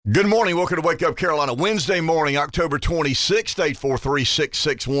Good morning. Welcome to Wake Up Carolina. Wednesday morning, October 26th,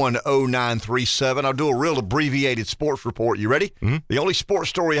 843-661-0937. I'll do a real abbreviated sports report. You ready? Mm-hmm. The only sports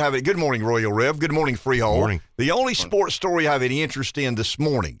story I have – good morning, Royal Rev. Good morning, Freehold. Morning. The only sports story I have any interest in this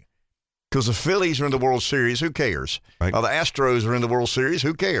morning, because the Phillies are in the World Series, who cares? Right. The Astros are in the World Series,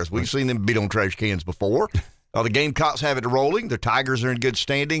 who cares? We've seen them beat on trash cans before. The Gamecocks have it rolling. The Tigers are in good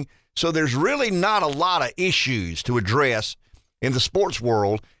standing. So there's really not a lot of issues to address in the sports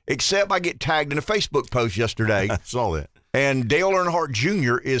world, except I get tagged in a Facebook post yesterday. I saw that. And Dale Earnhardt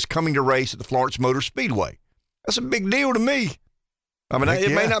Jr. is coming to race at the Florence Motor Speedway. That's a big deal to me. I mean, it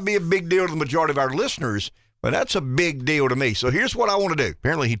may not be a big deal to the majority of our listeners, but that's a big deal to me. So here's what I want to do.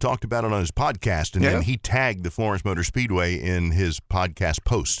 Apparently, he talked about it on his podcast, and then he tagged the Florence Motor Speedway in his podcast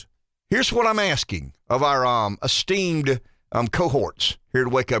post. Here's what I'm asking of our esteemed cohorts here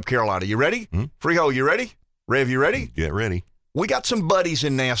at Wake Up Carolina. You ready? Mm-hmm. Freehold, you ready? Rev, you ready? Get ready. We got some buddies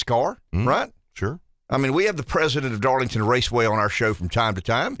in NASCAR, right? Sure. I mean, we have the president of Darlington Raceway on our show from time to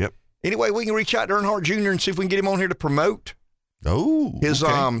time. Yep. Anyway, we can reach out to Earnhardt Jr. and see if we can get him on here to promote his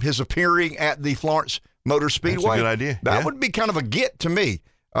appearing at the Florence Motor Speedway. That's a good idea. That would be kind of a get to me.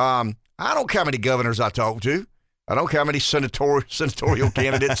 I don't care how many governors I talk to. I don't care how many senatorial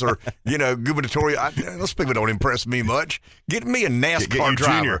candidates or, gubernatorial. Those people don't impress me much. Get me a NASCAR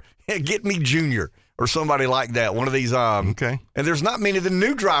driver. Get me Junior or somebody like that. One of these. Okay. And there's not many of the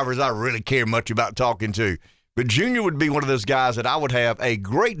new drivers I really care much about talking to. But Junior would be one of those guys that I would have a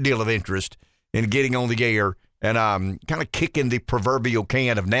great deal of interest in getting on the air and kind of kicking the proverbial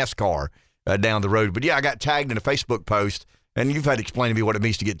can of NASCAR down the road. But, yeah, I got tagged in a Facebook post. And you've had to explain to me what it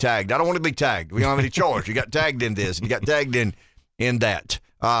means to get tagged. I don't want to be tagged. We don't have any choice. You got tagged in this, and you got tagged in that.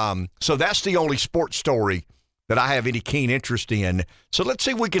 So that's the only sports story that I have any keen interest in. So let's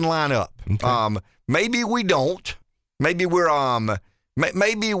see if we can line up. Okay. Maybe we don't. Maybe we're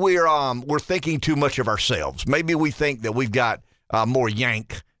thinking too much of ourselves. Maybe we think that we've got more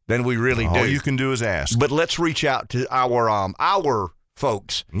yank than we really do. All you can do is ask. But let's reach out to our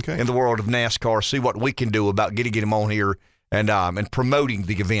folks in the world of NASCAR, see what we can do about getting him on here and promoting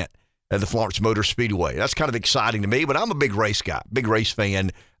the event at the Florence Motor Speedway. That's kind of exciting to me, but I'm a big race guy, big race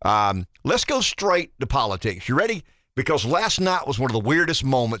fan. Let's go straight to politics. You ready? Because last night was one of the weirdest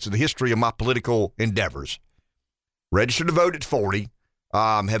moments in the history of my political endeavors. Registered to vote at 40.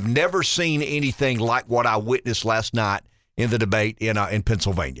 Have never seen anything like what I witnessed last night in the debate in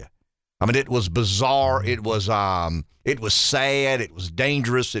Pennsylvania. I mean, it was bizarre. It was sad. It was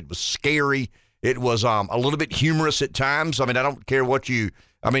dangerous. It was scary. It was a little bit humorous at times. I mean, I don't care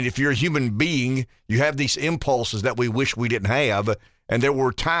if you're a human being, you have these impulses that we wish we didn't have. And there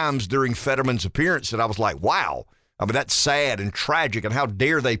were times during Fetterman's appearance that I was like, wow. I mean, that's sad and tragic. And how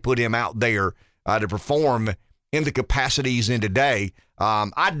dare they put him out there to perform in the capacity he's in today.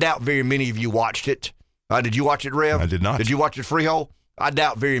 I doubt very many of you watched it. Did you watch it, Rev? I did not. Did you watch it, Freehold? I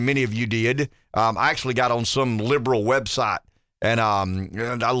doubt very many of you did. I actually got on some liberal website, and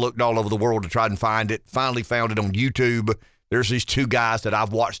I looked all over the world to try and find it. Finally found it on YouTube. There's these two guys that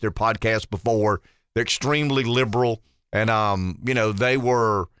I've watched their podcast before. They're extremely liberal, and they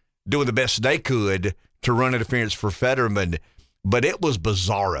were doing the best they could to run interference for Fetterman, but it was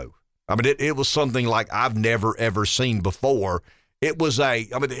bizarro. I mean, it was something like I've never, ever seen before. It was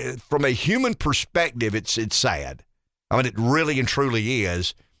from a human perspective, it's sad. I mean, it really and truly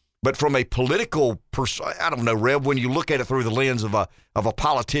is. But from a political, I don't know, Rev, when you look at it through the lens of a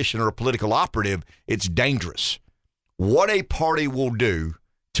politician or a political operative, it's dangerous. What a party will do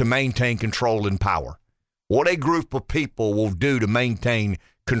to maintain control and power. What a group of people will do to maintain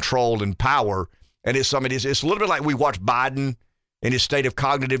control and power. And it's a little bit like we watch Biden in his state of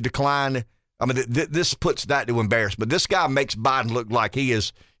cognitive decline. I mean, this puts that to embarrassment. This guy makes Biden look like he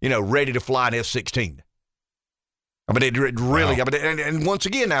is, ready to fly an F-16. I mean, it really, wow. And once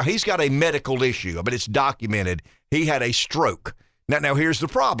again, now he's got a medical issue. I mean, it's documented. He had a stroke. Now here's the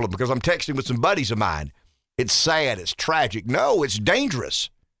problem, because I'm texting with some buddies of mine. It's sad. It's tragic. No, it's dangerous.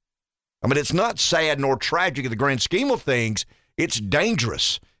 I mean, it's not sad nor tragic in the grand scheme of things. It's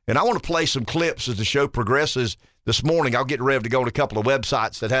dangerous. And I want to play some clips as the show progresses this morning. I'll get Rev to go to a couple of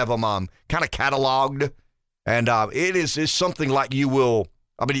websites that have them kind of cataloged. And it's something like you will,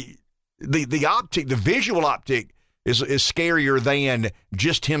 I mean, the visual optic is scarier than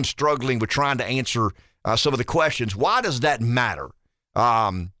just him struggling with trying to answer some of the questions. Why does that matter?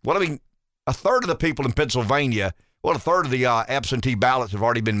 A third of the people in Pennsylvania, a third of the absentee ballots have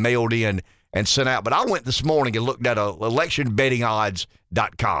already been mailed in and sent out. But I went this morning and looked at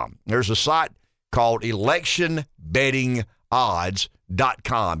electionbettingodds.com. There's a site called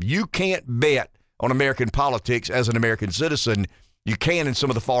electionbettingodds.com. You can't bet on American politics as an American citizen you can in some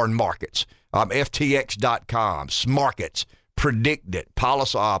of the foreign markets. FTX.com, Smarkets, Predictit,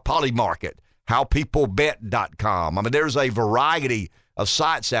 Polymarket, HowPeopleBet.com. I mean, there's a variety of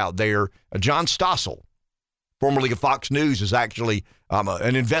sites out there. John Stossel, formerly of Fox News, is actually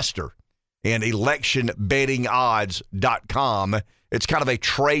an investor in electionbettingodds.com. It's kind of a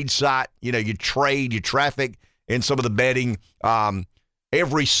trade site. You know, you trade, you traffic in some of the betting.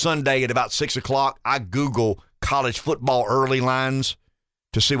 Every Sunday at about 6 o'clock, I Google college football early lines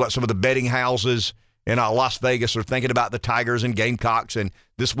to see what some of the betting houses in Las Vegas are thinking about the Tigers and Gamecocks. And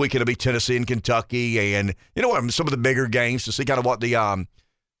this week it'll be Tennessee and Kentucky, and some of the bigger games to see kind of what the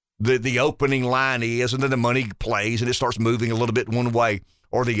opening line is, and then the money plays and it starts moving a little bit one way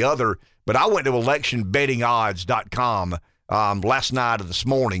or the other. But I went to electionbettingodds.com last night or this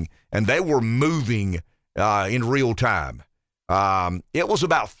morning, and they were moving in real time. It was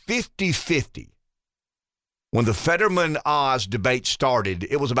about 50-50. When the Fetterman-Oz debate started,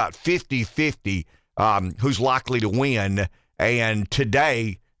 it was about 50-50 who's likely to win. And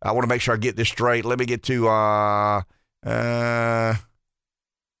today, I want to make sure I get this straight. Let me get to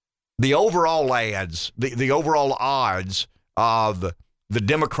the overall odds, the overall odds of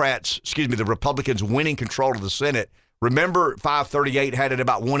the Republicans winning control of the Senate. Remember, 538 had it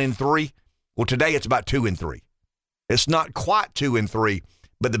about 1-3? Well, today it's about 2-3. It's not quite 2-3,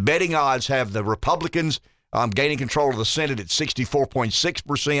 but the betting odds have the Republicans gaining control of the Senate at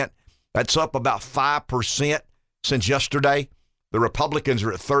 64.6%. That's up about 5% since yesterday. The Republicans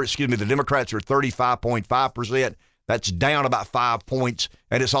are at the Democrats are at 35.5%. That's down about 5 points,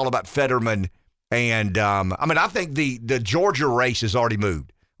 and it's all about Fetterman. And, I think the Georgia race has already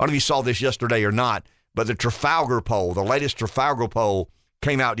moved. I don't know if you saw this yesterday or not, but the Trafalgar poll, the latest Trafalgar poll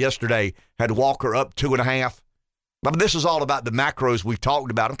came out yesterday, had Walker up 2.5. But this is all about the macros we've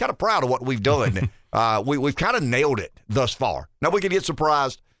talked about. I'm kind of proud of what we've done. We've kind of nailed it thus far. Now, we could get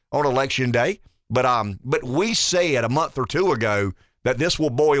surprised on Election Day, but we said a month or two ago that this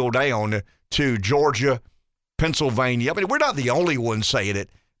will boil down to Georgia, Pennsylvania. I mean, we're not the only ones saying it,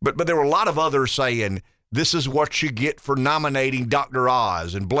 but there were a lot of others saying this is what you get for nominating Dr.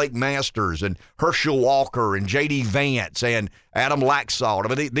 Oz and Blake Masters and Hershel Walker and J.D. Vance and Adam Laxalt.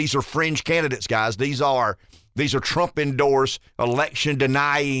 I mean, these are fringe candidates, guys. These are Trump-endorsed,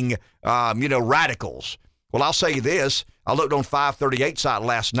 election-denying, radicals. Well, I'll say this. I looked on 538 site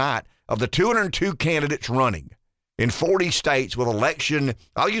last night. Of the 202 candidates running in 40 states with election,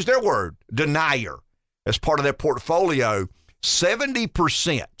 I'll use their word, denier, as part of their portfolio,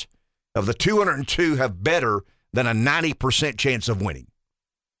 70% of the 202 have better than a 90% chance of winning.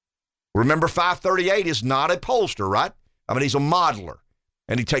 Remember, 538 is not a pollster, right? I mean, he's a modeler.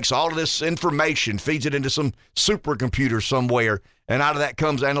 And he takes all of this information, feeds it into some supercomputer somewhere, and out of that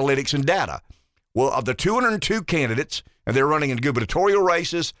comes analytics and data. Well, of the 202 candidates, and they're running in gubernatorial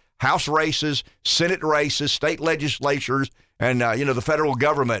races, House races, Senate races, state legislatures, and, the federal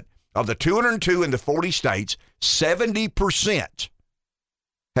government, of the 202 in the 40 states, 70%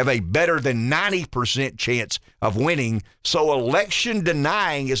 have a better than 90% chance of winning. So election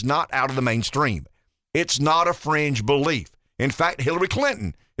denying is not out of the mainstream. It's not a fringe belief. In fact, Hillary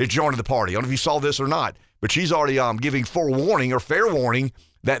Clinton is joining the party. I don't know if you saw this or not, but she's already giving fair warning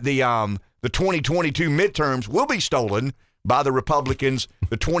that the 2022 midterms will be stolen by the Republicans.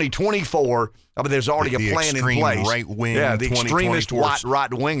 The 2024, there's already a plan in place. Right wing, the extremist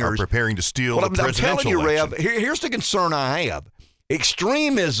right wingers are preparing to steal the presidential I'm telling you, election. Rev, here's the concern I have.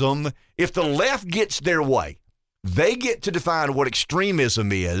 Extremism, if the left gets their way, they get to define what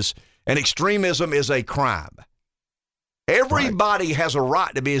extremism is, and extremism is a crime. Everybody has a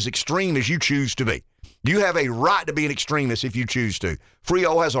right to be as extreme as you choose to be. You have a right to be an extremist if you choose to.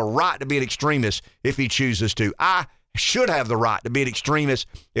 Frio has a right to be an extremist if he chooses to. I should have the right to be an extremist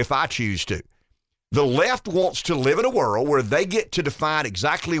if I choose to. The left wants to live in a world where they get to define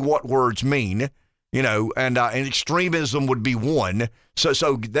exactly what words mean, and extremism would be one.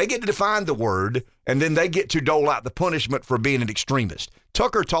 So they get to define the word, and then they get to dole out the punishment for being an extremist.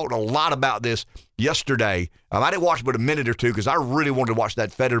 Tucker talked a lot about this yesterday. I didn't watch but a minute or two because I really wanted to watch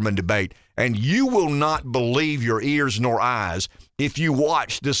that Fetterman debate. And you will not believe your ears nor eyes if you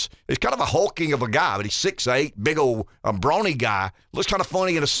watch this. It's kind of a hulking of a guy, but he's 6'8", big old brawny guy. Looks kind of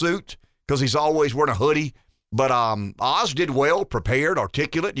funny in a suit because he's always wearing a hoodie. But Oz did well, prepared,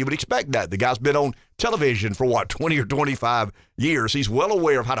 articulate. You would expect that. The guy's been on television for, 20 or 25 years. He's well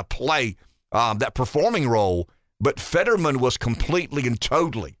aware of how to play that performing role. But Fetterman was completely and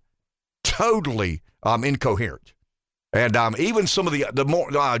totally incoherent. And even some of the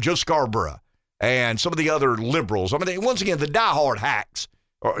more Joe Scarborough and some of the other liberals, once again, the diehard hacks,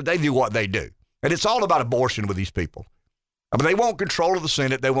 they do what they do. And it's all about abortion with these people. I mean, they want control of the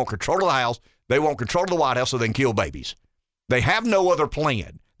Senate. They want control of the House. They want control of the White House so they can kill babies. They have no other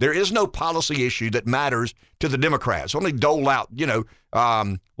plan. There is no policy issue that matters to the Democrats. Only dole out,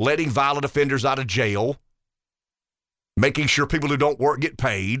 letting violent offenders out of jail, making sure people who don't work get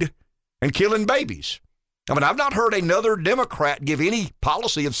paid, and killing babies. I mean, I've not heard another Democrat give any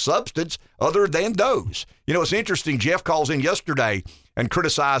policy of substance other than those. It's interesting. Jeff calls in yesterday and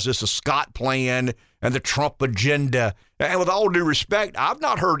criticizes the Scott plan and the Trump agenda. And with all due respect, I've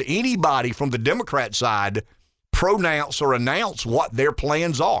not heard anybody from the Democrat side pronounce or announce what their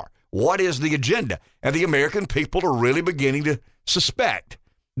plans are. What is the agenda? And the American people are really beginning to suspect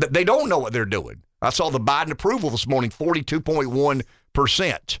that they don't know what they're doing. I saw the Biden approval this morning,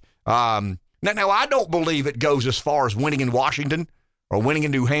 42.1%. Now, I don't believe it goes as far as winning in Washington or winning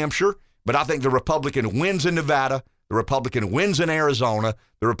in New Hampshire, but I think the Republican wins in Nevada, the Republican wins in Arizona,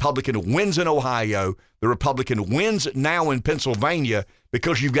 the Republican wins in Ohio, the Republican wins now in Pennsylvania,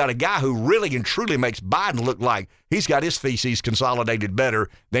 because you've got a guy who really and truly makes Biden look like he's got his feces consolidated better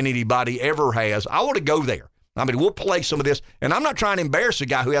than anybody ever has. I want to go there. I mean, we'll play some of this, and I'm not trying to embarrass a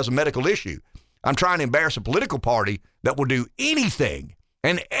guy who has a medical issue. I'm trying to embarrass a political party that will do anything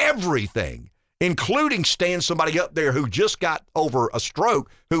and everything, including stand somebody up there who just got over a stroke,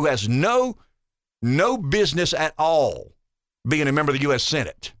 who has no business at all being a member of the U.S.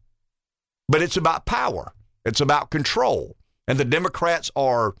 Senate. But it's about power. It's about control. And the Democrats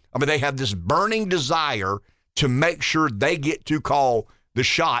they have this burning desire to make sure they get to call the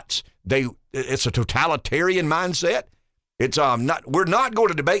shots. It's a totalitarian mindset. It's we're not going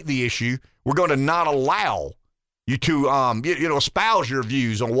to debate the issue. We're going to not allow you to espouse your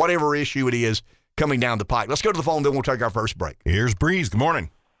views on whatever issue it is coming down the pike. Let's go to the phone, then we'll take our first break. Here's Breeze. Good morning.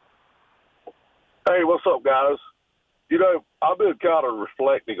 Hey, what's up, guys? I've been kind of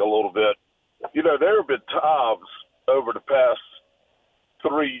reflecting a little bit. There have been times over the past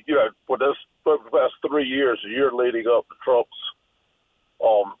 3 years, a year leading up to Trump's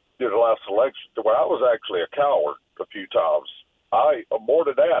last election, to where I was actually a coward a few times. More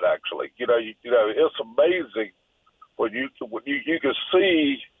than that, actually. It's amazing when you can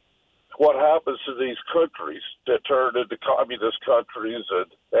see what happens to these countries that turn into communist countries and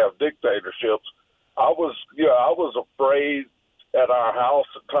have dictatorships. I was afraid at our house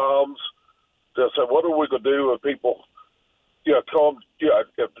at times to say, what are we going to do when people, come,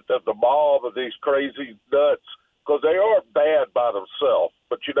 the mob of these crazy nuts, because they are bad by themselves.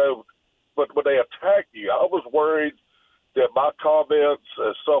 But when they attack you, I was worried that my comments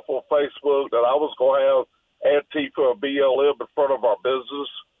and stuff on Facebook, that I was going to have Antifa and BLM in front of our business.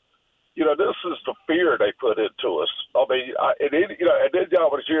 This is the fear they put into us. I mean, and then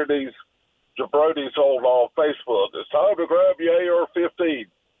y'all was hearing these jabronis hold on Facebook. It's time to grab your AR-15.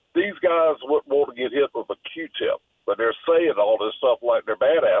 These guys wouldn't want to get hit with a Q-tip, but they're saying all this stuff like they're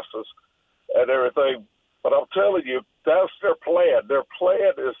badasses and everything. But I'm telling you, that's their plan. Their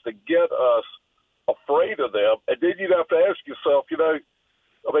plan is to get us afraid of them. And then you'd have to ask yourself, they're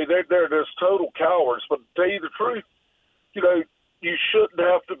just total cowards. But to tell you the truth, you shouldn't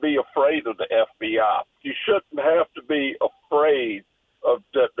have to be afraid of the FBI. You shouldn't have to be afraid of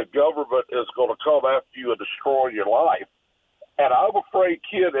that the government is going to come after you and destroy your life. And I'm afraid,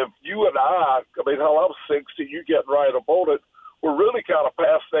 kid, if you and hell, I'm 60, you getting right up on it, we're really kind of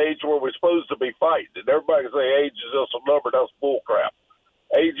past the age where we're supposed to be fighting. And everybody can say age is just a number. That's bullcrap.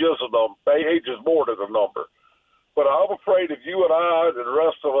 Age is a number. Age is more than a number. But I'm afraid if you and I and the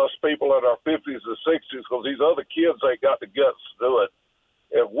rest of us people in our 50s and 60s, because these other kids ain't got the guts to do it,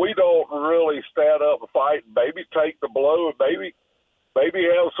 if we don't really stand up and fight and maybe take the blow and maybe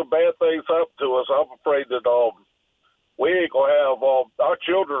have some bad things happen to us, I'm afraid that we ain't going to have our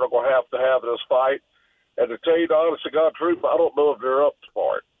children are going to have this fight. And to tell you the honest to God truth, I don't know if they're up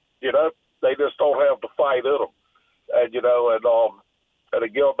for it. They just don't have the fight in them. And, and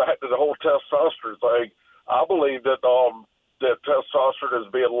again, back to the whole testosterone thing, I believe that that testosterone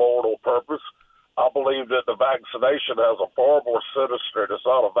is being lowered on purpose. I believe that the vaccination has a far more sinister, and it's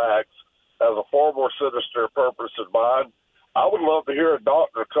not a vax, has a far more sinister purpose in mind. I would love to hear a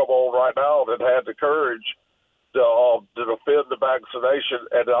doctor come on right now that had the courage to defend the vaccination,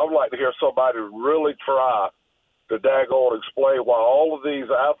 and I would like to hear somebody really try to daggone explain why all of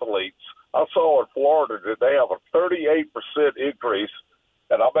these athletes, I saw in Florida that they have a 38% increase,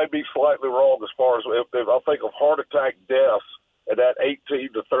 and I may be slightly wrong as far as if I think of heart attack deaths in that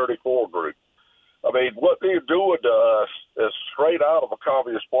 18 to 34 group. I mean, what they're doing to us is straight out of a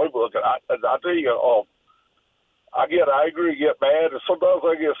communist playbook. And I tell you, I get angry, get mad, and sometimes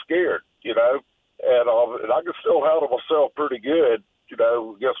I get scared, and I can still handle myself pretty good,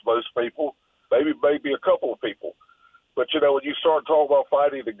 against most people, maybe a couple of people. But, when you start talking about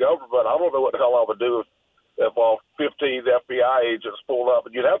fighting the government, I don't know what the hell I would do if all 15 FBI agents pulled up,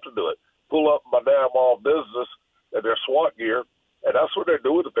 and you'd have to do it. Pull up my damn all business and their SWAT gear, and that's what they're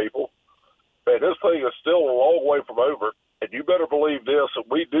doing to people. Man, this thing is still a long way from over, and you better believe this, if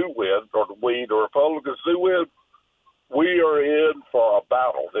we do win, or the Republicans do win, we are in for a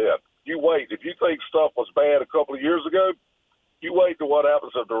battle then. You wait. If you think stuff was bad a couple of years ago, you wait to what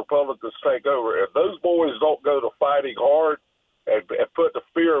happens if the Republicans take over. If those boys don't go to fighting hard and put the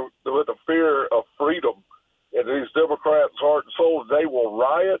fear of freedom in these Democrats' heart and soul, they will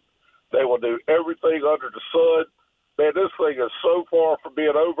riot. They will do everything under the sun. Man, this thing is so far from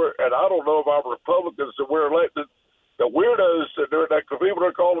being over, and I don't know if our Republicans that we're elected, the weirdos that people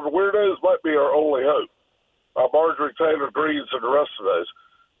are calling the weirdos might be our only hope. Our Marjorie Taylor Greens and the rest of those,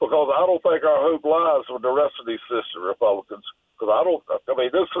 because I don't think our hope lies with the rest of these sister Republicans. Because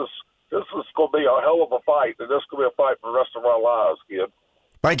this is going to be a hell of a fight, and this is going to be a fight for the rest of our lives, kid.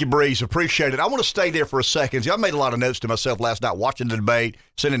 Thank you, Breeze. Appreciate it. I want to stay there for a second. See, I made a lot of notes to myself last night, watching the debate,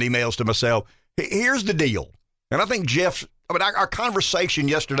 sending emails to myself. Here's the deal. And I think our conversation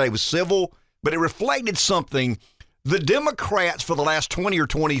yesterday was civil, but it reflected something. The Democrats for the last 20 or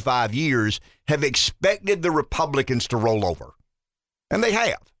 25 years have expected the Republicans to roll over. And they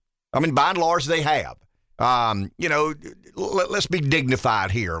have. By and large, they have. Let's be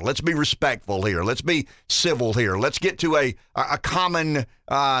dignified here. Let's be respectful here. Let's be civil here. Let's get to a common,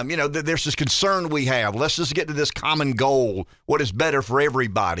 there's this concern we have. Let's just get to this common goal, what is better for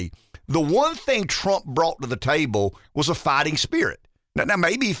everybody. The one thing Trump brought to the table was a fighting spirit. Now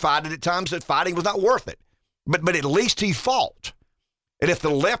maybe he fought at times that fighting was not worth it, but at least he fought. And if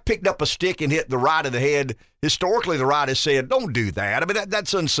the left picked up a stick and hit the right in the head, historically the right has said, don't do that.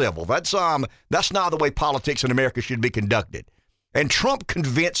 That's uncivil. That's not the way politics in America should be conducted. And Trump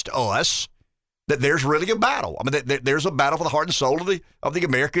convinced us that there's really a battle. That there's a battle for the heart and soul of the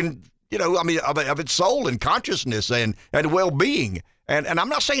American, of its soul and consciousness and well-being. And I'm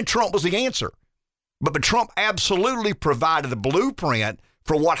not saying Trump was the answer, but Trump absolutely provided the blueprint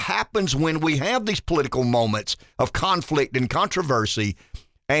for what happens when we have these political moments of conflict and controversy.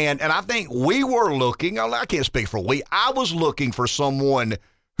 And I think we were looking, I can't speak for we, I was looking for someone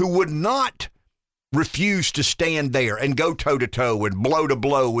who would not refuse to stand there and go toe-to-toe and blow to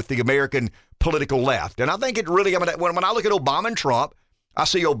blow with the American political left. And I think it really, when I look at Obama and Trump, I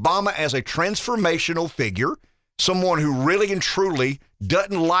see Obama as a transformational figure, someone who really and truly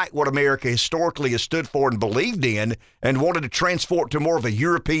doesn't like what America historically has stood for and believed in and wanted to transform to more of a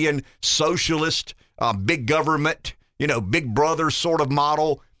European socialist, big government, big brother sort of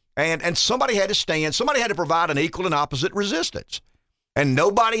model. And somebody had to stand. Somebody had to provide an equal and opposite resistance. And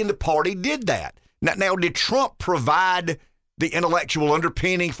nobody in the party did that. Now, did Trump provide the intellectual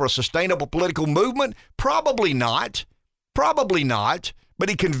underpinning for a sustainable political movement? Probably not. Probably not. But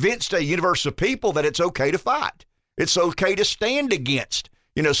he convinced a universe of people that it's okay to fight. It's okay to stand against,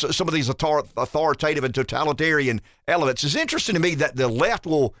 some of these authoritative and totalitarian elements. It's interesting to me that the left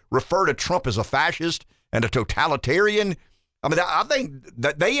will refer to Trump as a fascist and a totalitarian. I think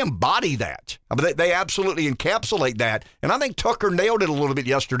that they embody that. They absolutely encapsulate that. And I think Tucker nailed it a little bit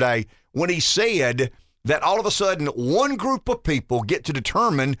yesterday when he said that all of a sudden one group of people get to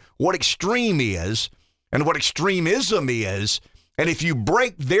determine what extreme is and what extremism is. And if you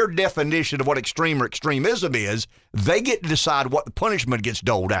break their definition of what extreme or extremism is, they get to decide what the punishment gets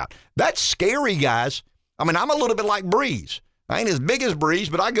doled out. That's scary, guys. I'm a little bit like Breeze. I ain't as big as Breeze,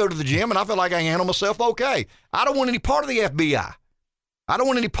 but I go to the gym and I feel like I can handle myself okay. I don't want any part of the FBI. I don't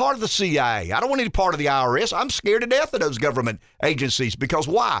want any part of the CIA. I don't want any part of the IRS. I'm scared to death of those government agencies because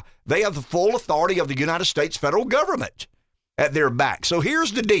why? They have the full authority of the United States federal government at their back. So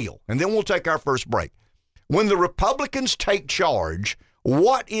here's the deal, and then we'll take our first break. When the Republicans take charge,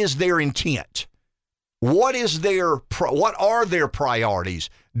 what is their intent? What are their priorities?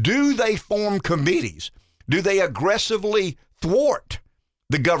 Do they form committees? Do they aggressively thwart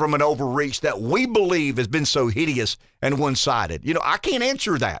the government overreach that we believe has been so hideous and one-sided? I can't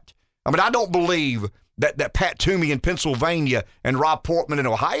answer that. I don't believe that Pat Toomey in Pennsylvania and Rob Portman in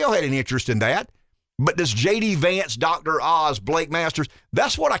Ohio had an interest in that. But does J.D. Vance, Dr. Oz, Blake Masters,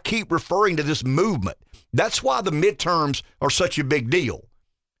 that's what I keep referring to this movement. That's why the midterms are such a big deal.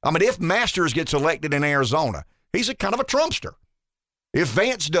 If Masters gets elected in Arizona, he's a kind of a Trumpster. If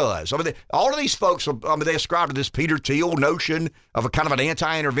Vance does, all of these folks, they ascribe to this Peter Thiel notion of a kind of an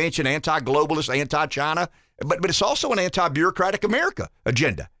anti-intervention, anti-globalist, anti-China, but it's also an anti-bureaucratic America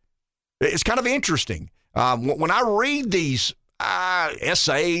agenda. It's kind of interesting. When I read these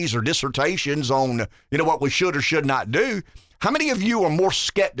essays or dissertations on, what we should or should not do, how many of you are more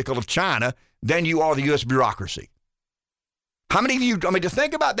skeptical of China than you are the U.S. bureaucracy? How many of you, to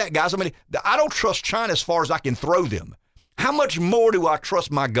think about that, guys, I don't trust China as far as I can throw them. How much more do I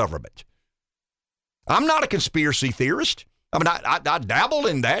trust my government? I'm not a conspiracy theorist. I dabble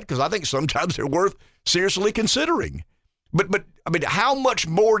in that because I think sometimes they're worth seriously considering. But how much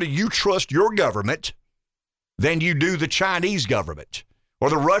more do you trust your government than you do the Chinese government or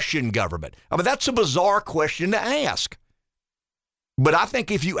the Russian government? That's a bizarre question to ask. But I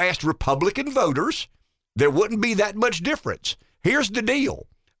think if you asked Republican voters, there wouldn't be that much difference. Here's the deal.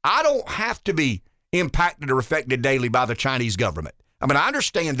 I don't have to be impacted or affected daily by the Chinese government. I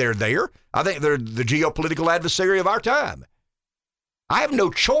understand they're there. I think they're the geopolitical adversary of our time. I have no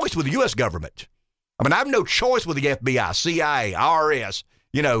choice with the U.S. government. I have no choice with the FBI, CIA, IRS,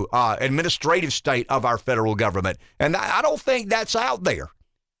 administrative state of our federal government. And I don't think that's out there.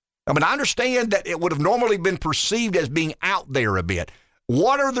 I understand that it would have normally been perceived as being out there a bit.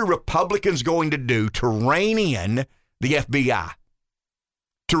 What are the Republicans going to do to rein in the FBI,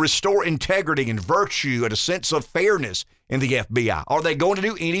 to restore integrity and virtue and a sense of fairness in the FBI? Are they going to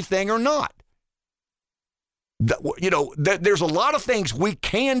do anything or not? There's a lot of things we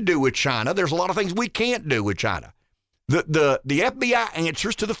can do with China. There's a lot of things we can't do with China. The FBI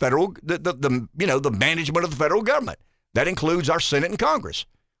answers to the federal, the management of the federal government. That includes our Senate and Congress.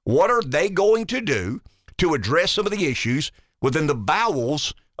 What are they going to do to address some of the issues within the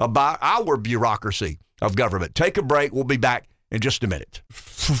bowels of our bureaucracy of government? Take a break. We'll be back in just a minute.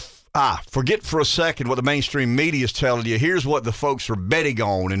 Forget for a second what the mainstream media is telling you. Here's what the folks are betting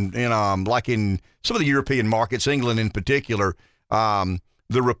on, and like in some of the European markets, England in particular, the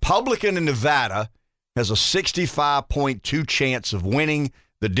Republican in Nevada has a 65.2 chance of winning.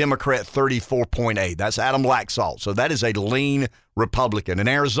 The Democrat 34.8. That's Adam Laxalt. So that is a lean Republican. In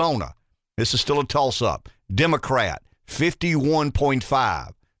Arizona, this is still a toss-up. Democrat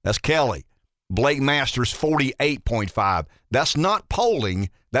 51.5. That's Kelly. Blake Masters 48.5. That's not polling.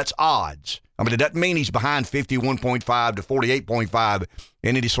 That's odds. It doesn't mean he's behind 51.5 to 48.5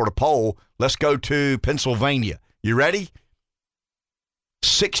 in any sort of poll. Let's go to Pennsylvania. You ready?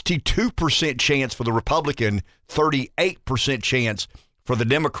 62% chance for the Republican, 38% chance for the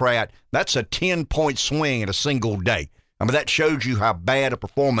Democrat. That's a 10-point swing in a single day. That shows you how bad a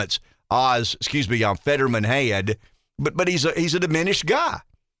performance Fetterman had. But he's a diminished guy.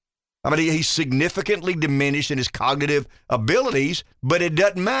 He's significantly diminished in his cognitive abilities, but it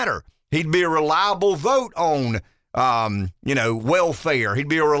doesn't matter. He'd be a reliable vote on, welfare. He'd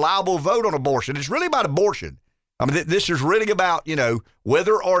be a reliable vote on abortion. It's really about abortion. This is really about,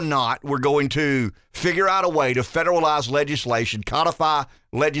 whether or not we're going to figure out a way to federalize legislation, codify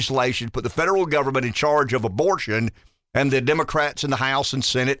legislation, put the federal government in charge of abortion, and the Democrats in the House and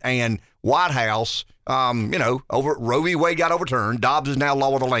Senate and White House, over Roe v. Wade got overturned. Dobbs is now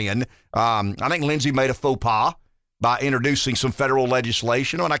law of the land. I think Lindsey made a faux pas by introducing some federal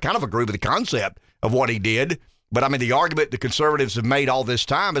legislation, and I kind of agree with the concept of what he did. But the argument the conservatives have made all this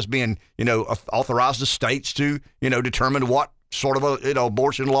time has been, authorize the states to, determine what sort of a,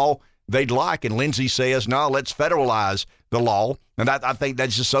 abortion law they'd like. And Lindsey says, no, let's federalize the law. And I think that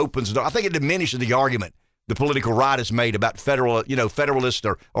just opens the door. I think it diminishes the argument the political right has made about federalist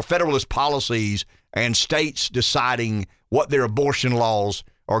or federalist policies and states deciding what their abortion laws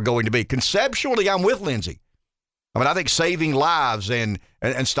are going to be. Conceptually, I'm with Lindsey. I think saving lives and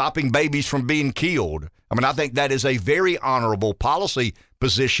stopping babies from being killed, I think that is a very honorable policy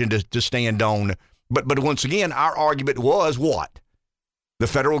position to stand on. But once again, our argument was what? The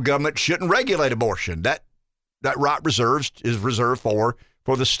federal government shouldn't regulate abortion. That right is reserved for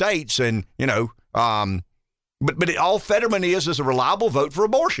the states. And, but all Fetterman is a reliable vote for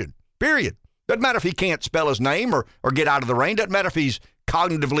abortion, period. Doesn't matter if he can't spell his name or get out of the rain. Doesn't matter if he's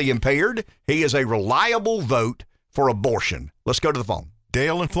cognitively impaired. He is a reliable vote for abortion. Let's go to the phone.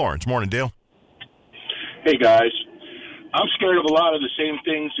 Dale in Florence. Morning, Dale. Hey, guys. I'm scared of a lot of the same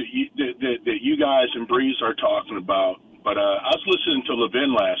things that you guys and Breeze are talking about. But I was listening to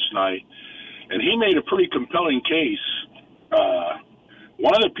Levin last night, and he made a pretty compelling case.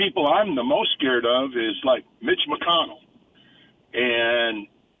 One of the people I'm the most scared of is, like, Mitch McConnell. And,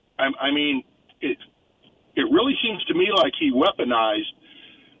 it really seems to me like he weaponized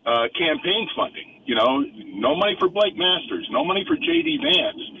campaign funding. No money for Blake Masters, no money for J.D.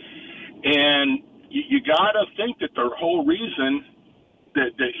 Vance. And you got to think that the whole reason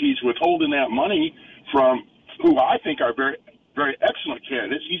that he's withholding that money from who I think are very, very excellent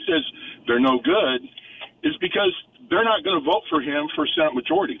candidates, he says they're no good, is because they're not going to vote for him for Senate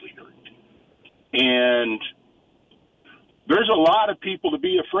Majority Leader. And there's a lot of people to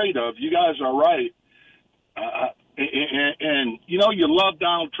be afraid of. You guys are right. And you love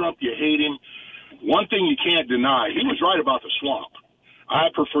Donald Trump, you hate him. one thing you can't deny, he was right about the swamp. I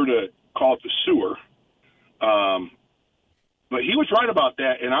prefer to call it the sewer. But he was right about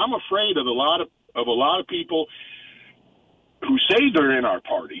that, and I'm afraid of a lot of people who say they're in our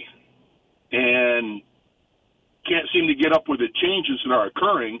party and can't seem to get up with the changes that are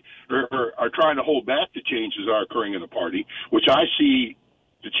occurring, or are trying to hold back the changes that are occurring in the party, which I see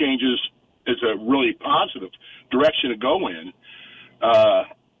the changes as a really positive direction to go in.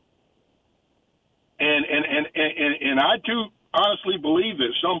 And I do honestly believe that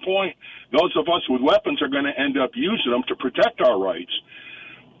at some point those of us with weapons are going to end up using them to protect our rights.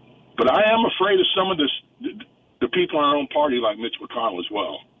 But I am afraid of some of the people in our own party, like Mitch McConnell as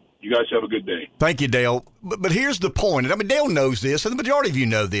well. You guys have a good day. Thank you, Dale. But here's the point. And I mean, Dale knows this, and the majority of you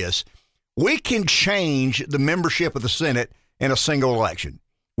know this. We can change the membership of the Senate in a single election.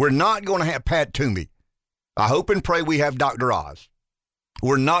 We're not going to have Pat Toomey. I hope and pray we have Dr. Oz.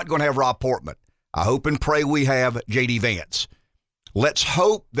 We're not going to have Rob Portman. I hope and pray we have J.D. Vance. Let's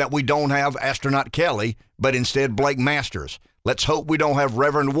hope that we don't have Astronaut Kelly, but instead Blake Masters. Let's hope we don't have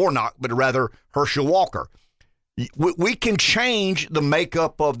Reverend Warnock, but rather Hershel Walker. We can change the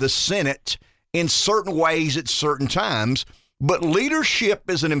makeup of the Senate in certain ways at certain times, but leadership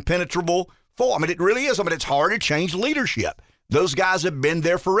is an impenetrable foe. I mean, it really is. I mean, it's hard to change leadership. Those guys have been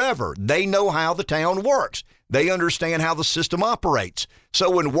there forever. They know how the town works. They understand how the system operates.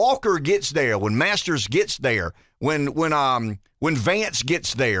 So when Walker gets there, when Masters gets there, when Vance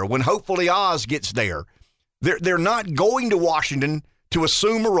gets there, when hopefully Oz gets there, they're not going to Washington to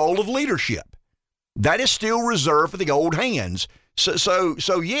assume a role of leadership. That is still reserved for the old hands. So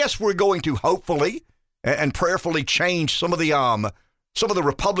yes, we're going to hopefully and prayerfully change some of the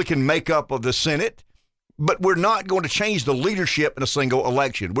Republican makeup of the Senate, but we're not going to change the leadership in a single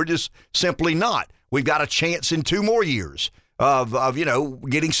election. We're just simply not. We've got a chance in 2 more years of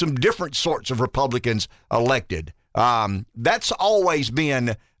getting some different sorts of Republicans elected. That's always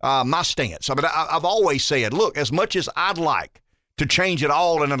been my stance. I mean, I've always said, look, as much as I'd like to change it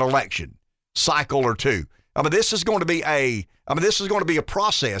all in an election cycle or 2, I mean, this is going to be a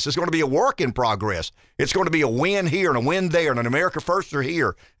process. It's going to be a work in progress. It's going to be a win here and a win there and an America Firster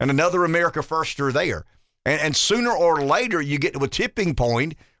here and another America Firster there. And sooner or later, you get to a tipping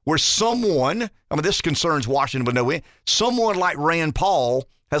point where someone, I mean, this concerns Washington with no end, someone like Rand Paul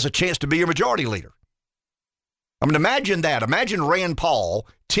has a chance to be a majority leader. I mean, imagine that. Imagine Rand Paul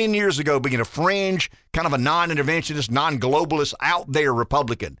 10 years ago being a fringe, kind of a non-interventionist, non-globalist, out there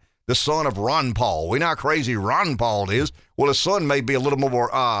Republican, the son of Ron Paul. We know how crazy Ron Paul is. Well, his son may be a little more,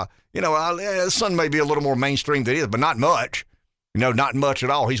 his son may be a little more mainstream than he is, but not much. Not much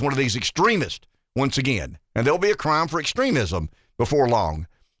at all. He's one of these extremists once again. And there'll be a crime for extremism before long.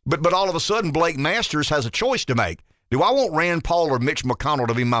 But all of a sudden, Blake Masters has a choice to make. Do I want Rand Paul or Mitch McConnell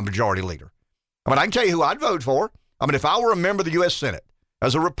to be my majority leader? I mean, I can tell you who I'd vote for. I mean, if I were a member of the U.S. Senate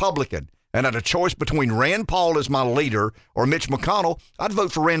as a Republican and had a choice between Rand Paul as my leader or Mitch McConnell, I'd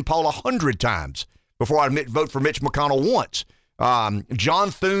vote for Rand Paul 100 times before I'd vote for Mitch McConnell once. John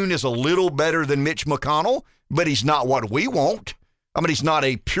Thune is a little better than Mitch McConnell, but he's not what we want. I mean, he's not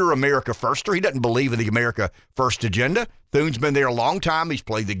a pure America Firster. He doesn't believe in the America First agenda. Thune's been there a long time. He's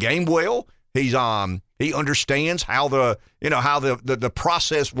played the game well. He understands how the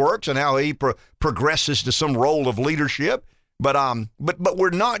process works and how he progresses to some role of leadership. But we're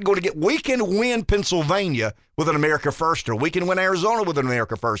not going to get. We can win Pennsylvania with an America Firster. We can win Arizona with an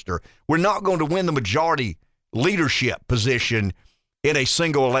America Firster. We're not going to win the majority leadership position in a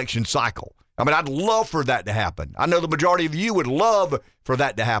single election cycle. I mean, I'd love for that to happen. I know the majority of you would love for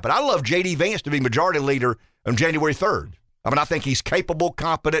that to happen. I love J.D. Vance to be majority leader on January 3rd. I mean, I think he's capable,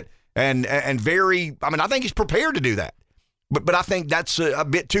 competent, and very, I mean, I think he's prepared to do that. But I think that's a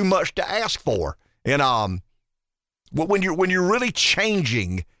bit too much to ask for. And when you're really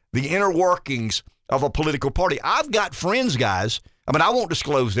changing the inner workings of a political party, I've got friends, guys. I mean, I won't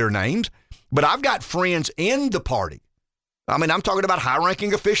disclose their names, but I've got friends in the party. I mean, I'm talking about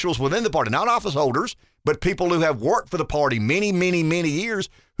high-ranking officials within the party, not office holders, but people who have worked for the party many, many, many years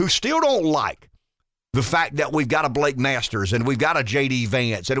who still don't like the fact that we've got a Blake Masters and we've got a J.D.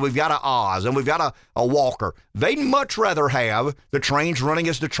 Vance and we've got a Oz and we've got a Walker. They'd much rather have the trains running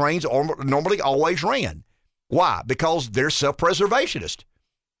as the trains normally always ran. Why? Because they're self-preservationist.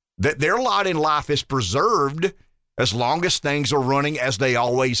 Their lot in life is preserved as long as things are running as they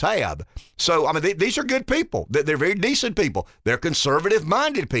always have. So, I mean, these are good people. They're very decent people. They're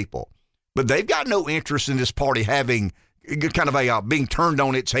conservative-minded people. But they've got no interest in this party having kind of a being turned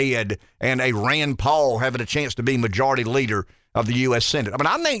on its head and a Rand Paul having a chance to be majority leader of the U.S. Senate. I mean,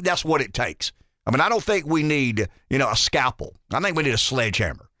 I think that's what it takes. I mean, I don't think we need, a scalpel. I think we need a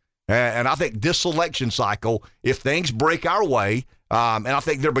sledgehammer. And I think this election cycle, if things break our way, and I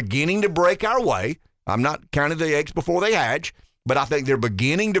think they're beginning to break our way, I'm not counting the eggs before they hatch, but I think they're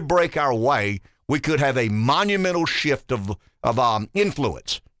beginning to break our way, we could have a monumental shift of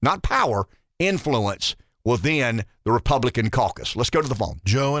influence, not power, influence within the Republican caucus. Let's go to the phone.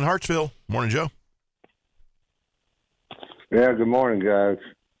 Joe in Hartsville. Morning, Joe. Yeah, good morning, guys.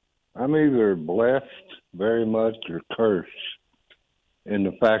 I'm either blessed very much or cursed in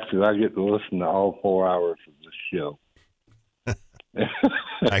the fact that I get to listen to all 4 hours of the show.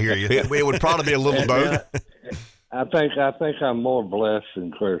 I hear you. It would probably be a little both. I think I'm more blessed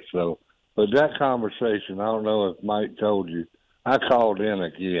than cursed, though. But that conversation, I don't know if Mike told you, I called in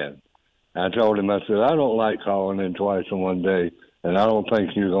again. I told him, I said, I don't like calling in twice in one day, and I don't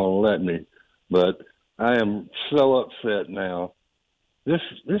think you're going to let me. But I am so upset now. This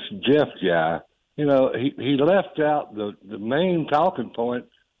Jeff guy, you know, he left out the main talking point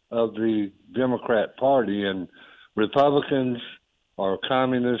of the Democrat Party, and Republicans are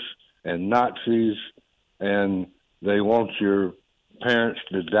communists and Nazis, and they want your parents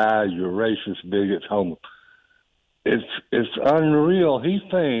to die, you're racist, bigots, homo. It's unreal. He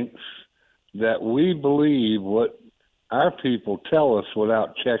thinks that we believe what our people tell us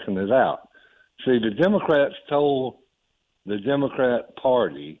without checking it out. See, the Democrats told the Democrat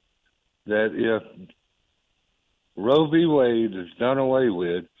Party that if Roe v. Wade is done away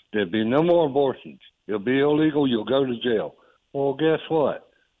with, there'd be no more abortions. It'll be illegal. You'll go to jail. Well, guess what?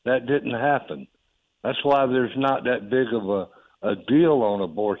 That didn't happen. That's why there's not that big of a deal on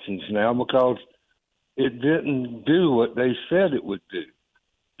abortions now, because it didn't do what they said it would do.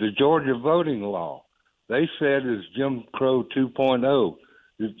 The Georgia voting law, they said is Jim Crow 2.0.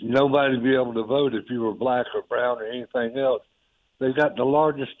 Nobody would be able to vote if you were black or brown or anything else. They got the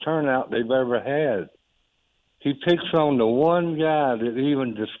largest turnout they've ever had. He picks on the one guy that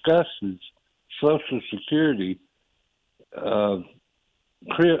even discusses Social Security,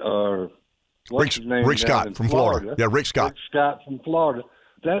 what's his name? Rick Scott from Florida. Yeah, Rick Scott. Rick Scott from Florida.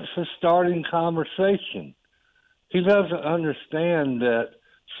 That's a starting conversation. He doesn't understand that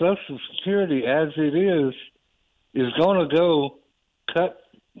Social Security, as it is going to go cut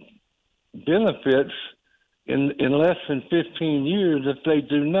benefits in less than 15 years if they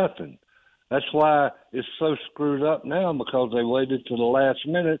do nothing. That's why it's so screwed up now, because they waited to the last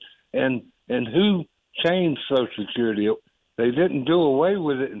minute. And who changed Social Security? They didn't do away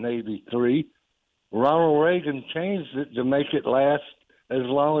with it in 83. Ronald Reagan changed it to make it last as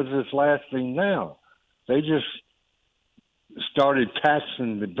long as it's lasting now. They just started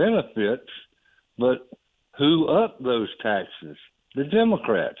taxing the benefits, but who upped those taxes? The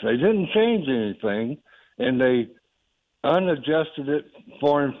Democrats. They didn't change anything, and they unadjusted it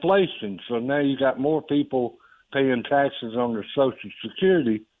for inflation. So now you got more people paying taxes on their Social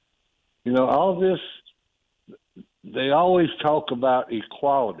Security. You know, all this, they always talk about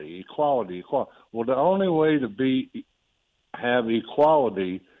equality. Well, the only way to have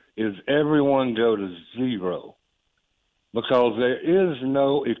equality is everyone go to zero, because there is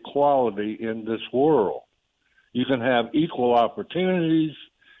no equality in this world. You can have equal opportunities,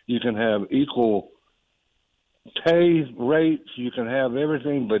 you can have equal pay rates, you can have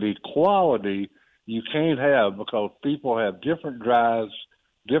everything, but equality you can't have, because people have different drives,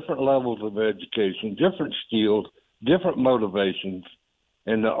 different levels of education, different skills, different motivations,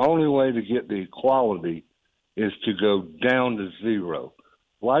 and the only way to get the equality is to go down to zero.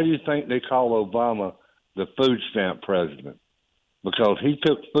 Why do you think they call Obama the food stamp president? Because he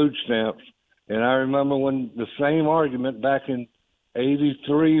took food stamps, and I remember when the same argument back in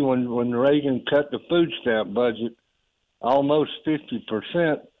 83 when Reagan cut the food stamp budget almost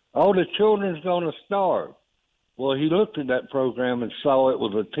 50%, all the children's going to starve. Well, he looked at that program and saw it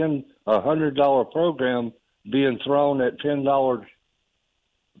was a $100 program being thrown at $10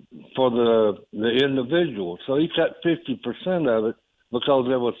 for the individual. So he cut 50% of it because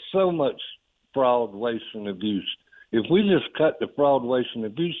there was so much fraud, waste, and abuse. If we just cut the fraud, waste, and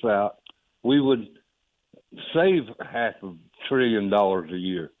abuse out, we would save $500 billion a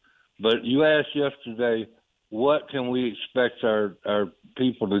year. But you asked yesterday, what can we expect our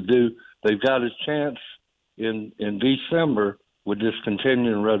people to do? They've got a chance in December with this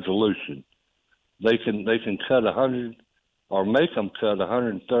continuing resolution. They can cut 100 or make them cut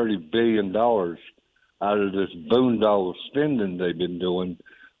 $130 billion out of this boondoggle spending they've been doing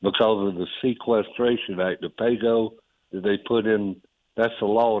because of the Sequestration Act, the PAYGO that they put in. That's the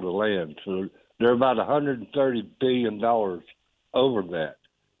law of the land. So they're about $130 billion over that,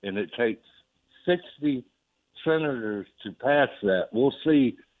 and it takes 60 senators to pass that. We'll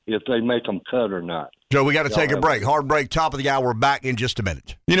see if they make them cut or not. Joe, we got to take a break. Hard break, top of the hour. Back in just a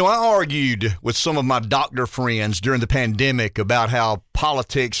minute. You know, I argued with some of my doctor friends during the pandemic about how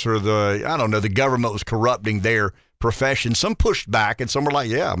politics or the government was corrupting their profession. Some pushed back, and some were like,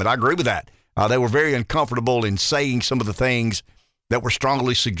 yeah, I mean, I agree with that. They were very uncomfortable in saying some of the things that were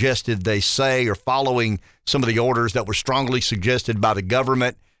strongly suggested they say, or following some of the orders that were strongly suggested by the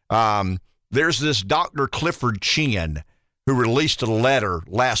government. There's this Dr. Clifford Chin who released a letter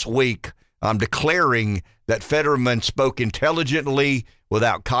last week declaring that Fetterman spoke intelligently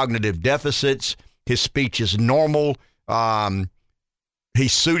without cognitive deficits. His speech is normal.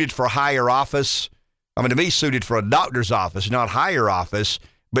 He's suited for higher office. I mean, to me, suited for a doctor's office, not higher office.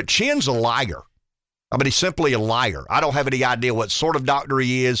 But Chin's a liar. I mean, he's simply a liar. I don't have any idea what sort of doctor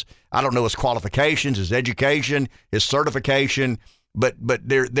he is. I don't know his qualifications, his education, his certification. But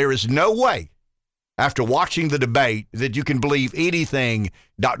there is no way, after watching the debate, that you can believe anything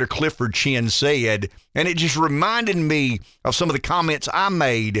Dr. Clifford Chin said. And it just reminded me of some of the comments I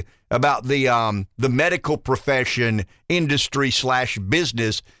made about the medical profession, industry /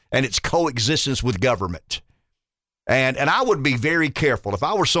 business, and its coexistence with government. And I would be very careful, if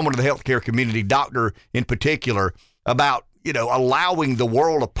I were someone in the healthcare community, doctor in particular, about, allowing the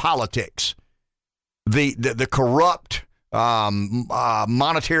world of politics, the corrupt,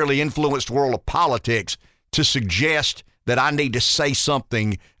 monetarily influenced world of politics, to suggest that I need to say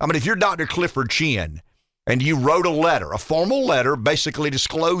something. I mean, if you're Dr. Clifford Chin and you wrote a letter, a formal letter, basically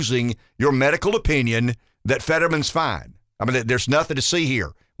disclosing your medical opinion that Fetterman's fine. I mean, there's nothing to see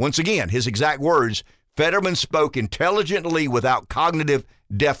here. Once again, his exact words, Fetterman spoke intelligently without cognitive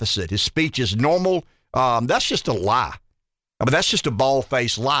deficit. His speech is normal. That's just a lie. I mean, that's just a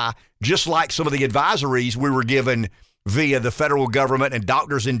bald-faced lie, just like some of the advisories we were given via the federal government, and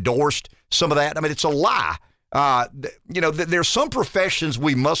doctors endorsed some of that. I mean, it's a lie. There's some professions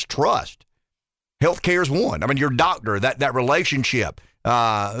we must trust. Healthcare is one. I mean, your doctor, that relationship.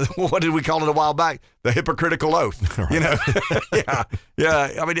 What did we call it a while back? The hypocritical oath. Right. Yeah.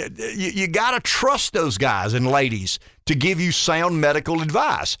 I mean, you got to trust those guys and ladies to give you sound medical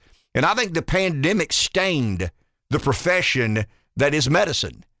advice. And I think the pandemic stained the profession that is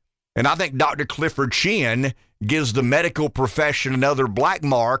medicine. And I think Dr. Clifford Chin gives the medical profession another black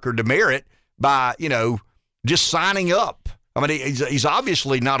mark or demerit by, just signing up. I mean, he's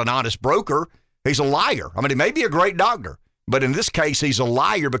obviously not an honest broker. He's a liar. I mean, he may be a great doctor, but in this case, he's a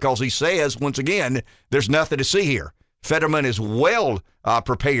liar because he says, once again, there's nothing to see here. Fetterman is well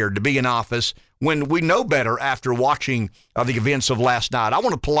prepared to be in office when we know better after watching the events of last night. I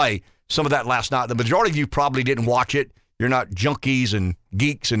want to play some of that last night. The majority of you probably didn't watch it. You're not junkies and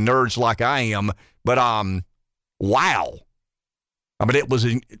geeks and nerds like I am, but wow. I mean, it was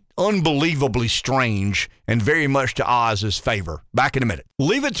unbelievably strange and very much to Oz's favor. Back in a minute.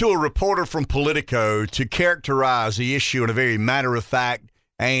 Leave it to a reporter from Politico to characterize the issue in a very matter-of-fact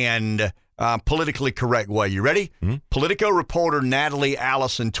and politically correct way. You ready? Mm-hmm. Politico reporter Natalie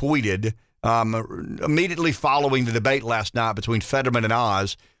Allison tweeted immediately following the debate last night between Fetterman and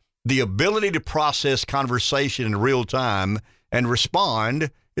Oz, the ability to process conversation in real time and respond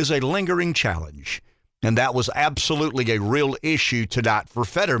is a lingering challenge. And that was absolutely a real issue tonight for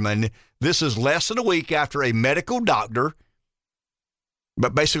Fetterman. This is less than a week after a medical doctor,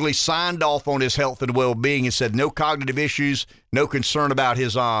 but basically signed off on his health and well-being and said no cognitive issues, no concern about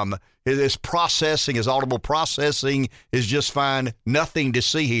his processing, his audible processing is just fine, nothing to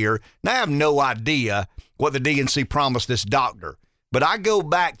see here. Now, I have no idea what the DNC promised this doctor, but I go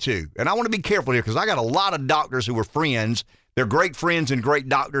back to, and I want to be careful here because I got a lot of doctors who are friends. They're great friends and great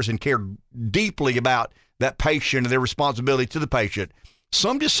doctors and care deeply about that patient and their responsibility to the patient.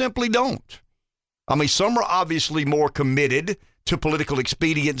 Some just simply don't. I mean, some are obviously more committed to political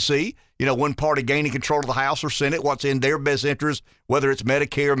expediency, one party gaining control of the House or Senate, what's in their best interest, whether it's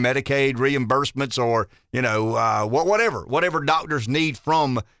Medicare, Medicaid, reimbursements, or, whatever doctors need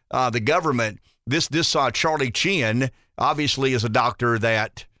from the government. This Charlie Chin obviously is a doctor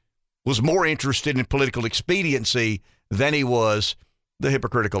that was more interested in political expediency than he was the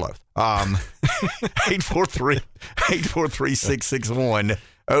hypocritical oath.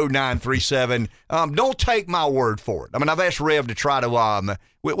 843-661-0937. Don't take my word for it. I mean, I've asked Rev to try to,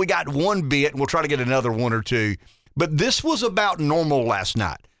 we got one bit, and we'll try to get another one or two. But this was about normal last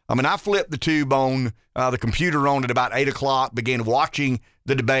night. I mean, I flipped the tube on, the computer on at about 8 o'clock, began watching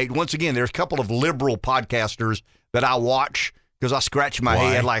the debate. Once again, there's a couple of liberal podcasters that I watch because I scratch my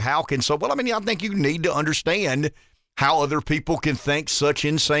head like, how can so? Well, I mean, I think you need to understand how other people can think such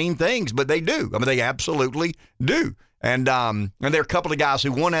insane things, but they do. I mean, they absolutely do. And there are a couple of guys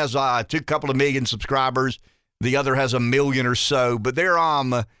who, one has couple of million subscribers, the other has 1 million or so, but they're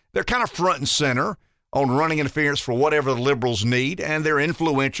kind of front and center on running interference for whatever the liberals need, and they're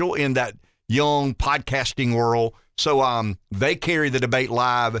influential in that young podcasting world. So they carry the debate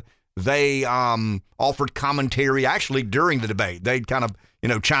live. They offered commentary actually during the debate. They'd kind of,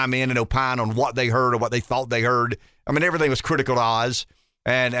 chime in and opine on what they heard or what they thought they heard. I mean, everything was critical to Oz.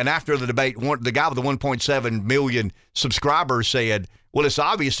 And after the debate, the guy with the 1.7 million subscribers said, well, it's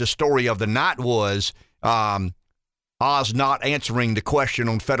obvious the story of the night was Oz not answering the question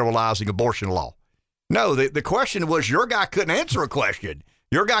on federalizing abortion law. No, the question was your guy couldn't answer a question.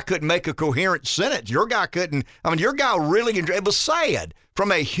 Your guy couldn't make a coherent sentence. Your guy really, it was sad.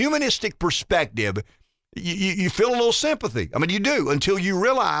 From a humanistic perspective, you feel a little sympathy. I mean, you do, until you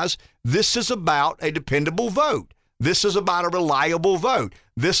realize this is about a dependable vote. This is about a reliable vote.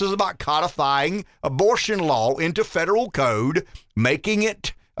 This is about codifying abortion law into federal code, making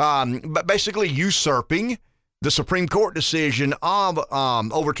it basically usurping the Supreme Court decision of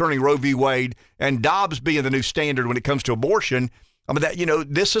overturning Roe v. Wade and Dobbs being the new standard when it comes to abortion. I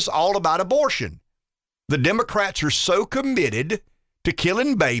mean, this is all about abortion. The Democrats are so committed to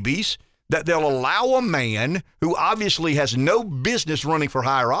killing babies that they'll allow a man who obviously has no business running for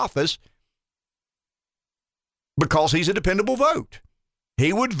higher office because he's a dependable vote.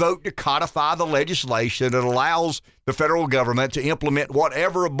 He would vote to codify the legislation that allows the federal government to implement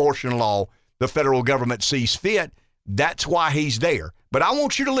whatever abortion law the federal government sees fit. That's why he's there. But I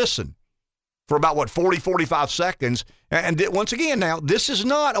want you to listen for about, 45 seconds. And once again, now, this is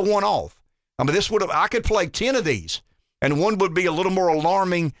not a one-off. I mean, I could play 10 of these, and one would be a little more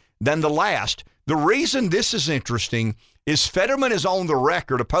alarming than the last. The reason this is interesting is Fetterman is on the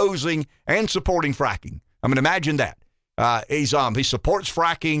record opposing and supporting fracking. I mean, imagine that. He supports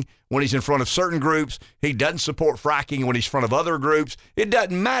fracking when he's in front of certain groups. He doesn't support fracking when he's in front of other groups. It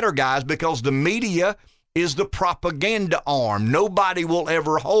doesn't matter, guys, because the media is the propaganda arm. Nobody will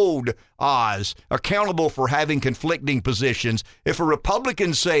ever hold Oz accountable for having conflicting positions. If a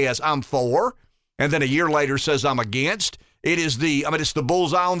Republican says, I'm for, and then a year later says, I'm against, it's the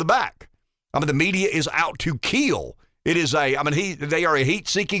bullseye on the back. I mean, the media is out to kill. They are a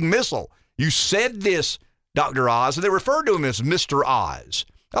heat-seeking missile. You said this, Dr. Oz, and they referred to him as Mr. Oz.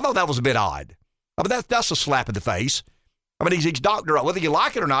 I thought that was a bit odd. I mean, that's a slap in the face. I mean, he's Dr. Oz. Whether you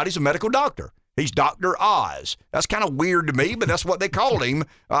like it or not, he's a medical doctor. He's Dr. Oz. That's kind of weird to me, but that's what they called him.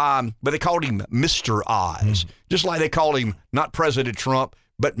 But they called him Mr. Oz, just like they called him not President Trump,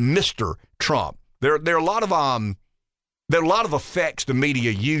 but Mr. Trump. There are a lot of effects the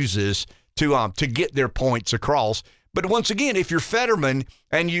media uses to get their points across. But once again, if you're Fetterman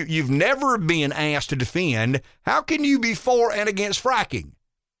and you've never been asked to defend, how can you be for and against fracking?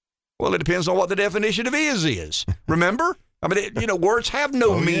 Well, it depends on what the definition of is. Remember? I mean, words have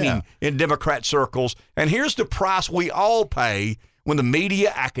no meaning in Democrat circles. And here's the price we all pay when the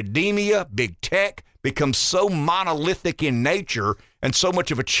media, academia, big tech becomes so monolithic in nature and so much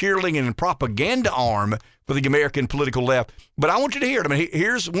of a cheerleading and propaganda arm for the American political left. But I want you to hear it. I mean,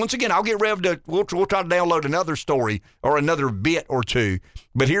 here's, once again, I'll get revved to, we'll try to download another story or another bit or two.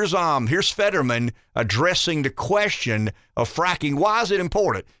 But here's Fetterman addressing the question of fracking. Why is it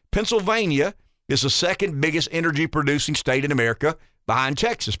important? Pennsylvania is the second biggest energy producing state in America behind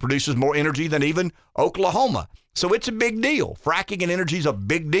Texas, produces more energy than even Oklahoma. So it's a big deal. Fracking and energy is a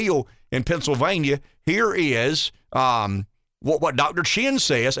big deal in Pennsylvania. Here is what Dr. Chin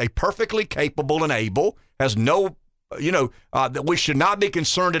says, a perfectly capable and able, has no, that we should not be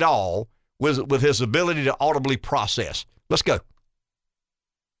concerned at all with his ability to audibly process. Let's go.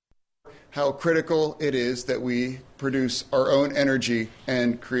 How critical it is that we produce our own energy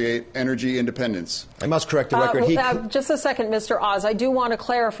and create energy independence. I must correct the record. Just a second, Mr. Oz. I do want to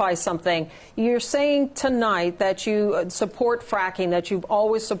clarify something. You're saying tonight that you support fracking, that you've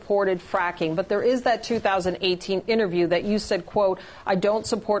always supported fracking, but there is that 2018 interview that you said, quote, I don't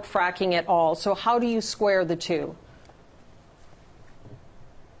support fracking at all. So how do you square the two?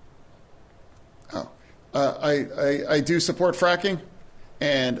 I do support fracking,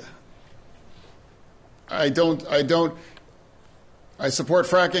 and I support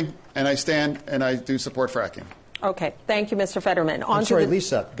fracking, and I do support fracking. Okay. Thank you, Mr. Fetterman. I'm sorry,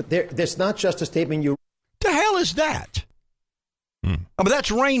 Lisa, but there's not just a statement you... The hell is that? I mean,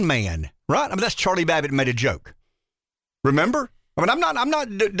 that's Rain Man, right? I mean, that's Charlie Babbitt made a joke. Remember? I mean, I'm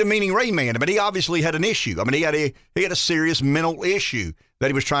not demeaning Rain Man. I mean, he obviously had an issue. I mean, he had a serious mental issue that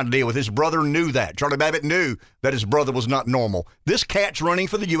he was trying to deal with. His brother knew that. Charlie Babbitt knew that his brother was not normal. This cat's running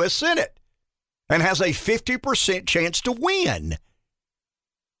for the U.S. Senate and has a 50% chance to win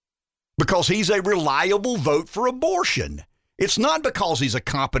because he's a reliable vote for abortion. It's not because he's a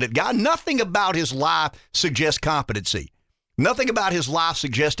competent guy. Nothing about his life suggests competency. Nothing about his life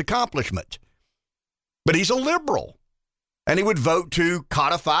suggests accomplishment. But he's a liberal. And he would vote to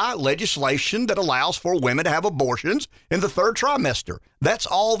codify legislation that allows for women to have abortions in the third trimester. That's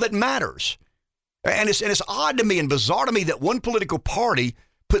all that matters. And it's odd to me and bizarre to me that one political party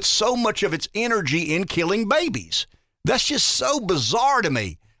puts so much of its energy in killing babies. That's just so bizarre to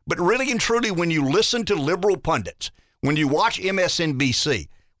me. But really and truly, when you listen to liberal pundits, when you watch MSNBC,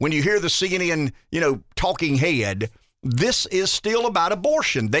 when you hear the CNN, talking head, this is still about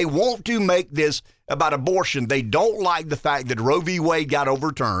abortion. They want to make this about abortion. They don't like the fact that Roe v. Wade got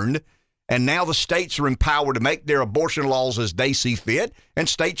overturned, and now the states are empowered to make their abortion laws as they see fit, and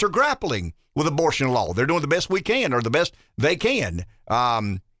states are grappling with abortion law. They're doing the best we can, or the best they can.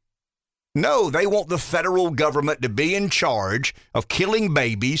 No, they want the federal government to be in charge of killing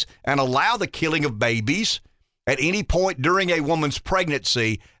babies and allow the killing of babies at any point during a woman's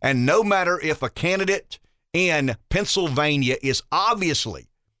pregnancy. And no matter if a candidate in Pennsylvania is obviously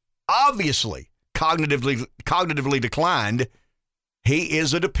cognitively declined, he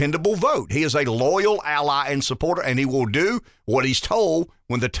is a dependable vote. He is a loyal ally and supporter, and he will do what he's told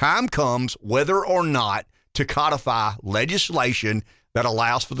when the time comes, whether or not to codify legislation that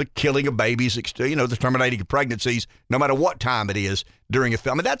allows for the killing of babies, the terminating of pregnancies, no matter what time it is during a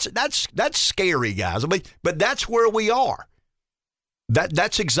film. I mean, that's scary, guys. But that's where we are.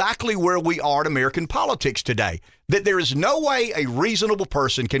 That's exactly where we are in American politics today. That there is no way a reasonable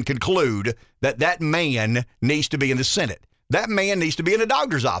person can conclude that man needs to be in the Senate. That man needs to be in a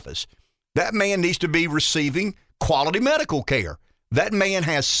doctor's office. That man needs to be receiving quality medical care. That man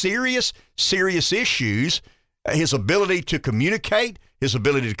has serious issues. His ability to communicate, his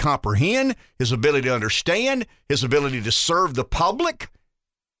ability to comprehend, his ability to understand, his ability to serve the public.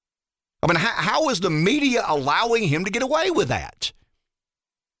 I mean, how is the media allowing him to get away with that?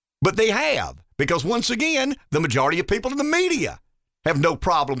 But they have, because once again, the majority of people in the media have no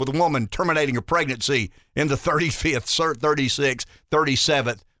problem with a woman terminating a pregnancy in the 35th, 36th,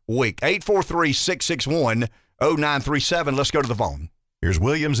 37th week. 843-661-0937. Let's go to the phone. Here's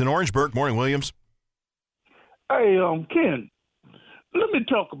Williams in Orangeburg. Morning, Williams. Hey, Ken, let me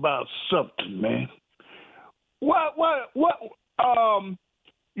talk about something, man. What,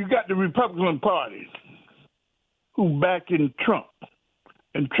 you got the Republican Party who backing Trump,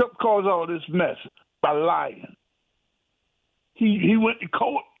 and Trump caused all this mess by lying. He went to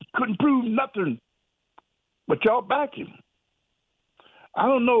court, couldn't prove nothing, but y'all back him. I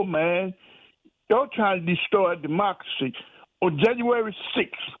don't know, man. Y'all trying to destroy democracy. On January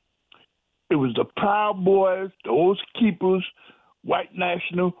 6th, it was the Proud Boys, the Oath Keepers, white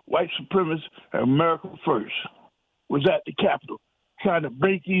national, white supremacists, and America First was at the Capitol, trying to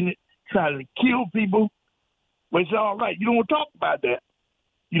break in it, trying to kill people. But it's all right. You don't want to talk about that.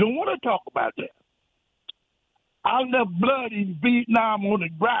 You don't want to talk about that. I left blood in Vietnam on the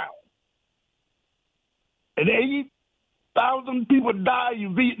ground. And 80,000 people died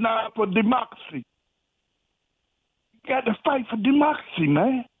in Vietnam for democracy. You got to fight for democracy,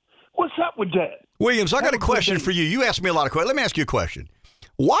 man. What's up with that? Williams, I got a question for you. You asked me a lot of questions. Let me ask you a question.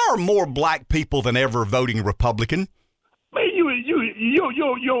 Why are more black people than ever voting Republican? Man, your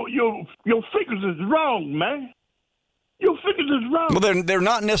figures is wrong, man. Your figures is wrong. Well, they're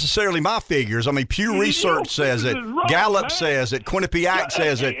not necessarily my figures. I mean, Pew Research says it. Wrong, Gallup man. says it. Quinnipiac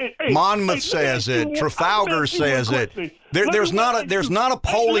says it. Monmouth says it. Trafalgar says it. There's not a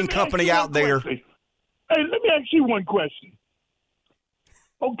polling company out there. Hey, let me ask you one question.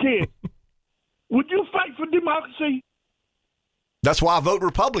 Okay. Would you fight for democracy? That's why I vote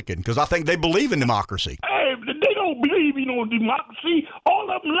Republican, because I think they believe in democracy. Hey, they don't believe in democracy.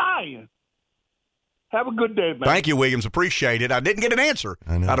 All of them lying. Have a good day, man. Thank you, Williams. Appreciate it. I didn't get an answer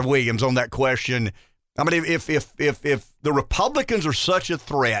out of Williams on that question. I mean, if the Republicans are such a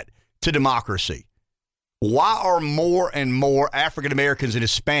threat to democracy, why are more and more African Americans and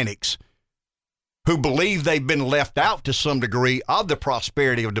Hispanics who believe they've been left out to some degree of the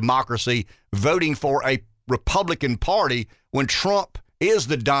prosperity of democracy voting for a Republican Party when Trump is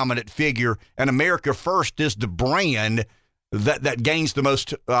the dominant figure and America First is the brand that gains the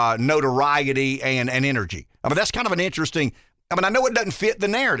most notoriety and energy? I mean, that's kind of an interesting. I mean, I know it doesn't fit the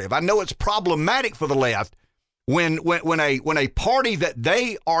narrative. I know it's problematic for the left when a party that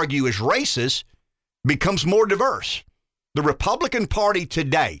they argue is racist becomes more diverse. The Republican Party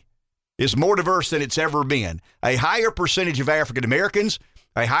today is more diverse than it's ever been. A higher percentage of African Americans,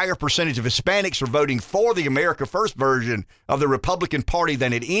 a higher percentage of Hispanics are voting for the America First version of the Republican Party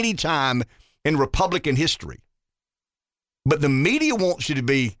than at any time in Republican history. But the media wants you to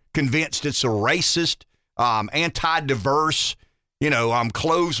be convinced it's a racist, anti-diverse,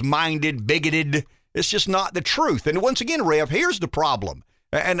 closed-minded, bigoted. It's just not the truth. And once again, Rev, here's the problem.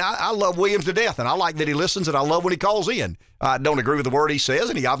 And I love Williams to death, and I like that he listens, and I love when he calls in. I don't agree with the word he says,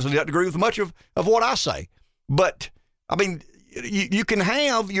 and he obviously doesn't agree with much of what I say. But, I mean, you can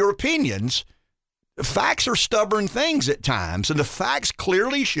have your opinions. Facts are stubborn things at times, and the facts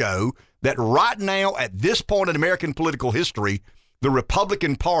clearly show that right now, at this point in American political history, the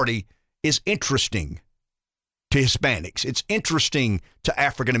Republican Party is interesting to Hispanics. It's interesting to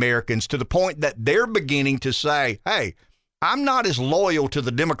African Americans to the point that they're beginning to say, hey, I'm not as loyal to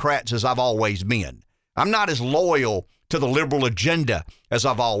the Democrats as I've always been. I'm not as loyal to the liberal agenda as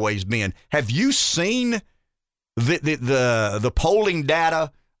I've always been. Have you seen the polling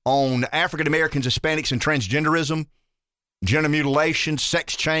data on African Americans, Hispanics, and transgenderism, gender mutilation,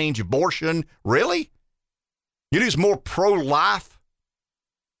 sex change, abortion? Really? You know who's more pro-life?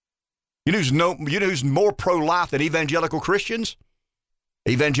 You know who's more pro-life than evangelical Christians?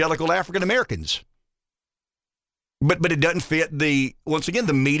 Evangelical African Americans. But it doesn't fit once again,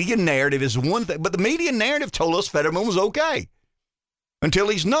 the media narrative is one thing, but the media narrative told us Fetterman was okay until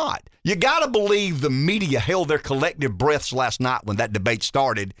he's not. You got to believe the media held their collective breaths last night when that debate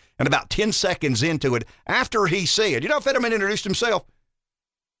started, and about 10 seconds into it, after he said, Fetterman introduced himself.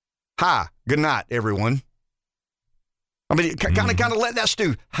 Hi, good night, everyone. I mean, kind of let that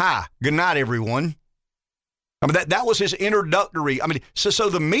stew. Hi, good night, everyone. I mean, that was his introductory. I mean, so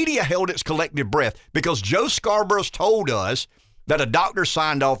the media held its collective breath because Joe Scarborough's told us that a doctor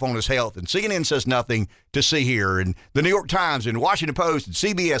signed off on his health, and CNN says nothing to see here, and the New York Times and Washington Post and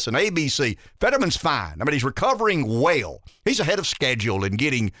CBS and ABC. Fetterman's fine. I mean, he's recovering well. He's ahead of schedule in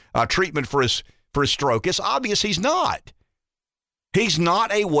getting treatment for his stroke. It's obvious he's not. He's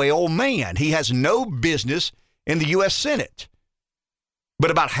not a well man. He has no business in the U.S. Senate. But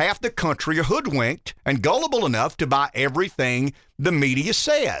about half the country are hoodwinked and gullible enough to buy everything the media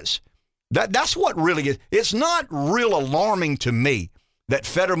says. That's what really is. It's not real alarming to me that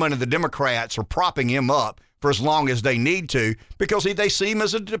Fetterman and the Democrats are propping him up for as long as they need to because they see him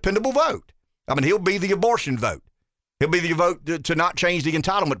as a dependable vote. I mean, he'll be the abortion vote. He'll be the vote to not change the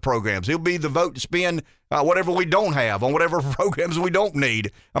entitlement programs. He'll be the vote to spend whatever we don't have on whatever programs we don't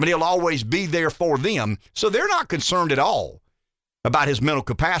need. I mean, he'll always be there for them. So they're not concerned at all about his mental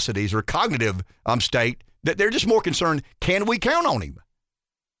capacities or cognitive state. That they're just more concerned, can we count on him?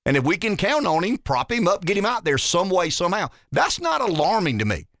 And if we can count on him, prop him up, get him out there some way, somehow. That's not alarming to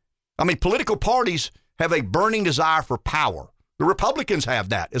me. I mean, political parties have a burning desire for power. The Republicans have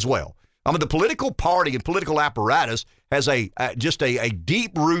that as well. I mean, the political party and political apparatus has just a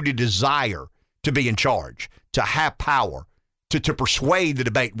deep-rooted desire to be in charge, to have power, to persuade the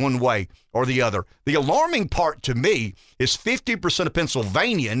debate one way or the other. The alarming part to me is 50% of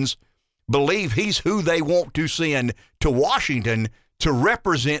Pennsylvanians believe he's who they want to send to Washington to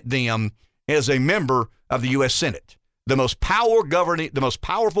represent them as a member of the U.S. Senate, the most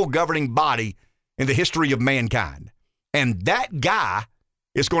powerful governing body in the history of mankind. And that guy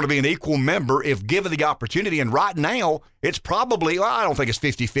is going to be an equal member if given the opportunity. And right now, it's probably, I don't think it's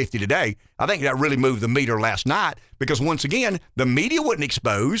 50-50 today. I think that really moved the meter last night because, once again, the media wouldn't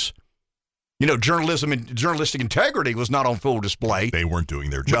expose. Journalism and journalistic integrity was not on full display. They weren't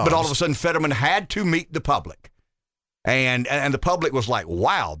doing their jobs. But all of a sudden, Fetterman had to meet the public. And the public was like,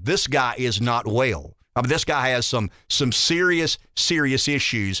 wow, this guy is not well. I mean, this guy has some serious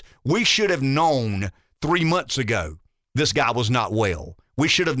issues. We should have known 3 months ago this guy was not well. We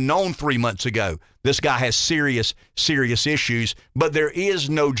should have known 3 months ago this guy has serious issues, but there is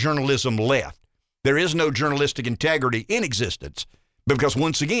no journalism left. There is no journalistic integrity in existence because,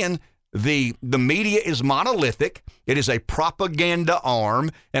 once again, the media is monolithic. It is a propaganda arm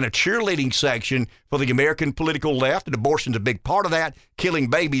and a cheerleading section for the American political left, and abortion's a big part of that. Killing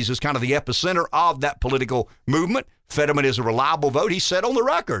babies is kind of the epicenter of that political movement. Fetterman is a reliable vote. He said on the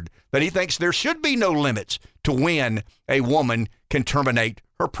record that he thinks there should be no limits to when a woman can terminate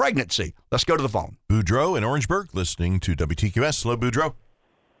her pregnancy. Let's go to the phone. Boudreaux in Orangeburg, listening to WTQS. Hello, Boudreaux.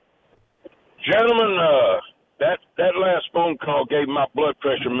 Gentlemen, that last phone call gave my blood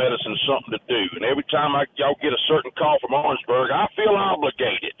pressure medicine something to do. And every time y'all get a certain call from Orangeburg, I feel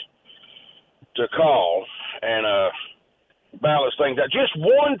obligated to call and balance things out. Just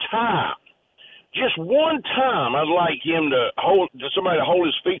one time, I'd like him somebody to hold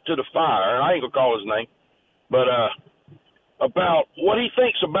his feet to the fire. I ain't gonna call his name, but about what he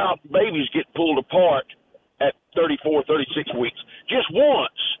thinks about babies getting pulled apart at 34, 36 weeks. Just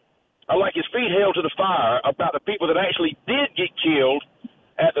once. I like his feet held to the fire about the people that actually did get killed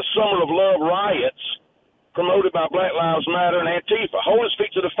at the Summer of Love riots promoted by Black Lives Matter and Antifa. Hold his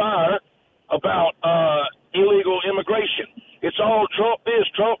feet to the fire about illegal immigration. It's all Trump this,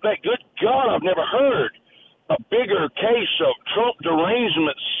 Trump that. Good God, I've never heard a bigger case of Trump derangement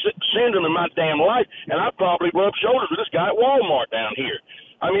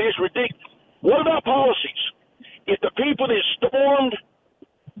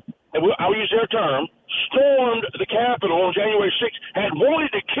I'll use their term, stormed the Capitol on January 6th, had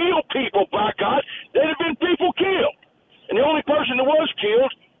wanted to kill people, by God, there had been people killed. And the only person that was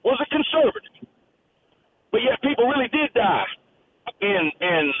killed was a conservative. But yet people really did die in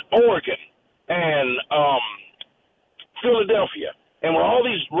Oregon and Philadelphia, and where all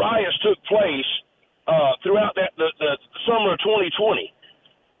these riots took place throughout the summer of 2020.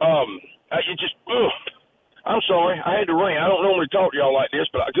 I'm sorry, I had to rant. I don't normally talk to y'all like this,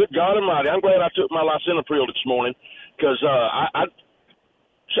 but good God Almighty, I'm glad I took my lisinopril this morning, because at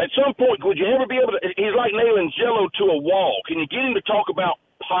some point, would you ever be able to? He's like nailing Jello to a wall. Can you get him to talk about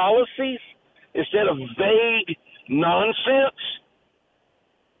policies instead of vague nonsense?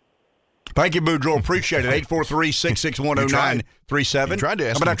 Thank you, Boudreaux. Appreciate it. 843-661-0937. Tried to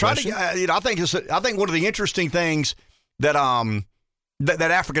ask I think one of the interesting things that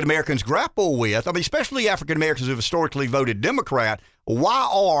that African Americans grapple with, I mean, especially African Americans who have historically voted Democrat, why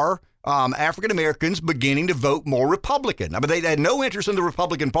are African Americans beginning to vote more Republican? I mean, they had no interest in the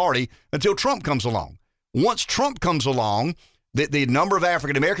Republican Party until Trump comes along. Once Trump comes along, the number of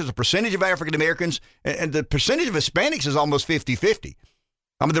African Americans, the percentage of African Americans, and the percentage of Hispanics is almost 50-50.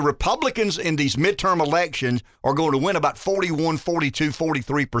 I mean, the Republicans in these midterm elections are going to win about 41, 42,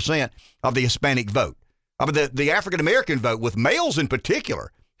 43% of the Hispanic vote. I mean, the African-American vote, with males in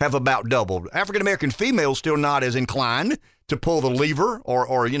particular, have about doubled. African-American females still not as inclined to pull the lever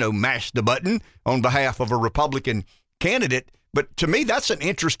or mash the button on behalf of a Republican candidate. But to me, that's an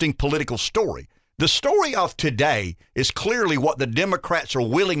interesting political story. The story of today is clearly what the Democrats are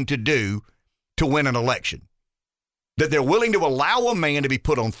willing to do to win an election. That they're willing to allow a man to be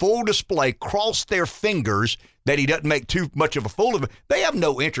put on full display, cross their fingers that he doesn't make too much of a fool of it. They have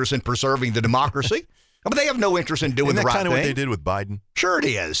no interest in preserving the democracy. I mean, they have no interest in doing the right thing. Isn't that kind of what they did with Biden? Sure it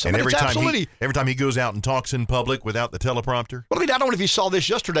is. And every time he goes out and talks in public without the teleprompter. Well, I mean, I don't know if you saw this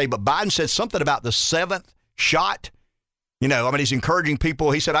yesterday, but Biden said something about the 7th shot. He's encouraging people.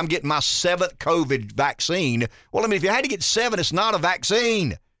 He said, I'm getting my 7th COVID vaccine. Well, I mean, if you had to get 7, it's not a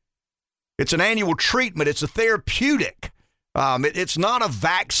vaccine. It's an annual treatment. It's a therapeutic. It's not a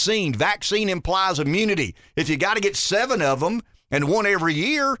vaccine. Vaccine implies immunity. If you got to get 7 of them and one every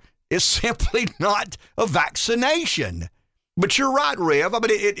year, it's simply not a vaccination. But you're right, Rev. I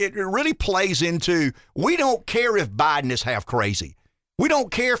mean, it really plays into, we don't care if Biden is half crazy. We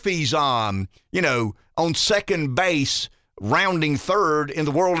don't care if he's, on second base, rounding third in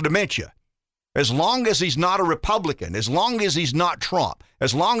the world of dementia. As long as he's not a Republican, as long as he's not Trump,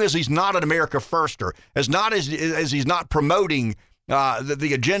 as long as he's not an America Firster, as he's not promoting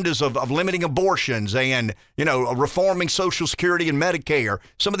the agendas of limiting abortions and, reforming Social Security and Medicare,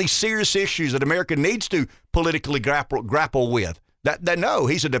 some of these serious issues that America needs to politically grapple with, no,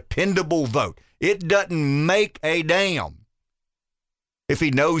 he's a dependable vote. It doesn't make a damn if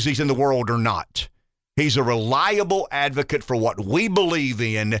he knows he's in the world or not. He's a reliable advocate for what we believe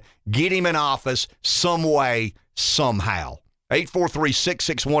in. Get him in office some way, somehow.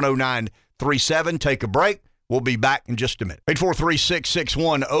 843-661-0937. Take a break. We'll be back in just a minute.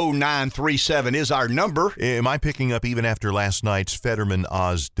 843-661-0937 is our number. Am I picking up, even after last night's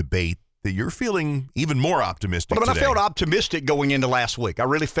Fetterman-Oz debate, that you're feeling even more optimistic today? I felt optimistic going into last week. I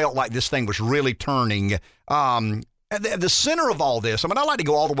really felt like this thing was really turning. At the center of all this, I like to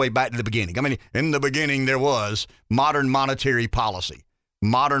go all the way back to the beginning. In the beginning, there was modern monetary policy,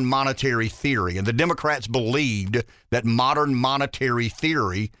 modern monetary theory, and the Democrats believed that modern monetary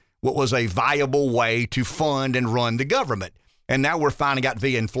theory was a viable way to fund and run the government. And now we're finding out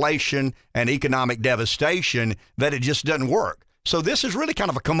via inflation and economic devastation that it just doesn't work. So this is really kind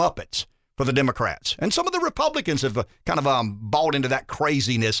of a comeuppance for the Democrats. And some of the Republicans have kind of bought into that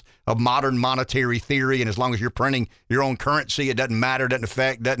craziness of modern monetary theory. And as long as you're printing your own currency, it doesn't matter, doesn't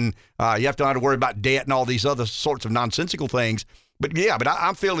affect, you have to worry about debt and all these other sorts of nonsensical things. But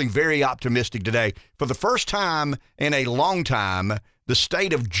I'm feeling very optimistic today. For the first time in a long time, the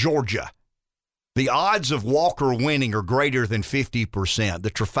state of Georgia, the odds of Walker winning are greater than 50%.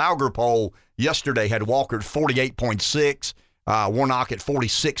 The Trafalgar poll yesterday had Walker at 48.6. Warnock at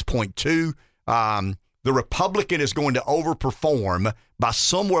 46.2. The Republican is going to overperform by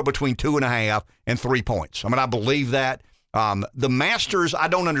somewhere between 2.5 and 3 points. I believe that. The Masters, I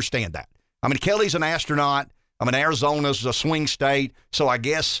don't understand that. Kelly's an astronaut. Arizona's a swing state. So I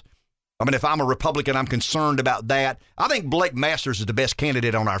guess, if I'm a Republican, I'm concerned about that. I think Blake Masters is the best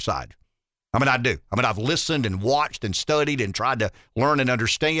candidate on our side. I do. I've listened and watched and studied and tried to learn and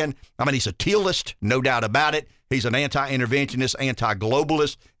understand. He's a tealist, no doubt about it. He's an anti-interventionist,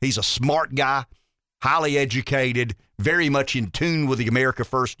 anti-globalist. He's a smart guy. highly educated, very much in tune with the America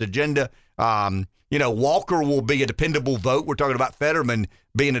First agenda. Walker will be a dependable vote. We're talking about Fetterman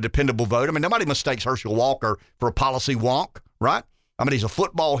being a dependable vote. I mean, nobody mistakes Hershel Walker for a policy wonk, right? I mean, he's a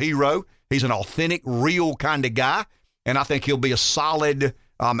football hero. He's an authentic, real kind of guy, and I think he'll be a solid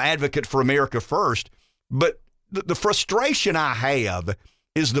advocate for America First. But the frustration I have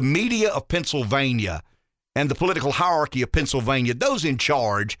is the media of Pennsylvania and the political hierarchy of Pennsylvania, those in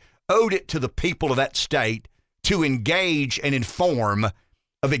charge, owed it to the people of that state to engage and inform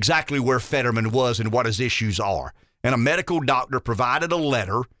of exactly where Fetterman was and what his issues are. And a medical doctor provided a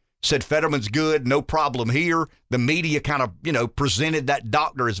letter, said Fetterman's good, no problem here. The media kind of, presented that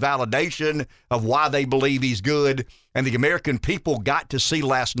doctor as validation of why they believe he's good. And the American people got to see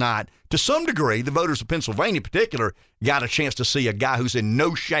last night, to some degree, the voters of Pennsylvania in particular, got a chance to see a guy who's in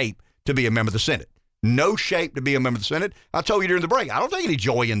no shape to be a member of the Senate. No shape to be a member of the Senate. I told you during the break, I don't take any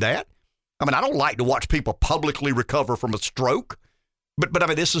joy in that. I mean, I don't like to watch people publicly recover from a stroke. But I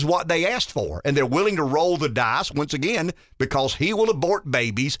mean, this is what they asked for, and they're willing to roll the dice once again because he will abort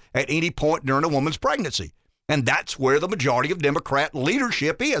babies at any point during a woman's pregnancy. And that's where the majority of Democrat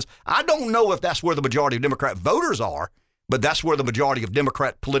leadership is. I don't know if that's where the majority of Democrat voters are, but that's where the majority of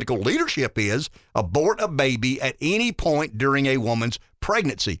Democrat political leadership is. Abort a baby at any point during a woman's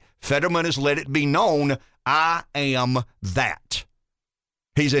pregnancy. Fetterman has let it be known, I am that.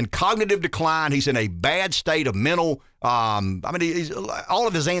 He's in cognitive decline. He's in a bad state of mental. All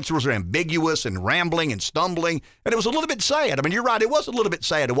of his answers are ambiguous and rambling and stumbling. And it was a little bit sad. I mean, you're right. It was a little bit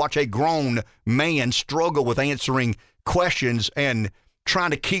sad to watch a grown man struggle with answering questions and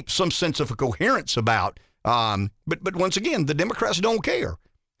trying to keep some sense of a coherence about. But once again, the Democrats don't care.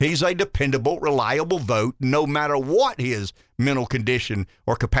 He's a dependable, reliable vote, no matter what his mental condition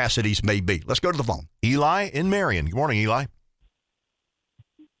or capacities may be. Let's go to the phone. Eli in Marion. Good morning, Eli.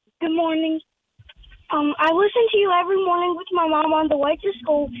 Good morning. I listen to you every morning with my mom on the way to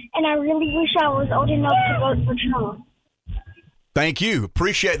school, and I really wish I was old enough to vote for Trump. Thank you.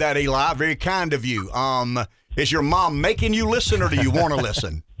 Appreciate that, Eli. Very kind of you. Is your mom making you listen, or do you want to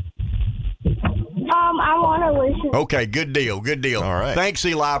listen? I want to listen. Okay, good deal. Good deal. All right. Thanks,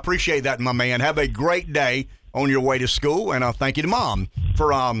 Eli. Appreciate that, my man. Have a great day on your way to school, and thank you to Mom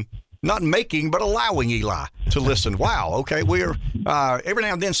for not making, but allowing Eli to listen. Wow. Okay. We're every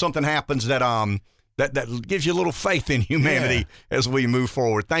now and then something happens that that gives you a little faith in humanity as we move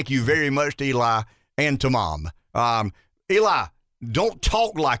forward. Thank you very much to Eli and to Mom. Eli, don't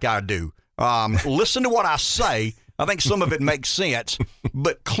talk like I do. Listen to what I say. I think some of it makes sense,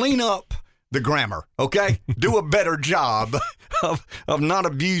 but clean up the grammar. Okay. Do a better job of not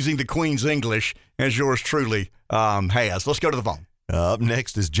abusing the Queen's English as yours truly has. Let's go to the phone. Up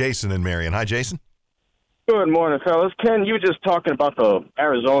next is Jason in Marion. Hi, Jason. Good morning, fellas. Ken, you were just talking about the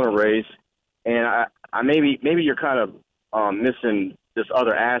Arizona race, and I maybe you're kind of missing this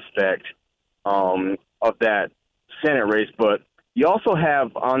other aspect of that Senate race, but you also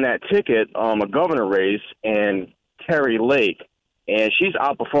have on that ticket a governor race and Kari Lake, and she's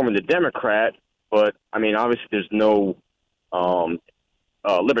outperforming the Democrat, but, I mean, obviously there's no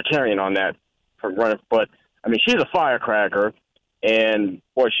libertarian on that from running, but, I mean, she's a firecracker. And,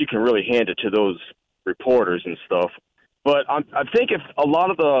 boy, she can really hand it to those reporters and stuff. But I think if a lot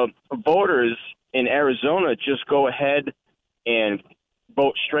of the voters in Arizona just go ahead and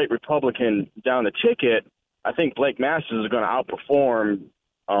vote straight Republican down the ticket, I think Blake Masters is going to outperform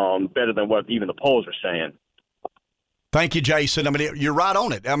better than what even the polls are saying. Thank you, Jason. I mean, you're right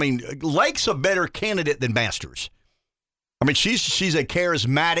on it. I mean, Lake's a better candidate than Masters. I mean, she's a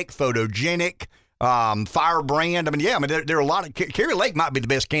charismatic, photogenic, firebrand. I mean, there are a lot of Kari Lake might be the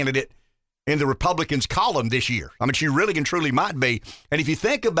best candidate in the Republicans' column this year. I mean, she really and truly might be. And if you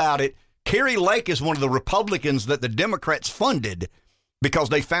think about it, Kari Lake is one of the Republicans that the Democrats funded because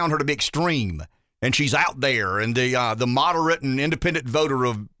they found her to be extreme. And she's out there, and the moderate and independent voter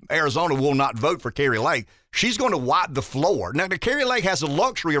of Arizona will not vote for Kari Lake. She's going to wipe the floor. Now, Kari Lake has the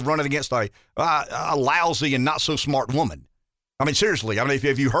luxury of running against a lousy and not so smart woman. I mean, seriously. I mean,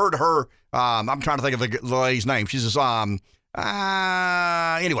 if you heard her, I'm trying to think of the lady's name. She's just,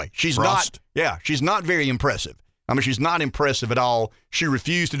 anyway, she's Frost. She's not very impressive. I mean, she's not impressive at all. She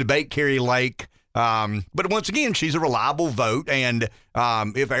refused to debate Kari Lake. But once again, she's a reliable vote. And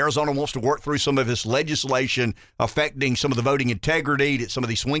if Arizona wants to work through some of this legislation affecting some of the voting integrity that some of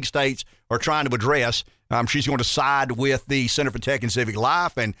these swing states are trying to address, she's going to side with the Center for Tech and Civic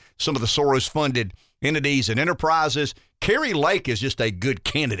Life and some of the Soros-funded entities and enterprises. Kari Lake is just a good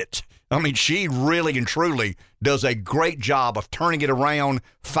candidate. I mean, she really and truly does a great job of turning it around,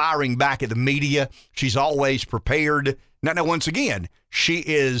 firing back at the media. She's always prepared. Now, once again, she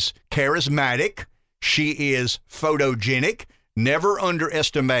is charismatic. She is photogenic. Never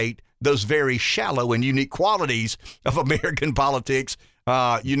underestimate those very shallow and unique qualities of American politics.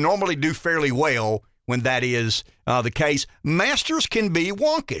 You normally do fairly well when that is the case. Masters can be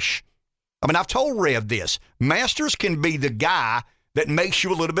wonkish. I mean, I've told Rev this. Masters can be the guy that makes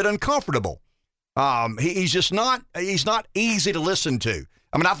you a little bit uncomfortable. He's not easy to listen to.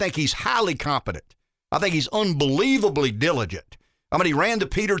 I mean, I think he's highly competent. I think he's unbelievably diligent. I mean, he ran the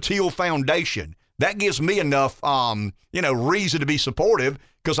Peter Thiel Foundation. That gives me enough, reason to be supportive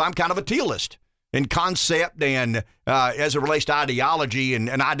because I'm kind of a Thielist in concept and as it relates to ideology and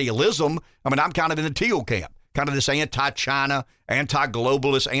idealism. I mean, I'm kind of in the Thiel camp, kind of this anti-China,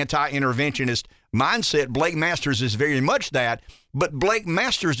 anti-globalist, anti-interventionist mindset. Blake Masters is very much that, but Blake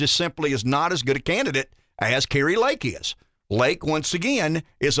Masters just simply is not as good a candidate as Kari Lake is. Lake, once again,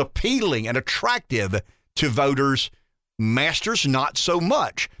 is appealing and attractive to voters. Masters, not so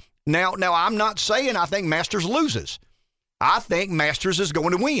much. Now, I'm not saying I think Masters loses. I think Masters is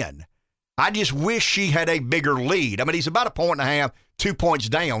going to win. I just wish she had a bigger lead. I mean, he's about 1.5 points, 2 points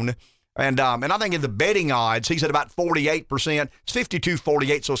down. And I think in the betting odds, he's at about 48%. It's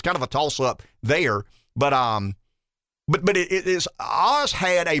 52-48, so it's kind of a toss-up there. But it is. Oz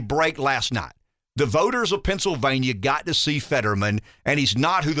had a break last night. The voters of Pennsylvania got to see Fetterman, and he's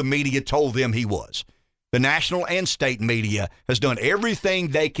not who the media told them he was. The national and state media has done everything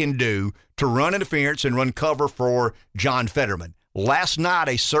they can do to run interference and run cover for John Fetterman. Last night,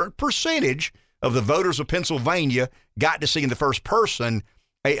 a certain percentage of the voters of Pennsylvania got to see in the first person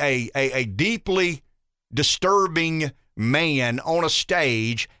a deeply disturbing man on a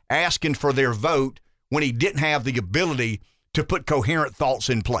stage asking for their vote when he didn't have the ability to put coherent thoughts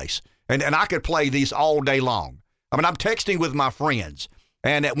in place. And I could play these all day long. I mean, I'm texting with my friends.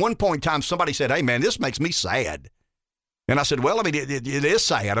 And at one point in time, somebody said, "Hey, man, this makes me sad." And I said, well, I mean, it is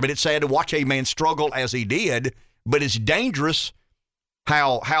sad. I mean, it's sad to watch a man struggle as he did, but it's dangerous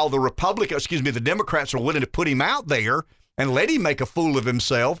how the Democrats are willing to put him out there and let him make a fool of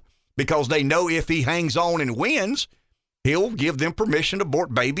himself because they know if he hangs on and wins, he'll give them permission to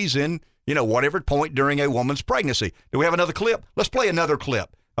abort babies in, whatever point during a woman's pregnancy. Do we have another clip? Let's play another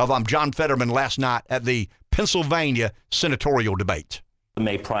clip of John Fetterman last night at the Pennsylvania senatorial debate. The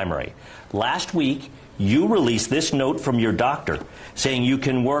May primary. Last week, you released this note from your doctor saying you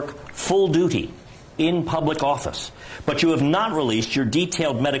can work full duty in public office, but you have not released your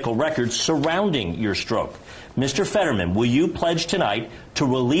detailed medical records surrounding your stroke. Mr. Fetterman, will you pledge tonight to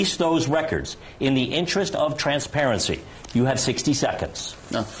release those records in the interest of transparency? You have 60 seconds.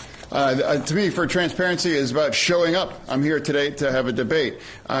 No. To me, for transparency is about showing up. I'm here today to have a debate.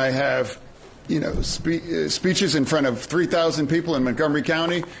 I have speeches in front of 3,000 people in Montgomery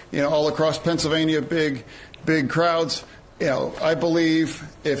County, all across Pennsylvania, big crowds. I believe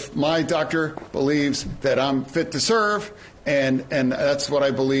if my doctor believes that I'm fit to serve, and that's what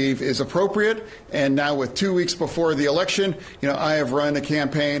I believe is appropriate. And now with 2 weeks before the election, I have run a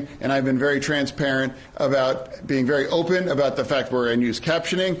campaign and I've been very transparent about being very open about the fact we're in use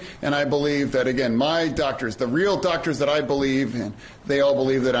captioning. And I believe that, again, my doctors, the real doctors that I believe in, they all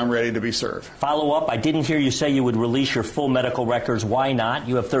believe that I'm ready to be served. Follow up. I didn't hear you say you would release your full medical records. Why not?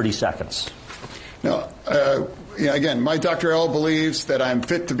 You have 30 seconds. No. Again, my Dr. L believes that I'm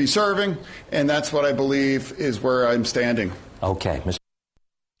fit to be serving, and that's what I believe is where I'm standing. Okay.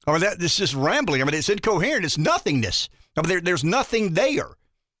 I mean, this is rambling. I mean, it's incoherent. It's nothingness. I mean, there's nothing there.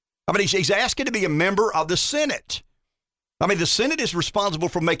 I mean, he's asking to be a member of the Senate. I mean, the Senate is responsible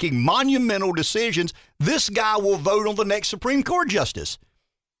for making monumental decisions. This guy will vote on the next Supreme Court justice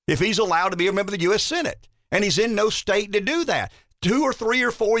if he's allowed to be a member of the U.S. Senate, and he's in no state to do that. 2 or 3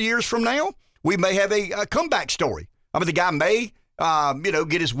 or 4 years from now, we may have a comeback story. I mean, the guy may,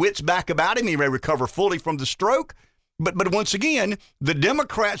 get his wits back about him. He may recover fully from the stroke. But once again, the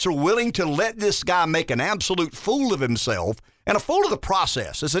Democrats are willing to let this guy make an absolute fool of himself and a fool of the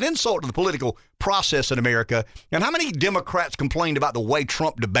process. It's an insult to the political process in America. And how many Democrats complained about the way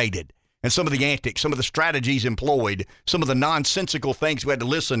Trump debated and some of the antics, some of the strategies employed, some of the nonsensical things we had to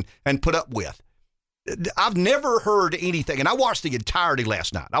listen and put up with? I've never heard anything, and I watched the entirety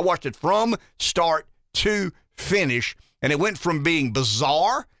last night. I watched it from start to finish, and it went from being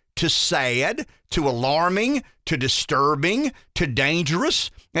bizarre to sad to alarming to disturbing to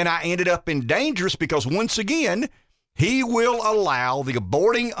dangerous, and I ended up in dangerous because, once again, he will allow the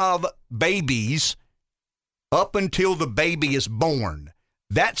aborting of babies up until the baby is born.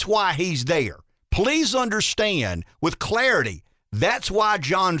 That's why he's there. Please understand with clarity, that's why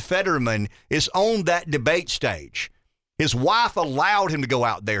John Fetterman is on that debate stage. His wife allowed him to go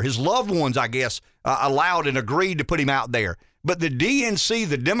out there. His loved ones, I guess, allowed and agreed to put him out there. but the DNC,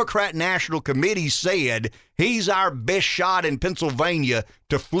 the Democrat National Committee, said he's our best shot in Pennsylvania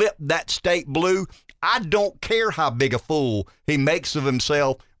to flip that state blue. I don't care how big a fool he makes of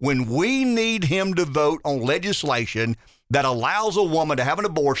himself. When we need him to vote on legislation that allows a woman to have an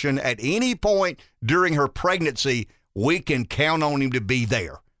abortion at any point during her pregnancy, we can count on him to be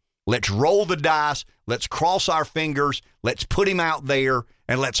there. Let's roll the dice. Let's cross our fingers. Let's put him out there,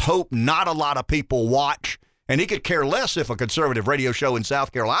 and let's hope not a lot of people watch. And he could care less if a conservative radio show in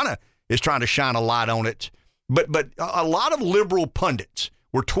South Carolina is trying to shine a light on it. But a lot of liberal pundits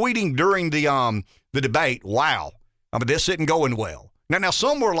were tweeting during the debate, wow, this isn't going well. Now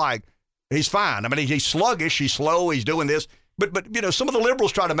some were like, he's fine. He's sluggish, he's slow, he's doing this. But some of the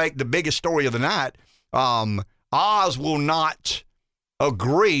liberals try to make the biggest story of the night. Oz will not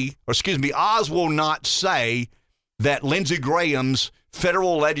say that Lindsey Graham's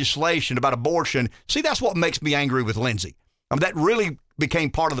federal legislation about abortion, see, that's what makes me angry with Lindsey. That really became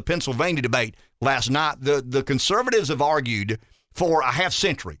part of the Pennsylvania debate last night. The conservatives have argued for a half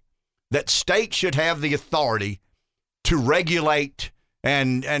century that states should have the authority to regulate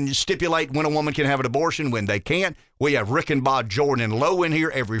and stipulate when a woman can have an abortion, when they can't. We have Rick and Bob Jordan and Lowe in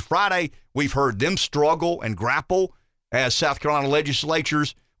here every Friday. We've heard them struggle and grapple as South Carolina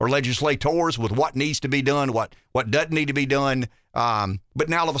legislators with what needs to be done, what doesn't need to be done. But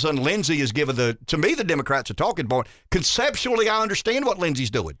now all of a sudden, Lindsey is given to me, the Democrats a talking point. Conceptually, I understand what Lindsey's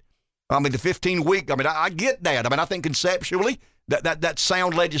doing. The 15-week, I get that. I think conceptually that's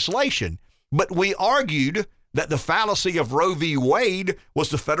sound legislation. But we argued that the fallacy of Roe v. Wade was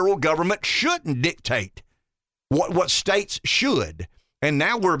the federal government shouldn't dictate what states should. And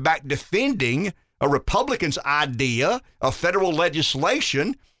now we're back defending a Republican's idea of federal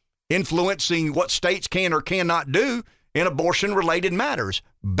legislation influencing what states can or cannot do in abortion-related matters.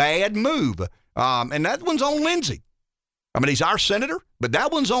 Bad move. And that one's on Lindsey. He's our senator, but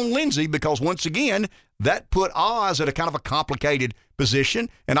that one's on Lindsey because, once again, that put Oz at a kind of a complicated position.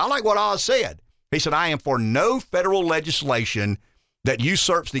 And I like what Oz said. He said, I am for no federal legislation that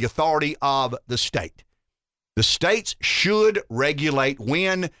usurps the authority of the state. The states should regulate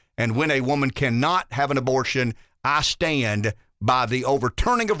when and when a woman cannot have an abortion. I stand by the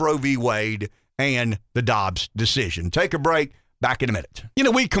overturning of Roe v. Wade and the Dobbs decision. Take a break. Back in a minute.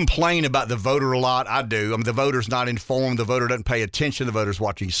 We complain about the voter a lot. I do. The voter's not informed. The voter doesn't pay attention. The voter's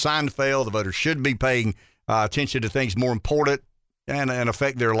watching Seinfeld. The voter should be paying attention to things more important and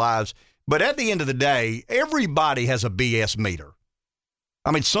affect their lives. But at the end of the day, everybody has a BS meter.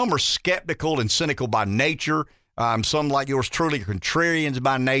 Some are skeptical and cynical by nature. Some, like yours truly, are contrarians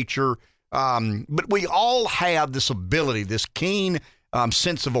by nature. But we all have this ability, this keen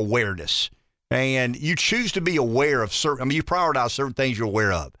sense of awareness. And you choose to be aware of you prioritize certain things you're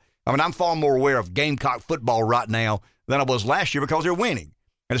aware of. I'm far more aware of Gamecock football right now than I was last year because they're winning.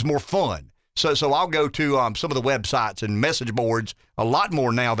 And it's more fun. So I'll go to some of the websites and message boards a lot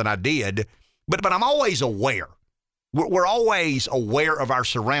more now than I did. But I'm always aware. We're always aware of our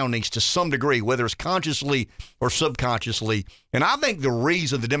surroundings to some degree, whether it's consciously or subconsciously. And I think the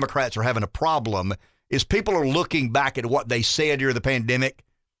reason the Democrats are having a problem is people are looking back at what they said during the pandemic,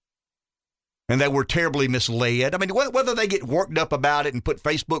 and they were terribly misled. Whether they get worked up about it and put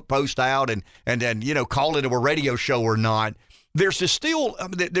Facebook posts out and call it a radio show or not, there's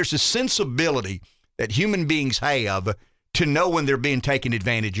this sensibility that human beings have to know when they're being taken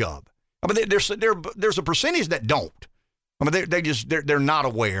advantage of. There's a percentage that don't. They're not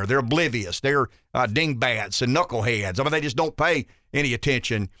aware. They're oblivious. They're dingbats and knuckleheads. They just don't pay any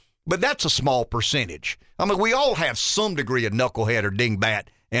attention. But that's a small percentage. We all have some degree of knucklehead or dingbat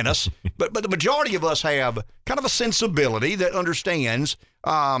in us, but the majority of us have kind of a sensibility that understands,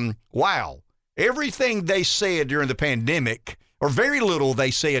 wow, everything they said during the pandemic, or very little they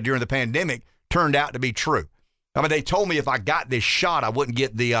said during the pandemic, turned out to be true. They told me if I got this shot, I wouldn't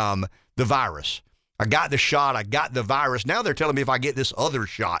get the virus. I got the shot, I got the virus. Now they're telling me if I get this other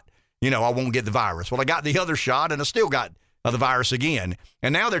shot, I won't get the virus. Well, I got the other shot and I still got the virus again.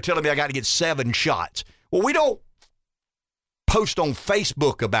 And now they're telling me I got to get 7 shots. Well, we don't post on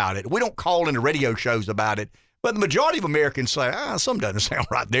Facebook about it. We don't call into radio shows about it. But the majority of Americans say, something doesn't sound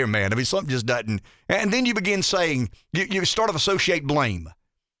right there, man. Something just doesn't. And then you begin saying, you start to associate blame.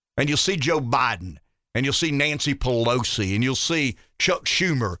 And you'll see Joe Biden, and you'll see Nancy Pelosi, and you'll see Chuck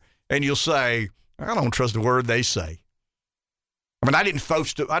Schumer, and you'll say, I don't trust a word they say. I didn't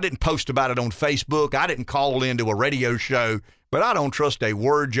post about it on Facebook. I didn't call into a radio show, but I don't trust a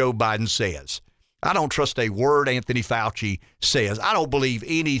word Joe Biden says. I don't trust a word Anthony Fauci says. I don't believe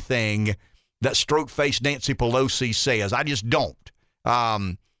anything that stroke-faced Nancy Pelosi says. I just don't.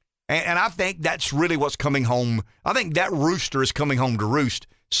 And And I think that's really what's coming home. I think that rooster is coming home to roost,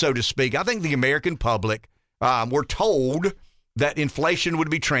 so to speak. I think the American public were told that inflation would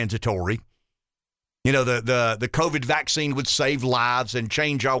be transitory. You know, the COVID vaccine would save lives and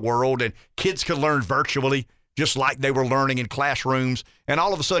change our world, and kids could learn virtually just like they were learning in classrooms. And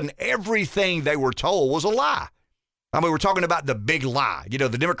all of a sudden, everything they were told was a lie. I mean, we're talking about the big lie. You know,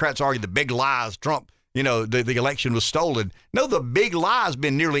 the Democrats argue the big lie is Trump, you know, the election was stolen. No, the big lie has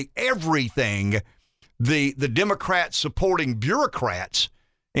been nearly everything the Democrats supporting bureaucrats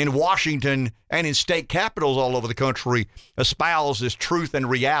in Washington and in state capitals all over the country espouse as truth and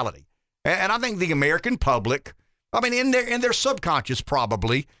reality. And I think the American public, I mean, in their subconscious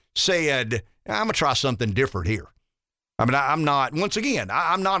probably said, I'm going to try something different here. I mean, I'm not, once again,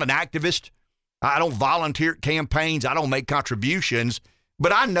 I'm not an activist. I don't volunteer at campaigns. I don't make contributions.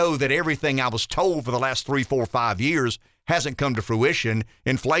 But I know that everything I was told for the last 3, 4, 5 years hasn't come to fruition.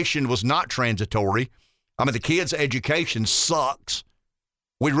 Inflation was not transitory. I mean, the kids' education sucks.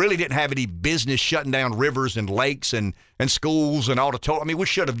 We really didn't have any business shutting down rivers and lakes and schools and auditoriums. I mean, we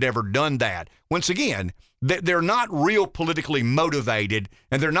should have never done that. Once again, they're not real politically motivated,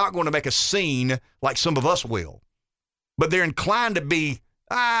 and they're not going to make a scene like some of us will. But they're inclined to be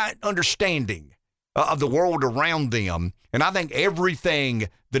understanding of the world around them. And I think everything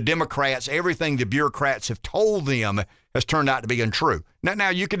the Democrats, everything the bureaucrats have told them has turned out to be untrue. Now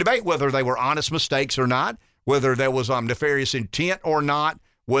you can debate whether they were honest mistakes or not, whether there was nefarious intent or not,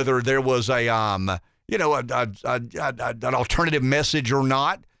 whether there was an alternative message or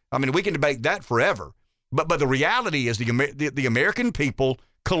not. I mean, we can debate that forever. But the reality is the American people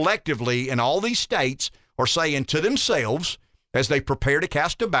collectively in all these states are saying to themselves as they prepare to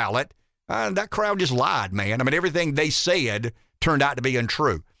cast a ballot, that crowd just lied, man. I mean, everything they said turned out to be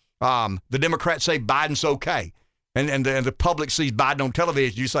untrue. The Democrats say Biden's okay. And the public sees Biden on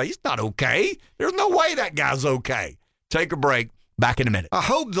television. You say, he's not okay. There's no way that guy's okay. Take a break. Back in a minute. I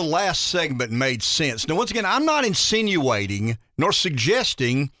hope the last segment made sense. Now, once again, I'm not insinuating nor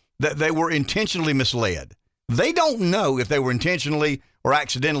suggesting that they were intentionally misled. They don't know if they were intentionally or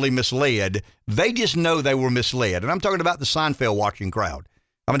accidentally misled. They just know they were misled. And I'm talking about the Seinfeld watching crowd.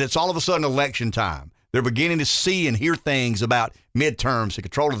 I mean, it's all of a sudden election time. They're beginning to see and hear things about midterms, the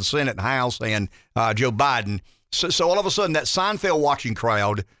control of the Senate and House and Joe Biden. So all of a sudden, that Seinfeld watching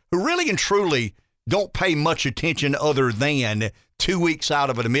crowd, who really and truly don't pay much attention other than 2 weeks out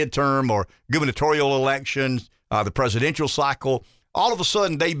of a midterm or gubernatorial elections, the presidential cycle, all of a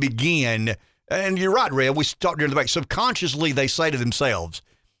sudden they begin, and you're right, Red, we talked during the debate, subconsciously they say to themselves,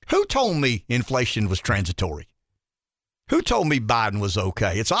 who told me inflation was transitory? Who told me Biden was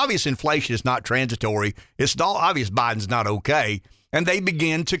okay? It's obvious inflation is not transitory. It's obvious Biden's not okay. And they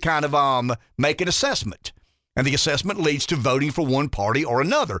begin to kind of make an assessment. And the assessment leads to voting for one party or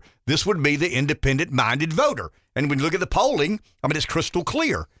another. This would be the independent-minded voter. And when you look at the polling, I mean, it's crystal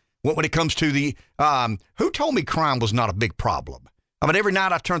clear. When it comes to the, who told me crime was not a big problem? I mean, every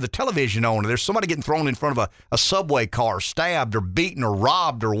night I turn the television on and there's somebody getting thrown in front of a subway car, stabbed or beaten or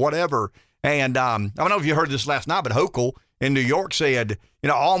robbed or whatever. And I don't know if you heard this last night, but Hochul in New York said,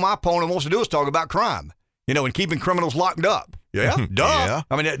 all my opponent wants to do is talk about crime, and keeping criminals locked up. Yeah, duh. Yeah.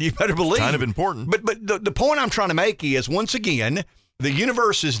 I mean, you better believe. Kind of important. But the point I'm trying to make is, once again, the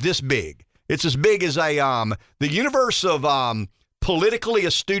universe is this big. It's as big as the universe of politically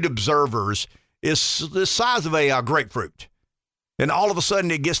astute observers is the size of a grapefruit. And all of a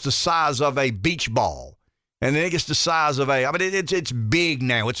sudden it gets the size of a beach ball. And then it gets the size of it's big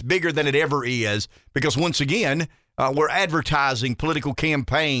now. It's bigger than it ever is because, once again, we're advertising political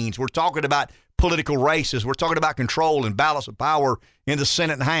campaigns. We're talking about political races. We're talking about control and balance of power in the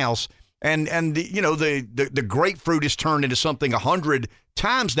Senate and House. And the grapefruit is turned into something 100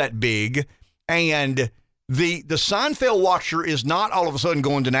 times that big. And the Seinfeld watcher is not all of a sudden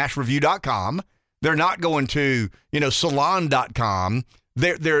going to NationalReview.com. They're not going to, Salon.com.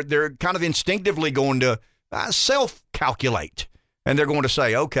 They're kind of instinctively going to self-calculate. And they're going to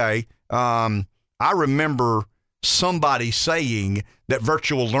say, okay, I remember somebody saying that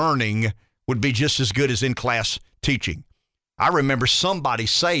virtual learning would be just as good as in-class teaching. I remember somebody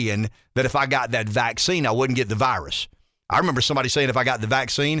saying that if I got that vaccine, I wouldn't get the virus. I remember somebody saying if I got the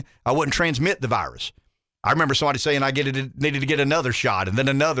vaccine, I wouldn't transmit the virus. I remember somebody saying I needed to get another shot and then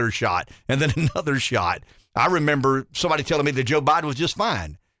another shot and then another shot. I remember somebody telling me that Joe Biden was just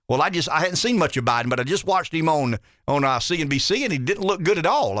fine. Well, I hadn't seen much of Biden, but I just watched him on CNBC, and he didn't look good at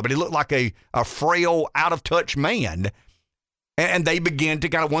all. I mean, he looked like a frail, out-of-touch man. And they begin to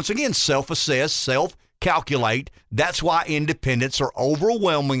kind of, once again, self-assess, self-calculate. That's why independents are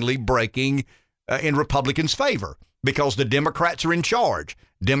overwhelmingly breaking in Republicans' favor. because the Democrats are in charge.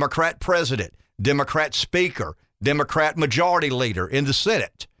 Democrat president, Democrat speaker, Democrat majority leader in the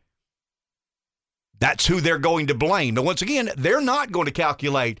Senate. That's who they're going to blame. Now, once again, they're not going to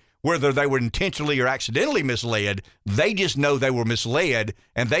calculate whether they were intentionally or accidentally misled. They just know they were misled,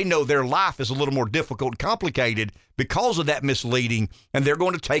 and they know their life is a little more difficult and complicated because of that misleading, and they're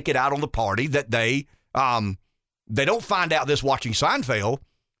going to take it out on the party that they don't find out this watching Seinfeld,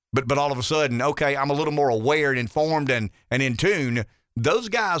 but all of a sudden, okay, I'm a little more aware and informed and in tune. Those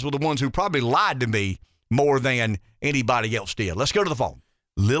guys were the ones who probably lied to me more than anybody else did. Let's go to the phone.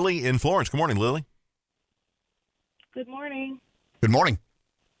 Lily in Florence. Good morning, Lily. Good morning. Good morning.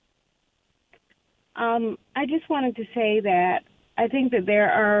 I just wanted to say that I think that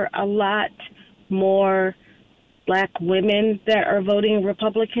there are a lot more black women that are voting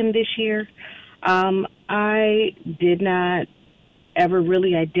Republican this year. I did not ever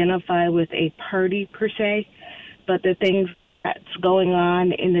really identify with a party per se, but the things that's going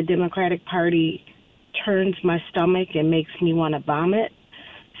on in the Democratic Party turns my stomach and makes me want to vomit.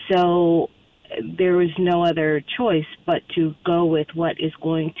 So there was no other choice but to go with what is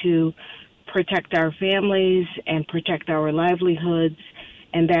going to protect our families and protect our livelihoods,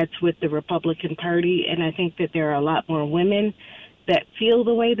 and that's with the Republican Party. And I think that there are a lot more women that feel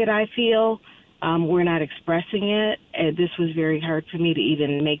the way that I feel. We're not expressing it. This was very hard for me to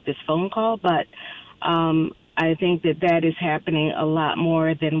even make this phone call, but I think that is happening a lot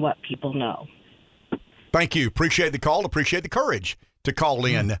more than what people know. Thank you. Appreciate the call. Appreciate the courage to call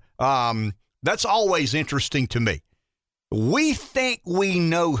in. That's always interesting to me. We think we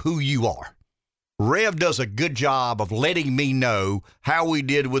know who you are. Rev does a good job of letting me know how we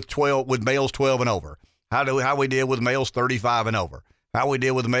did with males 12 and over, how we did with males 35 and over, how we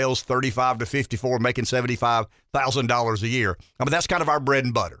did with males 35 to 54 making $75,000 a year. I mean, that's kind of our bread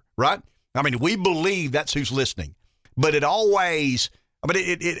and butter, right? I mean, we believe that's who's listening, but it always,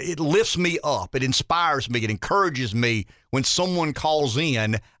 it lifts me up. It inspires me. It encourages me when someone calls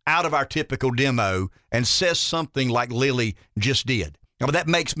in out of our typical demo and says something like Lily just did. That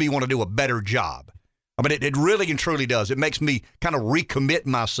makes me want to do a better job. It really and truly does. It makes me kind of recommit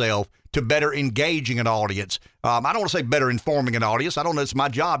myself to better engaging an audience. I don't want to say better informing an audience. I don't know. It's my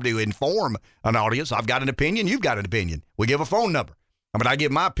job to inform an audience. I've got an opinion. You've got an opinion. We give a phone number. I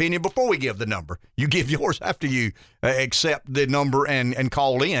give my opinion before we give the number. You give yours after you accept the number and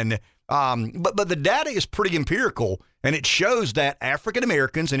call in. But the data is pretty empirical, and it shows that African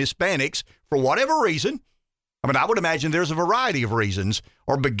Americans and Hispanics, for whatever reason, I would imagine there's a variety of reasons,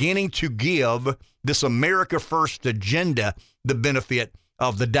 are beginning to give this America First agenda the benefit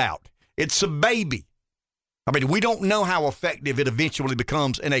of the doubt. It's a baby. We don't know how effective it eventually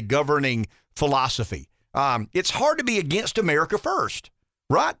becomes in a governing philosophy. It's hard to be against America First,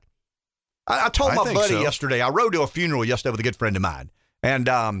 right? I told my buddy yesterday, I rode to a funeral yesterday with a good friend of mine, and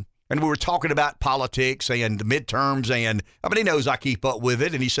we were talking about politics and the midterms, and he knows I keep up with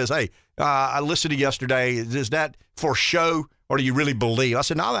it, and he says, hey, I listened to yesterday. Is that for show, or do you really believe? I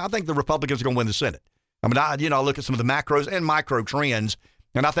said, no, I think the Republicans are going to win the Senate. I look at some of the macros and micro trends,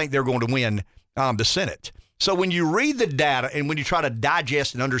 and I think they're going to win the Senate. So when you read the data and when you try to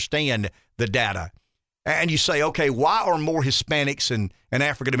digest and understand the data, and you say, okay, why are more Hispanics and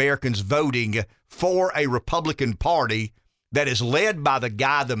African Americans voting for a Republican Party that is led by the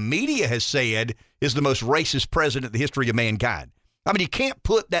guy the media has said is the most racist president in the history of mankind? You can't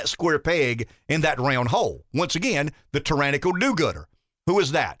put that square peg in that round hole. Once again, the tyrannical do-gooder. Who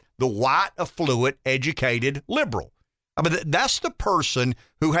is that? The white, affluent, educated liberal. That's the person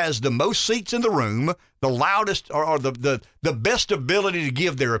who has the most seats in the room, the loudest or the best ability to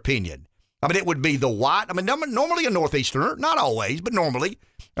give their opinion. It would be the white, normally a Northeasterner, not always, but normally,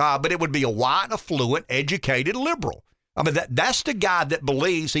 but it would be a white, affluent, educated liberal. That's the guy that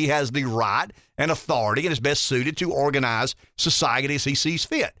believes he has the right and authority and is best suited to organize society as he sees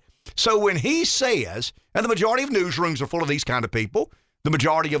fit. So when he says, and the majority of newsrooms are full of these kind of people, the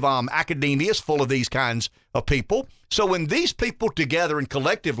majority of academia is full of these kinds of people. So when these people together and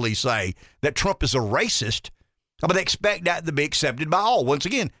collectively say that Trump is a racist, they expect that to be accepted by all. Once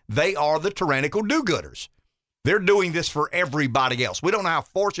again, they are the tyrannical do-gooders. They're doing this for everybody else. We don't know how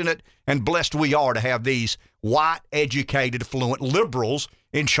fortunate and blessed we are to have these white, educated, affluent liberals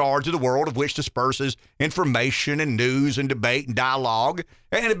in charge of the world, of which disperses information and news and debate and dialogue.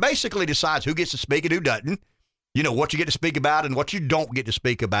 And it basically decides who gets to speak and who doesn't. What you get to speak about and what you don't get to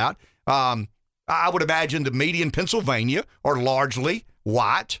speak about. I would imagine the media in Pennsylvania are largely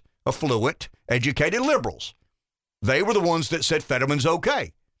white, affluent, educated liberals. They were the ones that said Fetterman's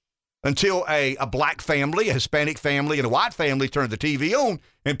okay. until a black family, a Hispanic family, and a white family turn the TV on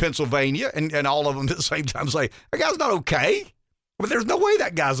in Pennsylvania, and all of them at the same time say, that guy's not okay. But there's no way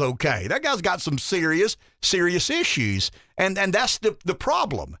that guy's okay. That guy's got some serious issues. And that's the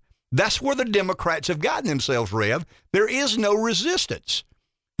problem. That's where the Democrats have gotten themselves, Rev. There is no resistance.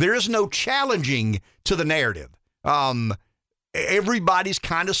 There is no challenging to the narrative. Everybody's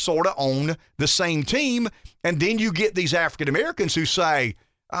kind of sort of on the same team. And then you get these African Americans who say,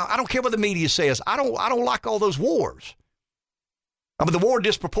 I don't care what the media says. I don't like all those wars. I mean, the war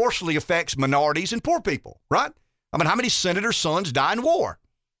disproportionately affects minorities and poor people, right? I mean, how many senators' sons die in war?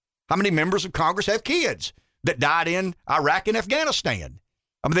 How many members of Congress have kids that died in Iraq and Afghanistan?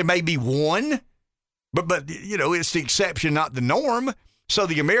 I mean, there may be one, but you know, it's the exception, not the norm. So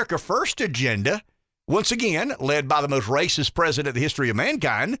the America First agenda, once again, led by the most racist president in the history of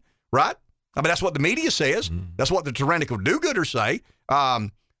mankind, right? I mean, that's what the media says. Mm-hmm. That's what the tyrannical do-gooders say.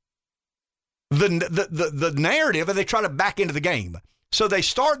 The narrative, and they try to back into the game. So they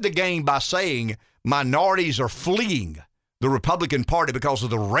start the game by saying minorities are fleeing the Republican Party because of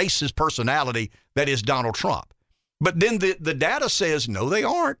the racist personality that is Donald Trump. But then the data says, no, they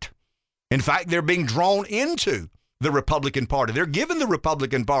aren't. In fact, they're being drawn into the Republican Party. They're giving the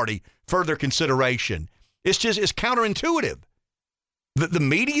Republican Party further consideration. It's counterintuitive. The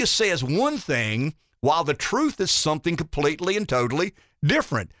media says one thing while the truth is something completely and totally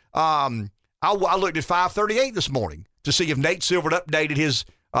different. I looked at 538 this morning to see if Nate Silver had updated his,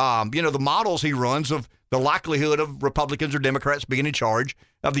 the models he runs of the likelihood of Republicans or Democrats being in charge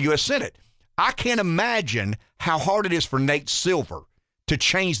of the U.S. Senate. I can't imagine how hard it is for Nate Silver to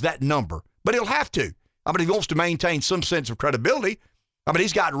change that number, but he'll have to. I mean, if he wants to maintain some sense of credibility, I mean,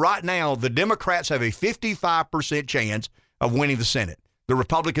 he's got right now, the Democrats have a 55% chance of winning the Senate. The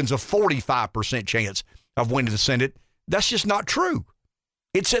Republicans a 45% chance of winning the Senate. That's just not true.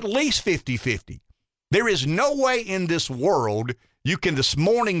 It's at least 50-50. There is no way in this world you can this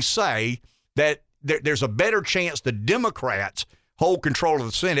morning say that there's a better chance the Democrats hold control of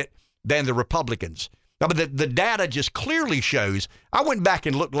the Senate than the Republicans. I mean, the data just clearly shows. I went back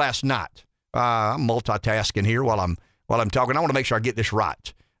and looked last night. I'm multitasking here while I'm talking. I want to make sure I get this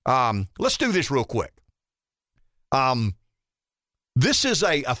right. Let's do this real quick. This is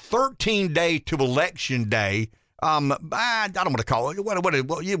a 13-day to election day. I don't want to call it.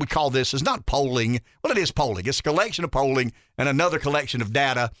 What you would call this is not polling. Well, it is polling. It's a collection of polling and another collection of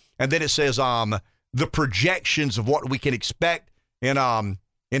data. And then it says the projections of what we can expect in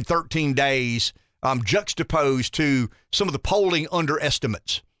 13 days, juxtaposed to some of the polling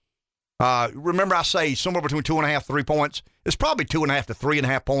underestimates. Remember, I say somewhere between 2.5, 3 points. It's probably 2.5 to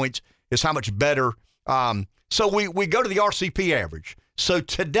 3.5 points is how much better. So we go to the RCP average. So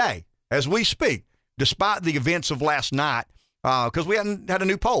today, as we speak, despite the events of last night, because we hadn't had a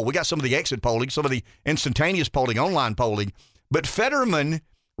new poll. We got some of the exit polling, some of the instantaneous polling, online polling. But Fetterman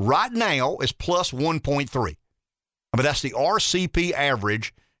right now is plus 1.3. I mean, that's the RCP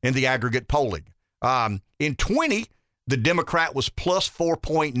average in the aggregate polling. In 20, the Democrat was plus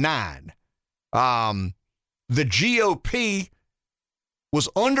 4.9. The GOP was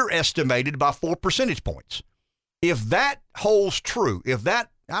underestimated by 4 percentage points. If that holds true, if that,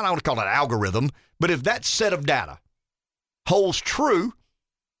 I don't want to call it algorithm, but if that set of data holds true,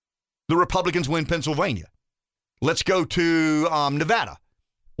 the Republicans win Pennsylvania. Let's go to Nevada.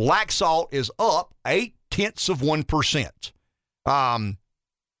 Laxalt is up 0.8%.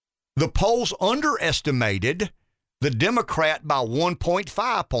 The polls underestimated the Democrat by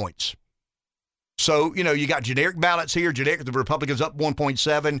 1.5 points. So, you got generic ballots here. The Republicans up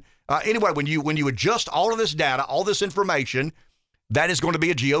 1.7. Anyway, when you adjust all of this data, all this information, that is going to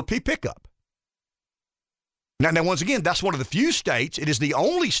be a GOP pickup. Now, once again, that's one of the few states. It is the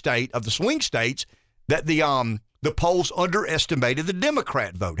only state of the swing states that the polls underestimated the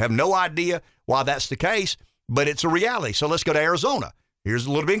Democrat vote. Have no idea why that's the case, but it's a reality. So let's go to Arizona. Here's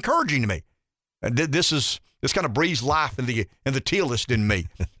a little bit encouraging to me. This kind of breathes life in the tealist in me.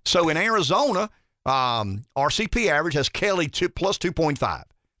 So in Arizona, RCP average has Kelly plus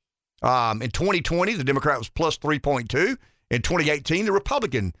 2.5. In 2020, the Democrat was plus 3.2. In 2018, the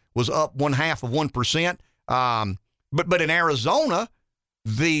Republican was up 0.5%. But in Arizona,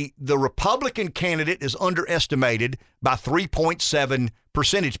 the Republican candidate is underestimated by 3.7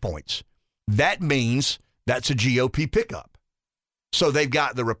 percentage points. That means that's a GOP pickup. So they've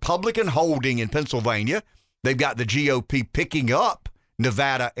got the Republican holding in Pennsylvania. They've got the GOP picking up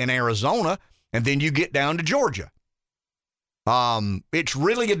Nevada and Arizona, and then you get down to Georgia. It's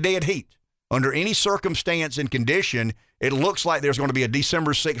really a dead heat. Under any circumstance and condition, it looks like there's going to be a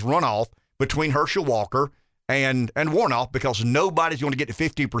December 6th runoff between Hershel Walker and Warnock because nobody's going to get to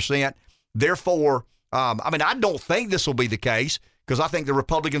 50%. Therefore, I don't think this will be the case because I think the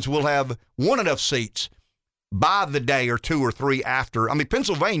Republicans will have won enough seats by the day or 2 or 3 after.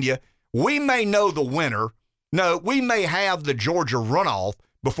 Pennsylvania, we may know the winner. No, we may have the Georgia runoff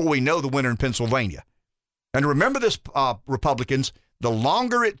before we know the winner in Pennsylvania. And remember this, Republicans, the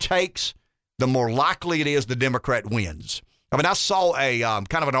longer it takes, the more likely it is the Democrat wins. I saw a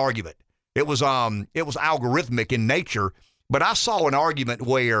kind of an argument. It was algorithmic in nature, but I saw an argument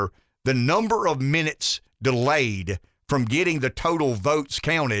where the number of minutes delayed from getting the total votes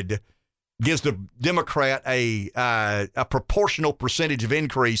counted gives the Democrat a proportional percentage of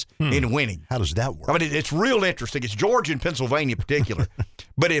increase in winning. How does that work? It's real interesting. It's Georgia and Pennsylvania in particular.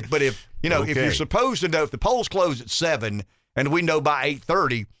 but if if you're supposed to know, if the polls close at 7 and we know by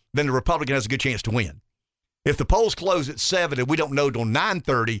 8:30, then the Republican has a good chance to win. If the polls close at 7 and we don't know till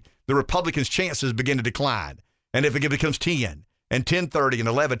 9:30, the Republicans' chances begin to decline. And if it becomes 10 and 10:30 and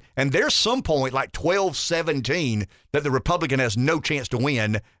 11, and there's some point like 12:17 that the Republican has no chance to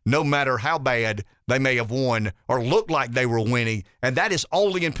win, no matter how bad they may have won or looked like they were winning, and that is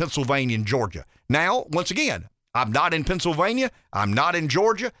only in Pennsylvania and Georgia. Now, once again, I'm not in Pennsylvania. I'm not in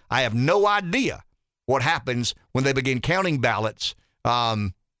Georgia. I have no idea what happens when they begin counting ballots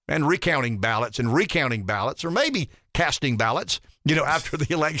and recounting ballots, or maybe casting ballots, after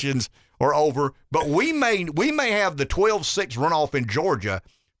the elections are over. But we may have the 12-6 runoff in Georgia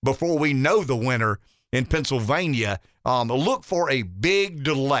before we know the winner in Pennsylvania. Look for a big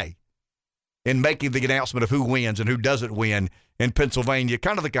delay in making the announcement of who wins and who doesn't win in Pennsylvania.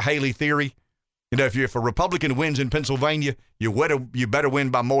 Kind of like a Haley theory. If a Republican wins in Pennsylvania, you better win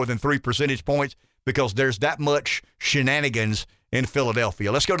by more than 3 percentage points because there's that much shenanigans in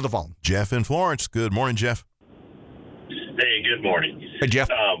Philadelphia. Let's go to the phone. Jeff in Florence. Good morning, Jeff. Hey, good morning. Hey, Jeff.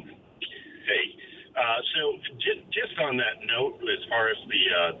 So just on that note, as far as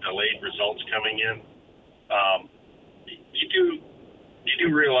the delayed results coming in, you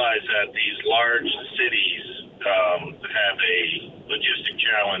do realize that these large cities have a logistic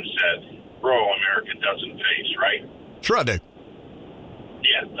challenge that rural America doesn't face, right? Sure I do.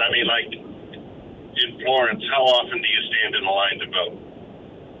 Yeah, like in Florence, how often do you stand in the line to vote?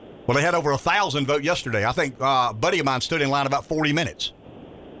 Well, they had over 1,000 vote yesterday. I think a buddy of mine stood in line about 40 minutes.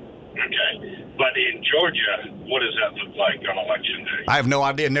 Okay. But in Georgia, what does that look like on election day? I have no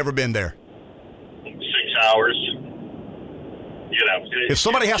idea. Never been there. 6 hours. If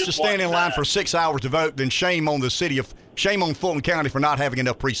somebody has to stand in line for 6 hours to vote, then shame on on Fulton County for not having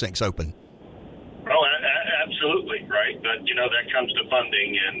enough precincts open. Oh, absolutely, right. But, that comes to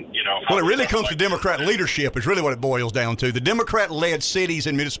funding and, Well, it really comes to Democrat leadership is really what it boils down to. The Democrat-led cities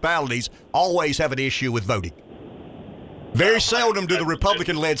and municipalities always have an issue with voting. Very seldom do the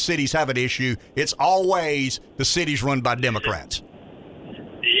Republican-led cities have an issue. It's always the cities run by Democrats.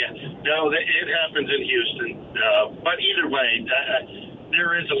 Yeah. No, it happens in Houston. But either way,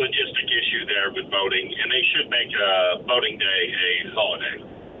 there is a logistic issue there with voting, and they should make voting day a holiday.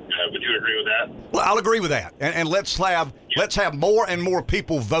 Would you agree with that? Well, I'll agree with that. And let's have more and more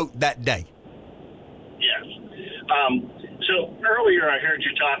people vote that day. Yes. So earlier I heard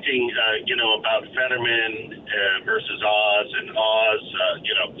you talking, about Fetterman versus Oz, and Oz,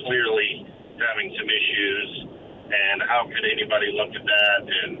 clearly having some issues, and how could anybody look at that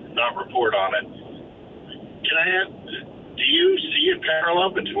and not report on it? Can I ask, do you see a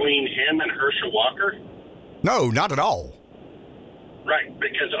parallel between him and Hershel Walker? No, not at all. Right,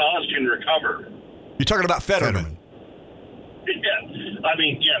 because Oz can recover. You're talking about Fetterman. Yeah,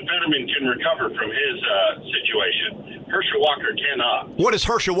 Fetterman can recover from his situation. Hershel Walker cannot. What is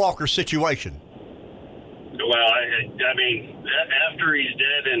Hershel Walker's situation? Well, after he's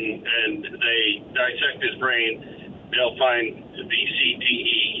dead and they dissect his brain, they'll find the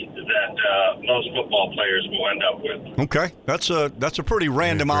CTE that most football players will end up with. Okay, that's a pretty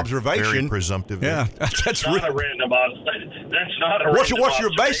random observation. Very presumptive. Yeah, that's not a random observation. That's not a random what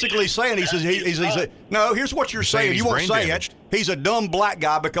you're basically saying. No, here's what you're saying. You won't say it. He's a dumb black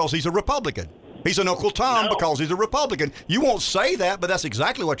guy because he's a Republican. He's an Uncle Tom because he's a Republican. You won't say that, but that's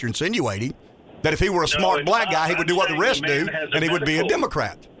exactly what you're insinuating. That if he were a smart black guy, he would do what the rest do, and he would be a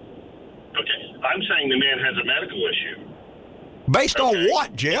Democrat. Okay, I'm saying the man has a medical issue. Based on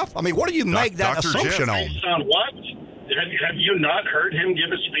what, Jeff? What do you make that assumption on? Based on what? Have you not heard him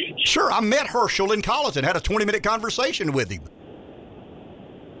give a speech? Sure, I met Hershel in college and had a 20-minute conversation with him.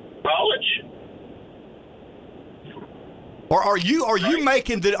 College? Or are you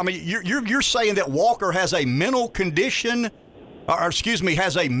making that? You're saying that Walker has a mental condition,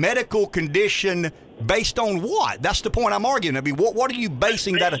 has a medical condition based on what? That's the point I'm arguing. What are you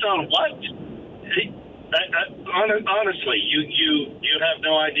basing that? Based on what? Honestly, you have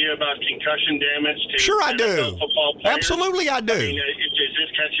no idea about concussion damage to Sure I do. Football players? Absolutely I do. I mean, is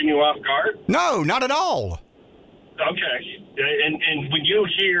this catching you off guard? No, not at all. Okay. And when you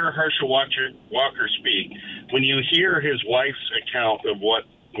hear Hershel Walker speak, when you hear his wife's account of what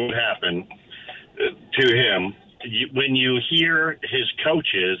happened to him, when you hear his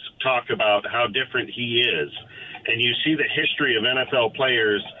coaches talk about how different he is, and you see the history of NFL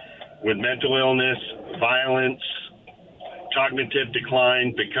players with mental illness, violence, cognitive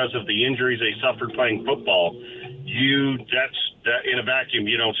decline because of the injuries they suffered playing football, that in a vacuum,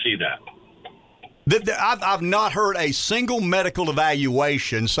 you don't see that. I've not heard a single medical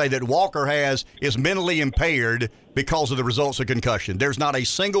evaluation say that Walker is mentally impaired because of the results of concussion. There's not a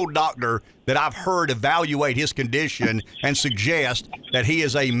single doctor that I've heard evaluate his condition and suggest that he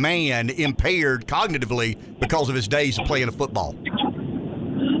is a man impaired cognitively because of his days of playing football.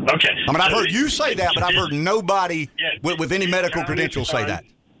 Okay. I mean, I've heard you say that, but I've heard nobody with any medical credentials say that.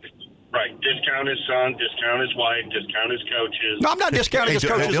 Right. Discount his son, discount his wife, discount his coaches. No, I'm not discounting his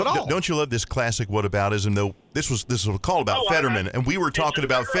coaches at all. Don't you love this classic whataboutism, though? This was a call about Fetterman, and we were talking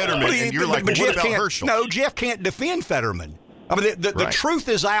about Fetterman, and you're like, well, what about Hershel? No, Jeff can't defend Fetterman. I mean, the truth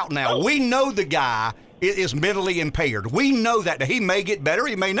is out now. We know the guy is mentally impaired. We know that. He may get better,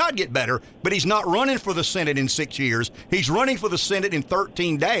 he may not get better, but he's not running for the Senate in 6 years. He's running for the Senate in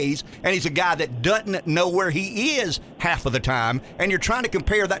 13 days, and he's a guy that doesn't know where he is half of the time, and you're trying to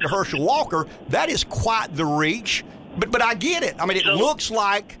compare that to Hershel Walker. That is quite the reach, but I get it. I mean, it looks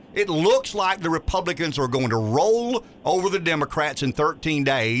like the Republicans are going to roll over the Democrats in 13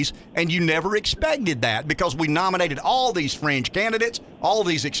 days, and you never expected that because we nominated all these fringe candidates, all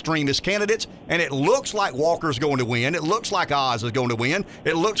these extremist candidates, and it looks like Walker's going to win. It looks like Oz is going to win.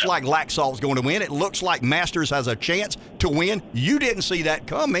 It looks like Laxalt's going to win. It looks like Masters has a chance to win. You didn't see that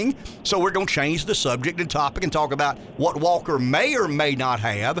coming, so we're going to change the subject and topic and talk about what Walker may or may not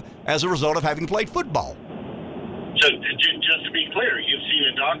have as a result of having played football. So just to be clear, you've seen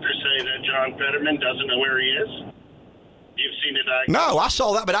a doctor say that John Fetterman doesn't know where he is? You've seen it diagnosed? No, I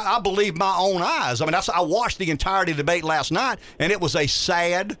saw that, but I believe my own eyes. I mean, I watched the entirety of the debate last night, and it was a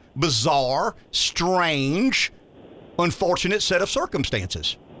sad, bizarre, strange, unfortunate set of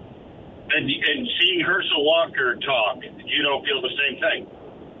circumstances. And seeing Hershel Walker talk, you don't feel the same thing?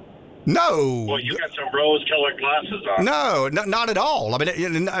 No. Well, you got some rose-colored glasses on. No, not at all. I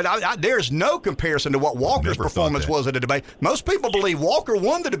mean, there's no comparison to what Walker's performance was in the debate. Most people believe Walker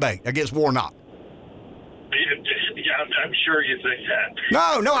won the debate against Warnock. Yeah, I'm sure you think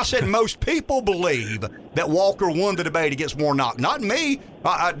that. No, I said most people believe that Walker won the debate against Warnock. Not me.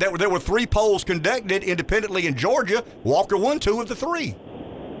 There were 3 polls conducted independently in Georgia. Walker won 2 of the 3.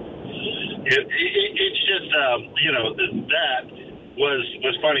 It's just, that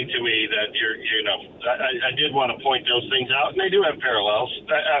was funny to me that I did want to point those things out, and they do have parallels.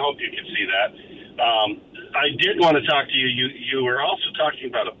 I hope you can see that. I did want to talk to you. You were also talking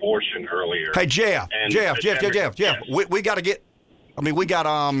about abortion earlier. Hey, Jeff. Yes. We got to get. I mean, we got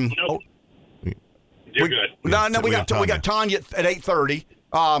Nope. You're good. No, we got Tanya at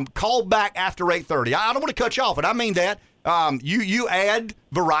 8:30. Call back after 8:30. I don't want to cut you off, and I mean that. You add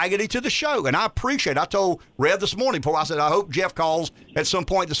variety to the show, and I appreciate it. I told Rev this morning before I said I hope Jeff calls at some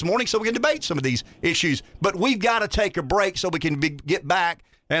point this morning so we can debate some of these issues. But we've got to take a break so we can get back.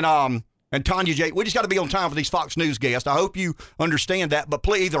 And Tanya J, we just got to be on time for these Fox News guests. I hope you understand that. But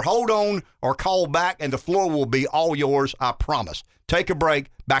please either hold on or call back, and the floor will be all yours, I promise. Take a break.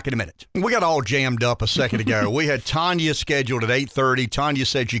 Back in a minute. We got all jammed up a second ago. We had Tanya scheduled at 8:30. Tanya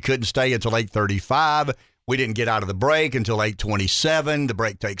said she couldn't stay until 8:35. We didn't get out of the break until 8:27. The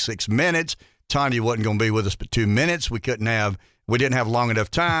break takes 6 minutes. Tanya wasn't going to be with us but 2 minutes. We didn't have long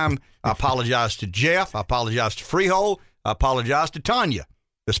enough time. I apologize to Jeff. I apologize to Freehold. I apologize to Tanya,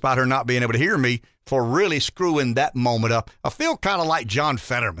 despite her not being able to hear me, for really screwing that moment up. I feel kind of like John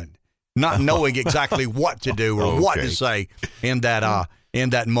Fetterman, not knowing exactly what to do or what to say in that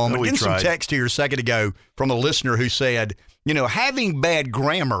moment. Getting some text here a second ago from a listener who said, having bad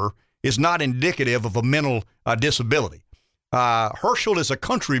grammar is not indicative of a mental disability. Hershel is a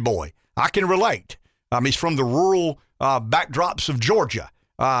country boy. I can relate. He's from the rural backdrops of Georgia.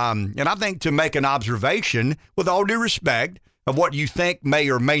 And I think to make an observation, with all due respect, of what you think may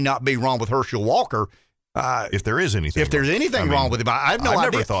or may not be wrong with Hershel Walker. If there is anything. If there's anything wrong with him, I have no idea. I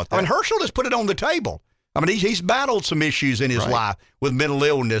never thought that. I mean, Hershel has put it on the table. I mean, he's battled some issues in his life with mental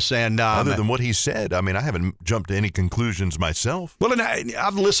illness. And other than what he said, I mean, I haven't jumped to any conclusions myself. Well, and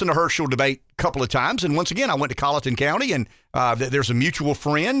I've listened to Hershel debate a couple of times. And once again, I went to Colleton County, and there's a mutual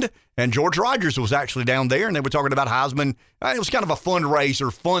friend, and George Rogers was actually down there, and they were talking about Heisman. It was kind of a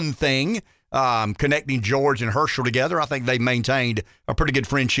fundraiser, fun thing. connecting George and Hershel together. I think they maintained a pretty good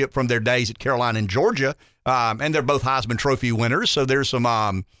friendship from their days at Carolina and Georgia, and they're both Heisman Trophy winners, so there's some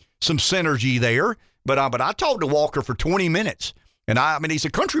synergy there. But I talked to Walker for 20 minutes, and I mean, he's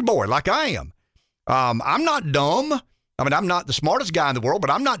a country boy like I am. I'm not dumb. I mean, I'm not the smartest guy in the world,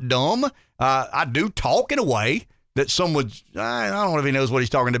 but I'm not dumb. I do talk in a way that some would, I don't know if he knows what he's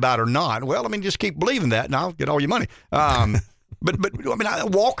talking about or not. Well, I mean, just keep believing that, and I'll get all your money. But I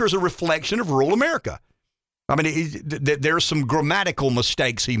mean, Walker's a reflection of rural America. I mean, there's some grammatical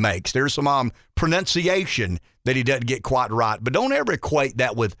mistakes he makes. There's some pronunciation that he doesn't get quite right. But don't ever equate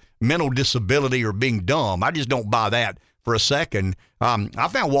that with mental disability or being dumb. I just don't buy that for a second. I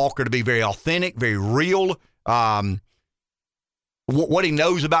found Walker to be very authentic, very real. What he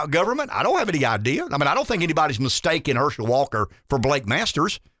knows about government, I don't have any idea. I mean, I don't think anybody's mistaken Hershel Walker for Blake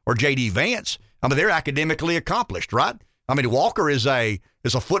Masters or J.D. Vance. I mean, they're academically accomplished, right? I mean, Walker is a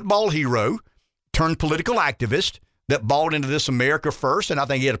football hero turned political activist that bought into this America first, and I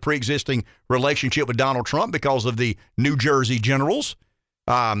think he had a pre-existing relationship with Donald Trump because of the New Jersey Generals.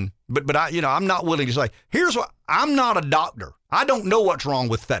 But I, I'm not willing to say, here's what, I'm not a doctor. I don't know what's wrong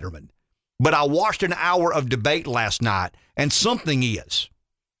with Fetterman. But I watched an hour of debate last night, and something is.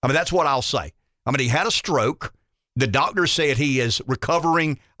 I mean, that's what I'll say. I mean, he had a stroke. The doctor said he is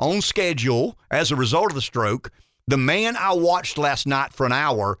recovering on schedule as a result of the stroke. The man I watched last night for an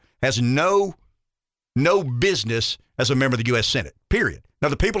hour has no business as a member of the U.S. Senate, period. Now,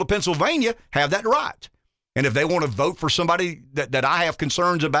 the people of Pennsylvania have that right. And if they want to vote for somebody that I have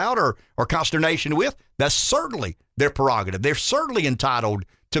concerns about or consternation with, that's certainly their prerogative. They're certainly entitled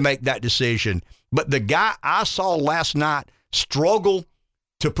to make that decision. But the guy I saw last night struggle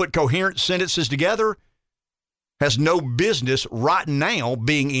to put coherent sentences together has no business right now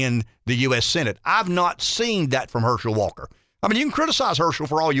being in the U.S. Senate. I've not seen that from Hershel Walker. I mean, you can criticize Hershel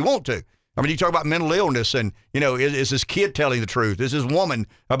for all you want to. I mean, you talk about mental illness and, is his kid telling the truth? Is his woman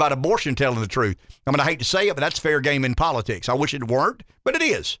about abortion telling the truth? I mean, I hate to say it, but that's fair game in politics. I wish it weren't, but it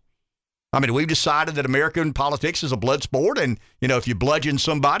is. I mean, we've decided that American politics is a blood sport, and, if you bludgeon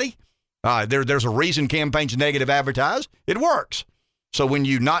somebody, there's a reason campaigns negative advertise. It works. So when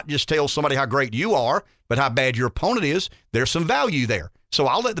you not just tell somebody how great you are, but how bad your opponent is, there's some value there. So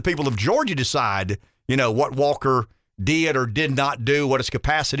I'll let the people of Georgia decide, what Walker did or did not do, what his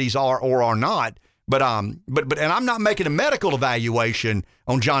capacities are or are not. But and I'm not making a medical evaluation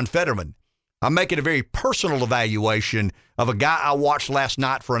on John Fetterman. I'm making a very personal evaluation of a guy I watched last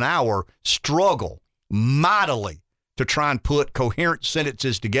night for an hour struggle mightily to try and put coherent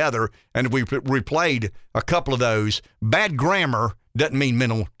sentences together, and we replayed a couple of those. Bad grammar doesn't mean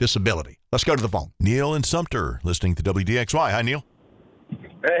mental disability. Let's go to the phone. Neil in Sumter, listening to WDXY. Hi, Neil.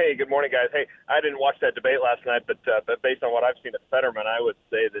 Hey, good morning, guys. Hey, I didn't watch that debate last night, but based on what I've seen of Fetterman, I would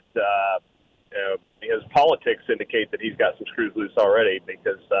say that his politics indicate that he's got some screws loose already,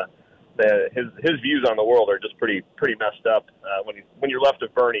 because his views on the world are just pretty messed up. When you're left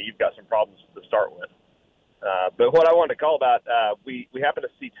of Bernie, you've got some problems to start with. But what I wanted to call about, we happened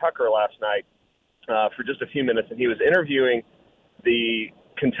to see Tucker last night for just a few minutes, and he was interviewing the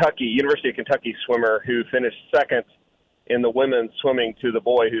University of Kentucky swimmer who finished second in the women's swimming to the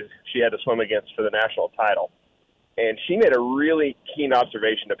boy who she had to swim against for the national title. And she made a really keen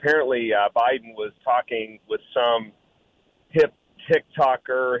observation. Apparently, Biden was talking with some hip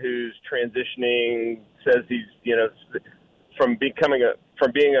TikToker who's transitioning, says he's, from being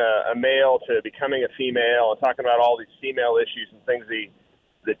a male to becoming a female, and talking about all these female issues and things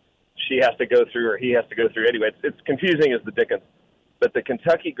that she has to go through or he has to go through anyway. It's confusing as the dickens. But the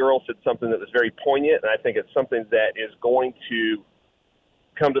Kentucky girl said something that was very poignant, and I think it's something that is going to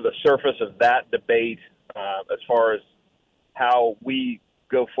come to the surface of that debate as far as how we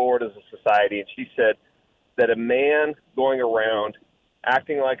go forward as a society. And she said that a man going around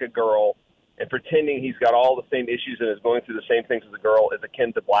acting like a girl and pretending he's got all the same issues and is going through the same things as a girl is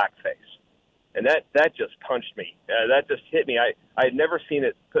akin to blackface. And that just punched me. That just hit me. I had never seen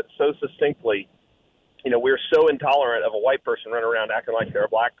it put so succinctly. We're so intolerant of a white person running around acting like they're a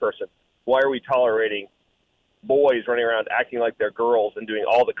black person. Why are we tolerating boys running around acting like they're girls and doing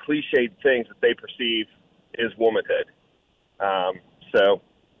all the cliched things that they perceive is womanhood? So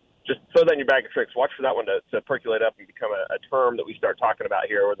just throw that in your bag of tricks. Watch for that one to percolate up and become a term that we start talking about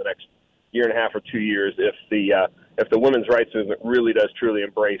here over the next year and a half or 2 years if the women's rights movement really does truly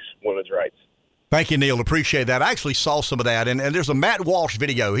embrace women's rights. Thank you, Neil. Appreciate that. I actually saw some of that, and there's a Matt Walsh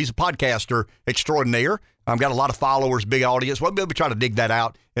video. He's a podcaster extraordinaire. Got a lot of followers, big audience. We'll be trying to dig that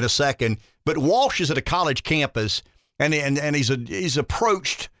out in a second. But Walsh is at a college campus, and he's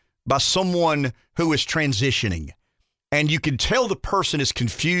approached by someone who is transitioning. And you can tell the person is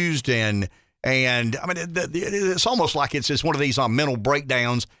confused and And, I mean, it's almost like it's one of these mental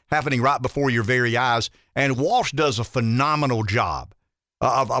breakdowns happening right before your very eyes. And Walsh does a phenomenal job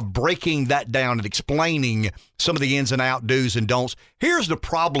of breaking that down and explaining some of the ins and outs, do's and don'ts. Here's the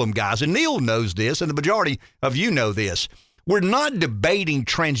problem, guys, and Neil knows this, and the majority of you know this. We're not debating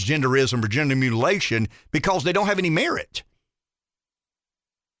transgenderism or gender mutilation because they don't have any merit.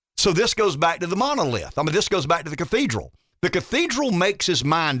 So this goes back to the monolith. I mean, this goes back to the cathedral. The cathedral makes his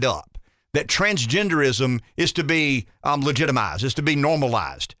mind up that transgenderism is to be legitimized, is to be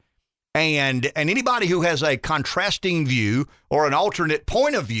normalized. And anybody who has a contrasting view or an alternate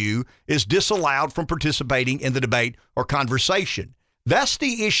point of view is disallowed from participating in the debate or conversation. That's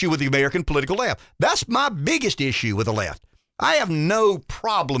the issue with the American political left. That's my biggest issue with the left. I have no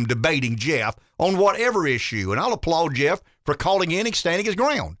problem debating Jeff on whatever issue, and I'll applaud Jeff for calling in and standing his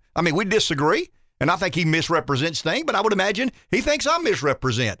ground. I mean, we disagree, and I think he misrepresents things, but I would imagine he thinks I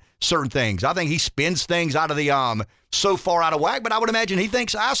misrepresent certain things. I think he spins things out of the so far out of whack, but I would imagine he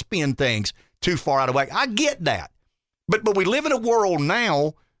thinks I spin things too far out of whack. I get that. But we live in a world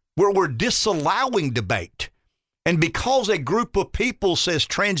now where we're disallowing debate. And because a group of people says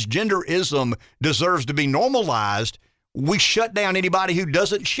transgenderism deserves to be normalized, we shut down anybody who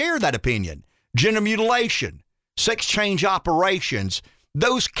doesn't share that opinion. Gender mutilation, sex change operations,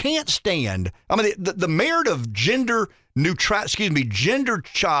 those can't stand. I mean, the merit of gender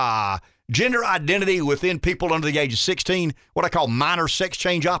identity within people under the age of 16, what I call minor sex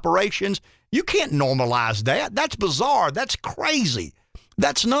change operations, you can't normalize that. That's bizarre. That's crazy.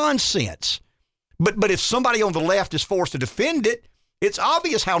 That's nonsense. But if somebody on the left is forced to defend it, it's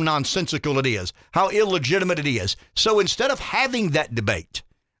obvious how nonsensical it is, how illegitimate it is. So instead of having that debate,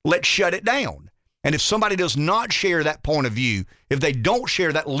 let's shut it down. And if somebody does not share that point of view, if they don't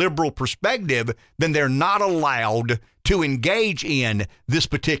share that liberal perspective, then they're not allowed to engage in this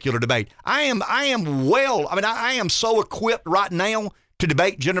particular debate. I am so equipped right now to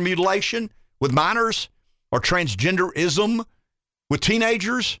debate gender mutilation with minors or transgenderism with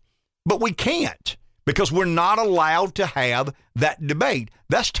teenagers, but we can't because we're not allowed to have that debate.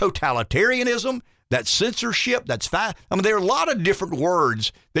 That's totalitarianism. That's censorship. That's fine. I mean, there are a lot of different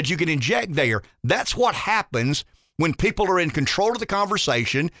words that you can inject there. That's what happens when people are in control of the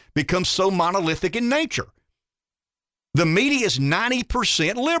conversation, becomes so monolithic in nature. The media is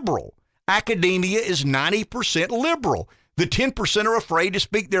 90% liberal. Academia is 90% liberal. The 10% are afraid to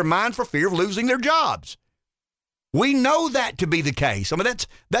speak their mind for fear of losing their jobs. We know that to be the case. I mean,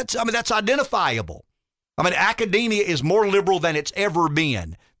 that's identifiable. I mean, academia is more liberal than it's ever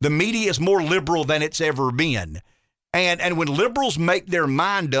been. The media is more liberal than it's ever been. And when liberals make their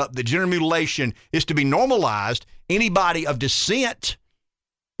mind up that gender mutilation is to be normalized, anybody of dissent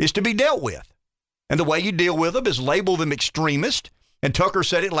is to be dealt with. And the way you deal with them is label them extremist. And Tucker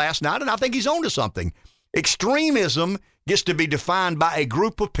said it last night, and I think he's onto something. Extremism gets to be defined by a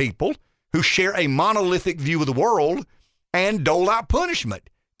group of people who share a monolithic view of the world and dole out punishment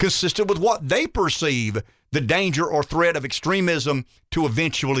consistent with what they perceive the danger or threat of extremism to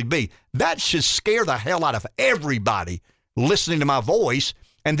eventually be. That should scare the hell out of everybody listening to my voice.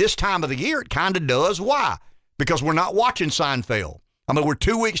 And this time of the year, it kind of does. Why? Because we're not watching Seinfeld. I mean, we're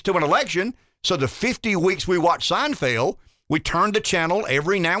 2 weeks to an election, so the 50 weeks we watch Seinfeld, we turn the channel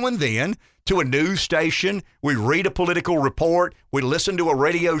every now and then to a news station. We read a political report. We listen to a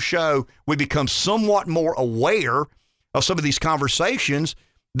radio show. We become somewhat more aware of some of these conversations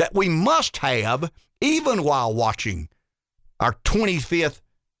that we must have even while watching our 25th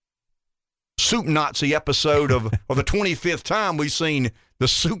Soup Nazi episode of the 25th time we've seen the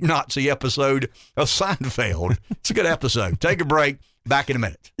Soup Nazi episode of Seinfeld. It's a good episode. Take a break. Back in a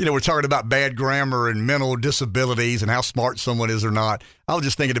minute. You know, we're talking about bad grammar and mental disabilities and how smart someone is or not. I was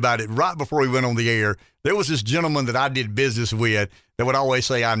just thinking about it right before we went on the air. There was this gentleman that I did business with that would always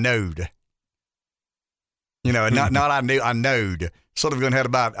say, I knowed. You know, and not I knew, I knowed. Sort of going to have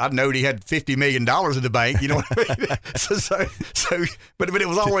about, I knowed he had $50 million in the bank, you know what I mean? But it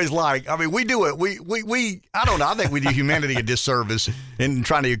was always like, I mean, we do it. We I don't know. I think we do humanity a disservice in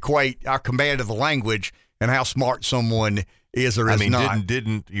trying to equate our command of the language and how smart someone is or is not.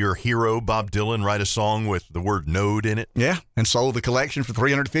 Didn't your hero, Bob Dylan, write a song with the word node in it? Yeah, and sold the collection for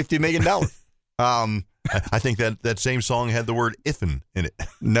 $350 million. I think that same song had the word ifin in it.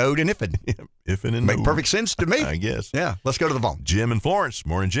 Node and ifin. Yeah, ifin and Make node. perfect sense to me. I guess. Yeah, let's go to the phone. Jim in Florence.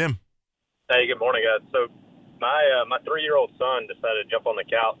 Morning, Jim. Hey, good morning, guys. So my 3-year-old son decided to jump on the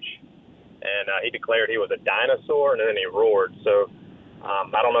couch, and he declared he was a dinosaur, and then he roared. So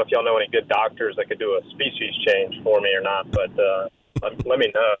I don't know if y'all know any good doctors that could do a species change for me or not, but let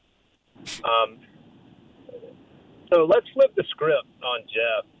me know. So let's flip the script on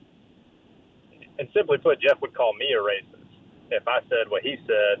Jeff. And simply put, Jeff would call me a racist if I said what he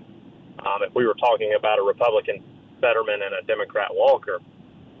said, if we were talking about a Republican Fetterman and a Democrat Walker.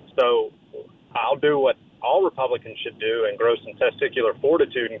 So I'll do what all Republicans should do and grow some testicular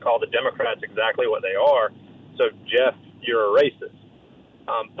fortitude and call the Democrats exactly what they are. So, Jeff, you're a racist.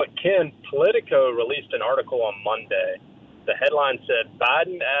 But Ken, Politico released an article on Monday. The headline said,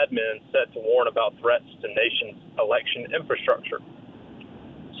 Biden admin set to warn about threats to nation's election infrastructure.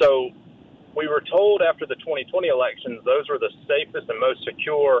 So we were told after the 2020 elections, those were the safest and most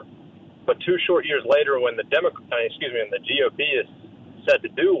secure. But 2 short years later, when the GOP is said to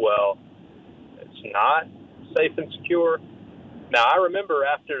do well, it's not safe and secure. Now, I remember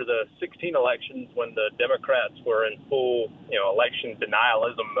after the 2016 elections when the Democrats were in full, election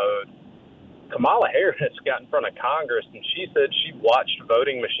denialism mode, Kamala Harris got in front of Congress and she said she watched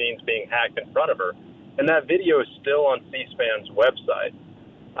voting machines being hacked in front of her. And that video is still on C-SPAN's website.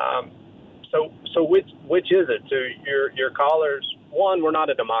 So which is it? To your callers, one, we're not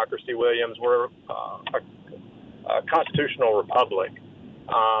a democracy, Williams. We're a constitutional republic.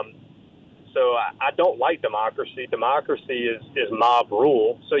 So I don't like democracy. Democracy is mob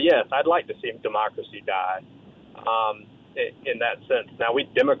rule. So, yes, I'd like to see democracy die in that sense. Now, we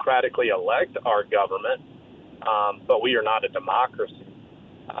democratically elect our government, but we are not a democracy.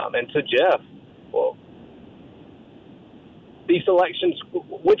 And to Jeff, well, these elections,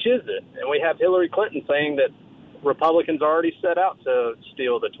 which is it? And we have Hillary Clinton saying that Republicans already set out to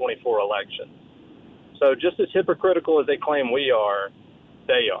steal the 24 elections. So just as hypocritical as they claim we are,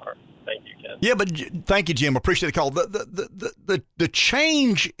 they are. Thank you, Ken. Yeah, but thank you, Jim. Appreciate the call. The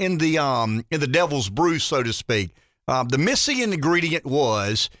change in the devil's brew, so to speak, the missing ingredient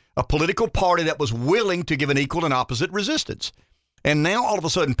was a political party that was willing to give an equal and opposite resistance. And now, all of a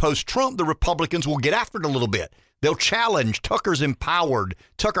sudden, post-Trump, the Republicans will get after it a little bit. They'll challenge. Tucker's empowered.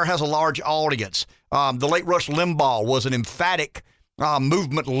 Tucker has a large audience. The late Rush Limbaugh was an emphatic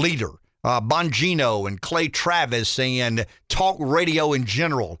movement leader. Bongino and Clay Travis and talk radio in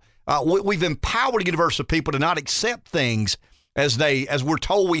general. We've empowered a universe of people to not accept things as we're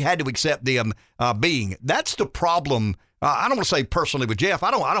told we had to accept them being. That's the problem. I don't want to say personally with Jeff. I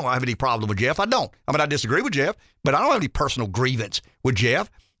don't have any problem with Jeff. I don't. I mean, I disagree with Jeff, but I don't have any personal grievance with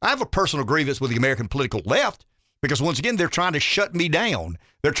Jeff. I have a personal grievance with the American political left because, once again, they're trying to shut me down.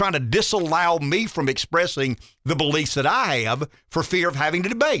 They're trying to disallow me from expressing the beliefs that I have for fear of having to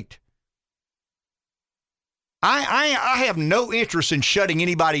debate. I have no interest in shutting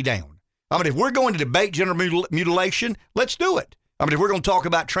anybody down. I mean, if we're going to debate gender mutilation, let's do it. I mean, if we're going to talk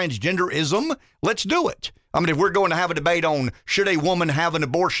about transgenderism, let's do it. I mean, if we're going to have a debate on should a woman have an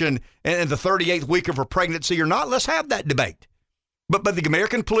abortion in the 38th week of her pregnancy or not, let's have that debate. But the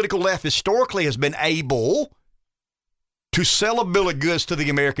American political left historically has been able to sell a bill of goods to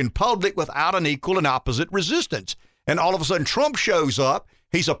the American public without an equal and opposite resistance. And all of a sudden, Trump shows up.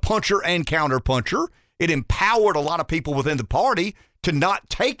 He's a puncher and counterpuncher. It empowered a lot of people within the party to not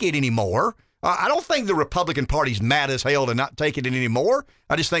take it anymore. I don't think the Republican Party's mad as hell to not taking it anymore.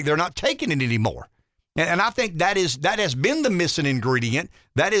 I just think they're not taking it anymore. And I think that has been the missing ingredient.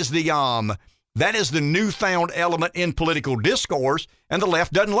 That is the newfound element in political discourse, and the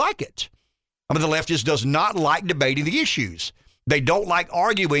left doesn't like it. I mean, the left just does not like debating the issues. They don't like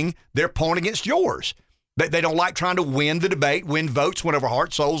arguing their point against yours. They don't like trying to win the debate, win votes, win over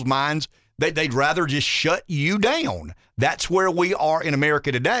hearts, souls, minds. They'd rather just shut you down. That's where we are in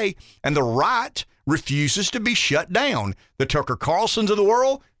America today, and the right refuses to be shut down. The Tucker Carlsons of the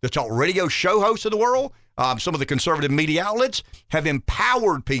world, the talk radio show hosts of the world, some of the conservative media outlets have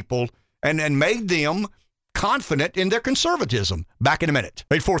empowered people and made them confident in their conservatism. Back in a minute.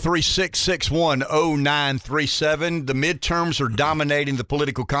 843-661-0937. The midterms are dominating the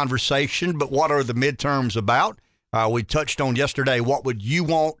political conversation, but what are the midterms about? We touched on yesterday, what would you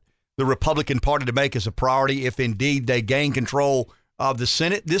want the Republican Party to make as a priority if indeed they gain control of the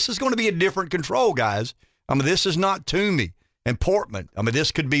Senate? This is going to be a different control, guys. I mean, this is not Toomey and Portman. I mean,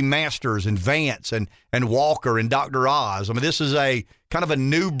 this could be Masters and Vance and Walker and Dr. Oz. I mean, this is a kind of a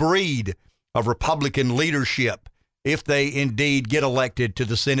new breed of Republican leadership if they indeed get elected to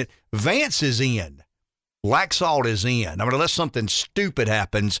the Senate. Vance is in. Laxalt is in. I mean, unless something stupid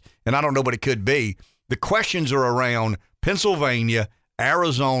happens, and I don't know what it could be, the questions are around Pennsylvania,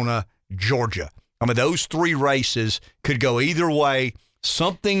 Arizona, Georgia. I mean, those three races could go either way.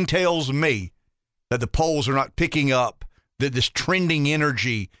 Something tells me that the polls are not picking up this trending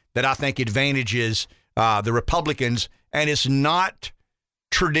energy that I think advantages the Republicans, and it's not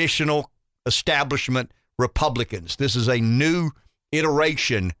traditional establishment Republicans. This is a new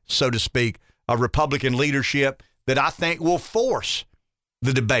iteration, so to speak, of Republican leadership that I think will force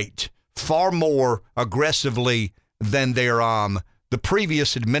the debate far more aggressively than the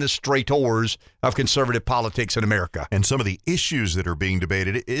previous administrators of conservative politics in America. And some of the issues that are being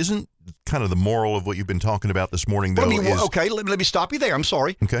debated isn't kind of the moral of what you've been talking about this morning, though. Let me stop you there. I'm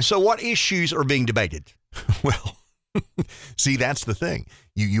sorry. Okay. So what issues are being debated? Well, see, that's the thing.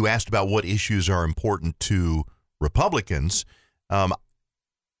 You asked about what issues are important to Republicans, and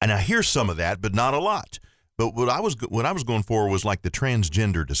I hear some of that, but not a lot. But what I was going for was like the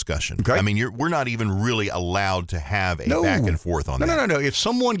transgender discussion. Okay. I mean, we're not even really allowed to have a back and forth on that. No. If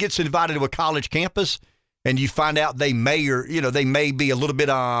someone gets invited to a college campus and you find out they may be a little bit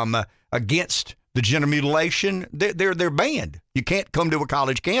against the gender mutilation, they're banned. You can't come to a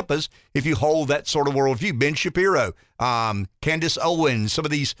college campus if you hold that sort of worldview. Ben Shapiro, Candace Owens, some of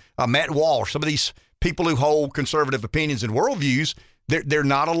these Matt Walsh, some of these people who hold conservative opinions and worldviews. They're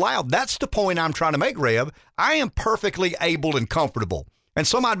not allowed. That's the point I'm trying to make, Rev. I am perfectly able and comfortable. And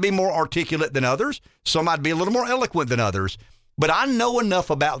some might be more articulate than others. Some might be a little more eloquent than others. But I know enough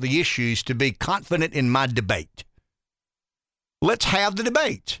about the issues to be confident in my debate. Let's have the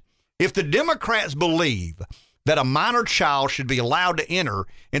debate. If the Democrats believe that a minor child should be allowed to enter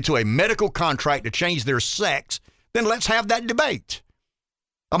into a medical contract to change their sex, then let's have that debate.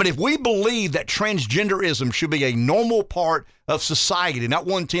 I mean, if we believe that transgenderism should be a normal part of society, not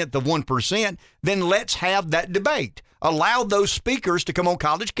 0.1%, then let's have that debate. Allow those speakers to come on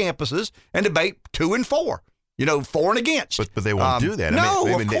college campuses and debate 2 and 4. For and against. But they won't do that. No,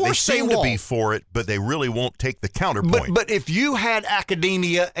 of course they seem to be for it, but they really won't take the counterpoint. But if you had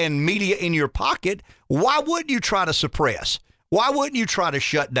academia and media in your pocket, why wouldn't you try to suppress? Why wouldn't you try to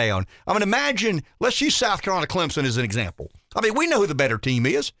shut down? I mean, imagine, let's use South Carolina Clemson as an example. I mean, we know who the better team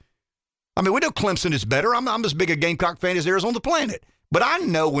is. I mean, we know Clemson is better. I'm as big a Gamecock fan as there is on the planet. But I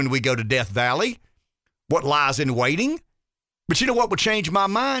know when we go to Death Valley what lies in waiting. But you know what would change my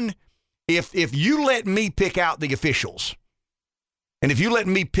mind? If you let me pick out the officials, and if you let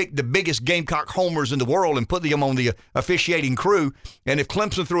me pick the biggest Gamecock homers in the world and put them on the officiating crew, and if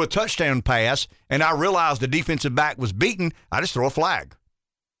Clemson threw a touchdown pass and I realized the defensive back was beaten, I just throw a flag.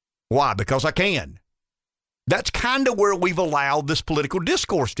 Why? Because I can. That's kind of where we've allowed this political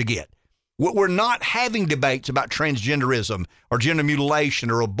discourse to get. We're not having debates about transgenderism or gender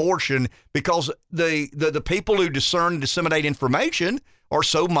mutilation or abortion because the people who discern and disseminate information are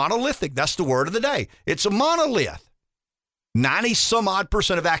so monolithic. That's the word of the day. It's a monolith.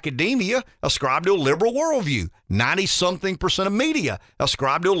 90-some-odd% of academia ascribe to a liberal worldview. 90-something% of media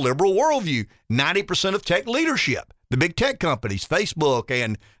ascribe to a liberal worldview. 90% of tech leadership, the big tech companies, Facebook,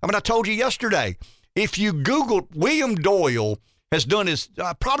 and I told you yesterday, if you Google, William Doyle has done his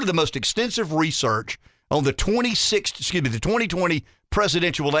probably the most extensive research on the 2020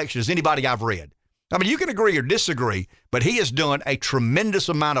 presidential election as anybody I've read. I mean, you can agree or disagree, but he has done a tremendous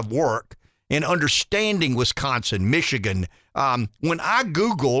amount of work in understanding Wisconsin, Michigan. When I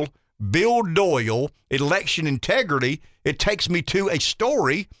Google Bill Doyle, election integrity, it takes me to a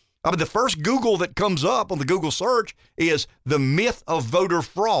story. I mean, the first Google that comes up on the Google search is the myth of voter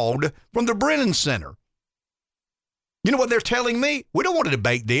fraud from the Brennan Center. You know what they're telling me? We don't want to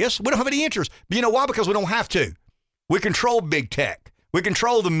debate this. We don't have any interest. But you know why? Because we don't have to. We control big tech. We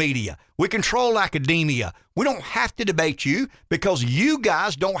control the media. We control academia. We don't have to debate you because you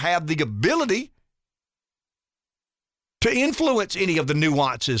guys don't have the ability to influence any of the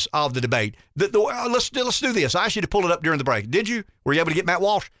nuances of the debate. Let's do this. I asked you to pull it up during the break. Did you? Were you able to get Matt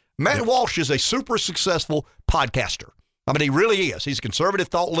Walsh? Matt Walsh is a super successful podcaster. I mean, he really is. He's a conservative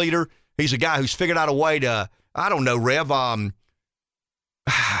thought leader. He's a guy who's figured out a way to, I don't know, Rev,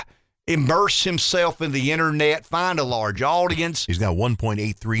 immerse himself in the internet, find a large audience. He's got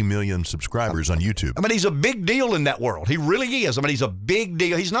 1.83 million subscribers on YouTube. I mean, he's a big deal in that world. He really is. I mean, he's a big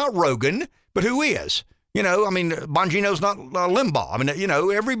deal. He's not Rogan, but who is? You know, I mean, Bongino's not Limbaugh. I mean, you know,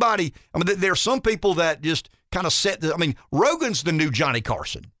 everybody. I mean, there are some people that just kind of Rogan's the new Johnny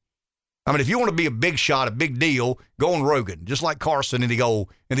Carson. I mean, if you want to be a big shot, a big deal, go on Rogan, just like Carson in the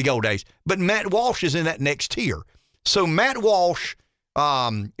old days. But Matt Walsh is in that next tier. So Matt Walsh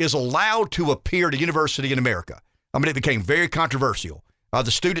is allowed to appear at a university in America. I mean, it became very controversial. The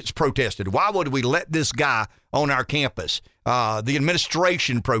students protested. Why would we let this guy on our campus? The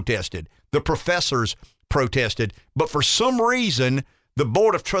administration protested. The professors protested. But for some reason, the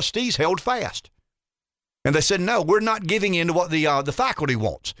Board of Trustees held fast. And they said, no, we're not giving in to what the faculty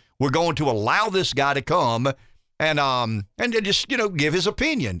wants. We're going to allow this guy to come and just, you know, give his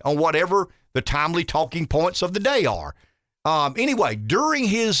opinion on whatever the timely talking points of the day are. Anyway, during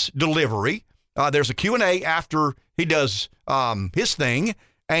his delivery, there's a Q&A after he does his thing.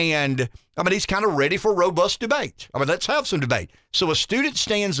 And, I mean, he's kind of ready for robust debate. I mean, let's have some debate. So a student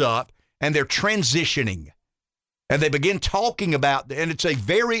stands up and they're transitioning. And they begin talking about, and it's a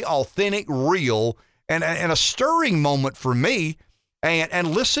very authentic, real, and a stirring moment for me.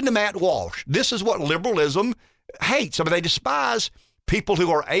 And listen to Matt Walsh. This is what liberalism hates. I mean, they despise people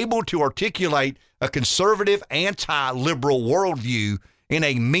who are able to articulate a conservative, anti-liberal worldview in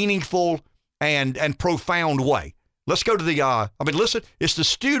a meaningful and profound way. Let's go to the, listen, it's the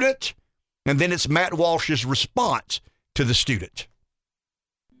student, and then it's Matt Walsh's response to the student.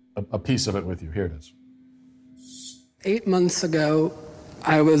 A piece of it with you. Here it is. 8 months ago,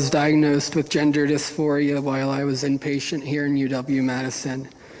 I was diagnosed with gender dysphoria while I was inpatient here in UW-Madison.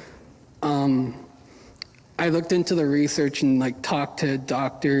 I looked into the research and talked to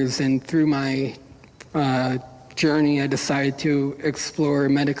doctors, and through my journey, I decided to explore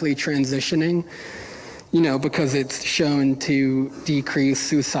medically transitioning, because it's shown to decrease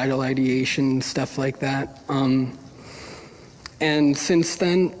suicidal ideation, stuff like that. And since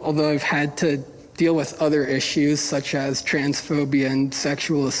then, although I've had to deal with other issues such as transphobia and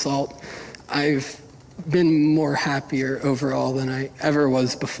sexual assault, I've been more happier overall than I ever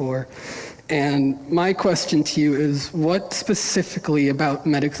was before. And my question to you is, what specifically about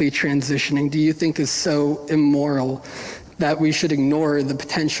medically transitioning do you think is so immoral that we should ignore the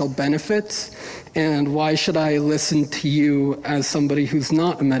potential benefits? And why should I listen to you as somebody who's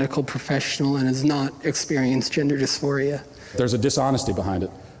not a medical professional and has not experienced gender dysphoria? There's a dishonesty behind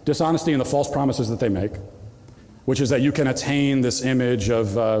it. Dishonesty in the false promises that they make, which is that you can attain this image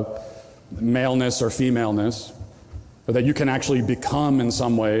of maleness or femaleness, or that you can actually become, in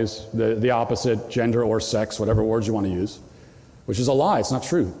some ways, the opposite gender or sex, whatever words you want to use, which is a lie. It's not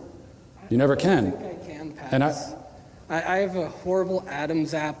true. You never can. I think I can pass. And I have a horrible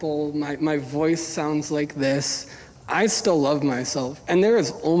Adam's apple. My voice sounds like this. I still love myself. And there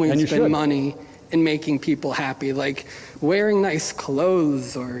has always been money in making people happy, like wearing nice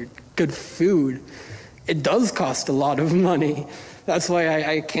clothes or good food. It does cost a lot of money. That's why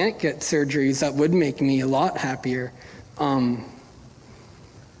I can't get surgeries that would make me a lot happier. But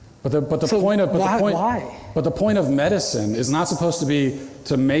the point of medicine is not supposed to be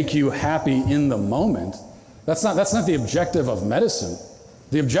to make you happy in the moment. That's not the objective of medicine.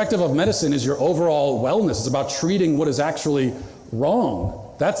 The objective of medicine is your overall wellness. It's about treating what is actually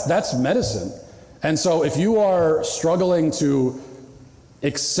wrong. That's medicine. And so if you are struggling to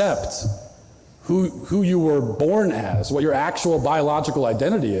accept who you were born as, what your actual biological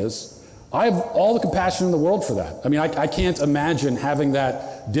identity is, I have all the compassion in the world for that. I mean, I can't imagine having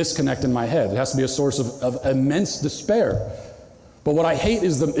that disconnect in my head. It has to be a source of immense despair. But what I hate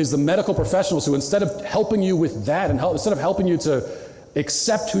is the medical professionals who, instead of helping you with that, and instead of helping you to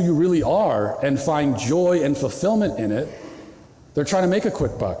accept who you really are and find joy and fulfillment in it, they're trying to make a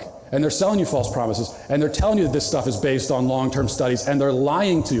quick buck. And they're selling you false promises, and they're telling you that this stuff is based on long-term studies, and they're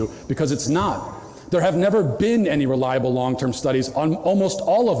lying to you because it's not. There have never been any reliable long-term studies on almost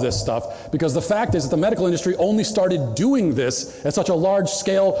all of this stuff, because the fact is that the medical industry only started doing this at such a large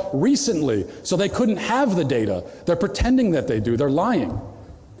scale recently, so they couldn't have the data. They're pretending that they do. They're lying.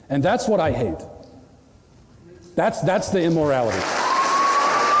 And that's what I hate. That's the immorality.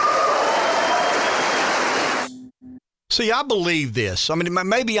 See, I believe this. I mean,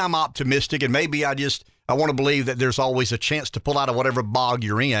 maybe I'm optimistic, and maybe I want to believe that there's always a chance to pull out of whatever bog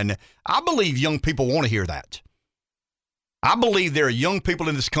you're in. I believe young people want to hear that. I believe there are young people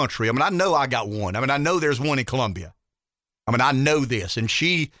in this country. I mean, I know I got one. I mean, I know there's one in Columbia. I mean, I know this. And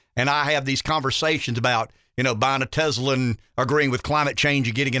she and I have these conversations about, buying a Tesla and agreeing with climate change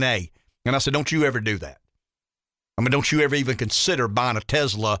and getting an A. And I said, don't you ever do that. I mean, don't you ever even consider buying a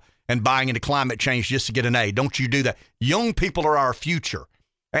Tesla and buying into climate change just to get an A. Don't you do that. Young people are our future,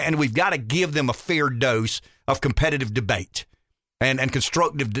 and we've got to give them a fair dose of competitive debate and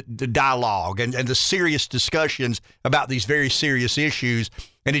constructive dialogue and the serious discussions about these very serious issues.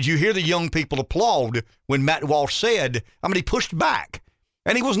 And did you hear the young people applaud when Matt Walsh said, he pushed back.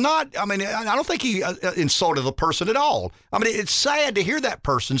 And he was not, I don't think he insulted the person at all. It's sad to hear that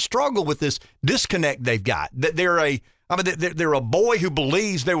person struggle with this disconnect they've got, that they're a boy who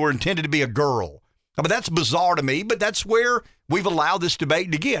believes they were intended to be a girl. That's bizarre to me, but that's where we've allowed this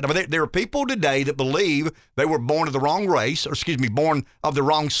debate to get. There are people today that believe they were born of the wrong race, born of the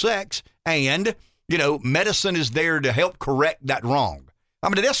wrong sex, and, medicine is there to help correct that wrong.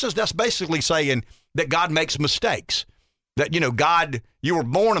 That's basically saying that God makes mistakes. That, God, you were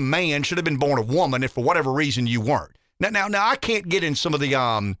born a man, should have been born a woman if for whatever reason you weren't. Now I can't get in some of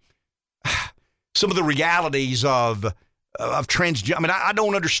the realities of transgender. I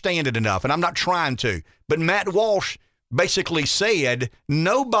don't understand it enough, and I'm not trying to. But Matt Walsh basically said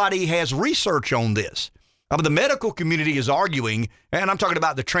nobody has research on this. The medical community is arguing, and I'm talking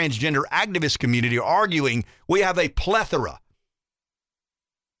about the transgender activist community, arguing we have a plethora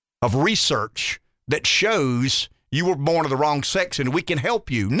of research that shows you were born of the wrong sex and we can help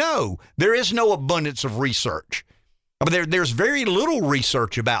you. No, there is no abundance of research. There's very little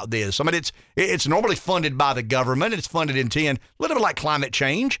research about this. It's normally funded by the government. It's funded in 10, a little bit like climate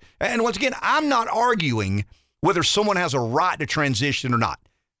change. And once again, I'm not arguing whether someone has a right to transition or not.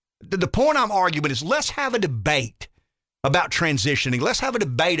 The point I'm arguing is let's have a debate about transitioning. Let's have a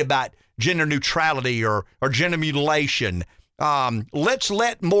debate about gender neutrality or gender mutilation. Let's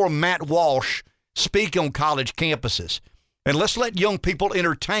let more Matt Walsh speak on college campuses. And let's let young people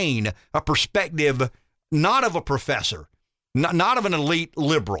entertain a perspective not of a professor, not of an elite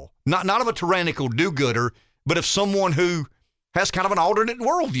liberal, not of a tyrannical do-gooder, but of someone who has kind of an alternate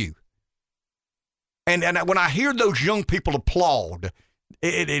worldview. And when I hear those young people applaud,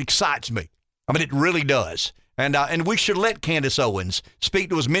 it excites me. It really does. And we should let Candace Owens speak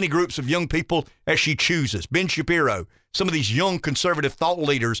to as many groups of young people as she chooses. Ben Shapiro, some of these young conservative thought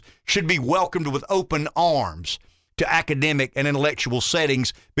leaders should be welcomed with open arms to academic and intellectual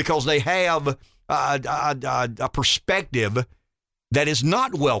settings because they have a perspective that is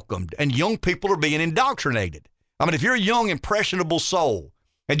not welcomed, and young people are being indoctrinated. If you're a young, impressionable soul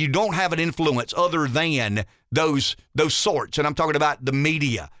and you don't have an influence other than those sorts, and I'm talking about the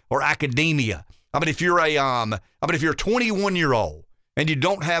media or academia. If you're a 21-year-old and you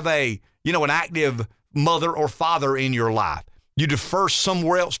don't have an active mother or father in your life, you defer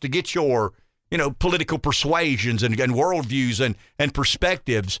somewhere else to get your political persuasions and worldviews and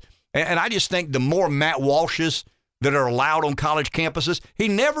perspectives. And I just think the more Matt Walshes that are allowed on college campuses, he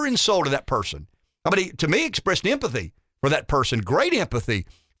never insulted that person. He, to me, expressed empathy for that person, great empathy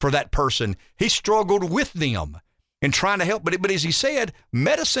for that person. He struggled with them in trying to help. But as he said,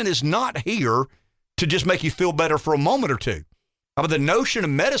 medicine is not here to just make you feel better for a moment or two. The notion of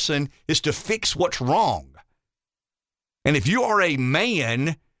medicine is to fix what's wrong. And if you are a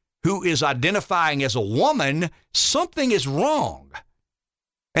man who is identifying as a woman, something is wrong.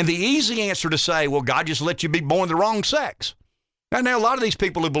 And the easy answer to say, well, God just let you be born the wrong sex. Now a lot of these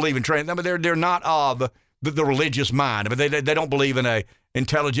people who believe in trans, they're not of the religious mind. They don't believe in a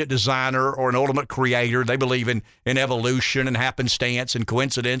intelligent designer or an ultimate creator. They believe in evolution and happenstance and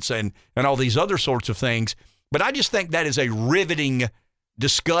coincidence and all these other sorts of things. But I just think that is a riveting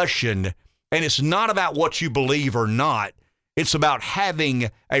discussion, and it's not about what you believe or not. It's about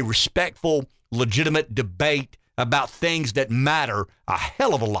having a respectful, legitimate debate about things that matter a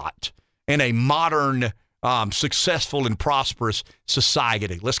hell of a lot in a modern, successful and prosperous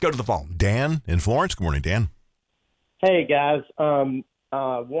society. Let's go to the phone. Dan in Florence. Good morning, Dan. Hey, guys.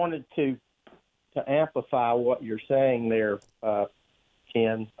 Wanted to amplify what you're saying there,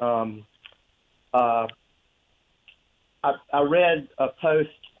 Ken. I read a post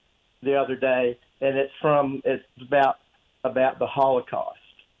the other day, and it's about the Holocaust.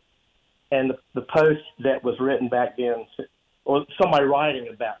 And the post that was written back then, or somebody writing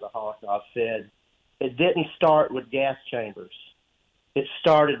about the Holocaust said, it didn't start with gas chambers. It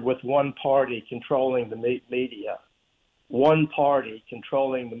started with one party controlling the media, one party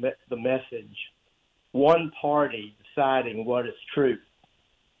controlling the message, one party deciding what is truth,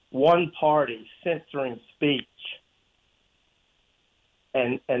 one party censoring speech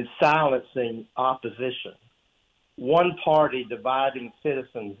and silencing opposition, one party dividing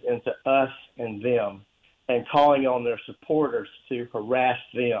citizens into us and them and calling on their supporters to harass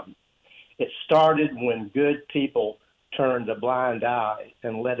them. It started when good people turned a blind eye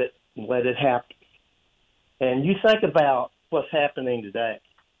and let it happen. And you think about what's happening today,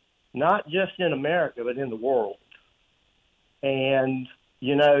 not just in America, but in the world. And,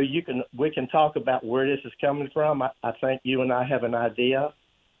 we can talk about where this is coming from. I think you and I have an idea,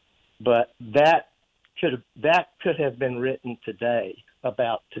 but that could have been written today,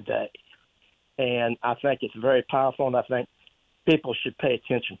 about today. And I think it's very powerful, and I think people should pay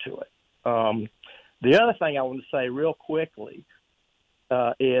attention to it. The other thing I want to say real quickly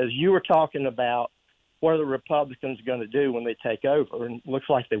is you were talking about what are the Republicans going to do when they take over, and it looks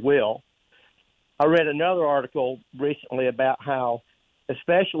like they will. I read another article recently about how,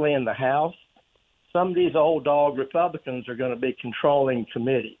 especially in the House, some of these old dog Republicans are going to be controlling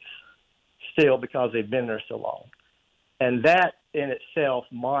committees still because they've been there so long. And that in itself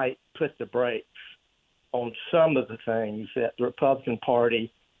might put the brakes on some of the things that the Republican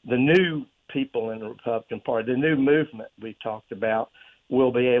Party, the new people in the Republican Party, the new movement we've talked about,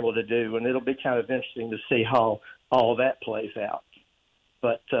 will be able to do. And it'll be kind of interesting to see how all that plays out.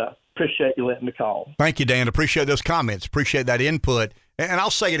 But appreciate you letting me call. Thank you, Dan. Appreciate those comments. Appreciate that input. and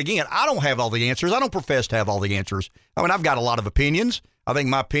I'll say it again, I don't have all the answers. I don't profess to have all the answers. I mean, I've got a lot of opinions. I think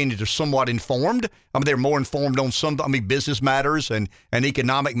my opinions are somewhat informed. I mean, they're more informed on business matters and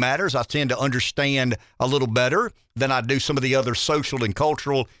economic matters. I tend to understand a little better than I do some of the other social and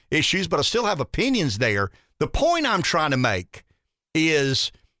cultural issues, but I still have opinions there. The point I'm trying to make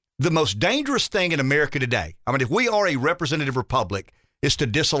is the most dangerous thing in America today, I mean, if we are a representative republic, is to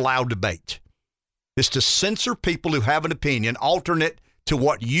disallow debate. It's to censor people who have an opinion alternate to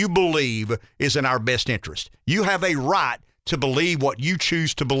what you believe is in our best interest. You have a right to believe what you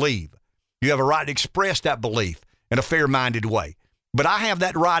choose to believe. You have a right to express that belief in a fair-minded way. But I have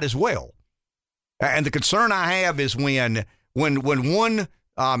that right as well. And the concern I have is when one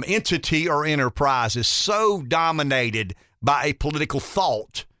entity or enterprise is so dominated by a political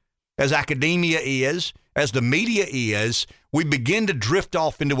thought, as academia is, as the media is, we begin to drift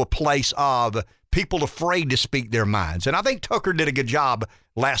off into a place of people afraid to speak their minds. And I think Tucker did a good job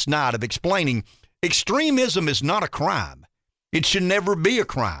last night of explaining extremism is not a crime. It should never be a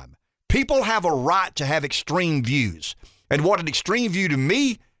crime. People have a right to have extreme views. And what an extreme view to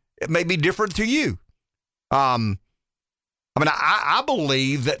me, it may be different to you. I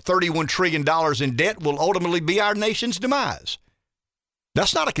believe that $31 trillion in debt will ultimately be our nation's demise.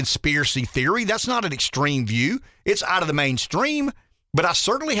 That's not a conspiracy theory. That's not an extreme view. It's out of the mainstream, but I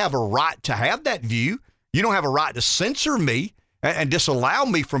certainly have a right to have that view. You don't have a right to censor me and disallow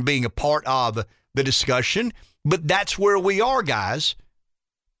me from being a part of the discussion, but that's where we are, guys.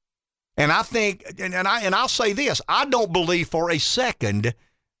 And I think, and I'll say this, I don't believe for a second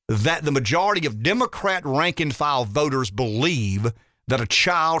that the majority of Democrat rank-and-file voters believe that a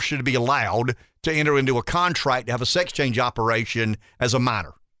child should be allowed to enter into a contract to have a sex change operation as a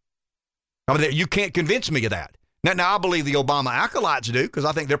minor. I mean, you can't convince me of that. Now I believe the Obama acolytes do because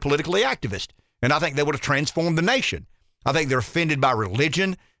I think they're politically activist, and I think they would have transformed the nation. I think they're offended by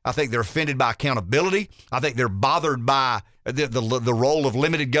religion. I think they're offended by accountability. I think they're bothered by the role of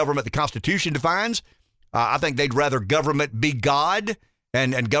limited government the Constitution defines. I think they'd rather government be God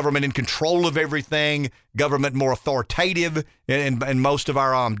and government in control of everything, government more authoritative in most of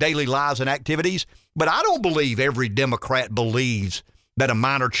our daily lives and activities. But I don't believe every Democrat believes that a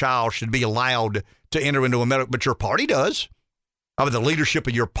minor child should be allowed to enter into a medical, but your party does. I mean, the leadership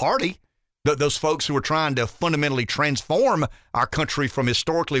of your party, those folks who are trying to fundamentally transform our country from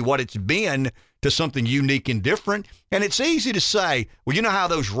historically what it's been to something unique and different. And it's easy to say, well, you know how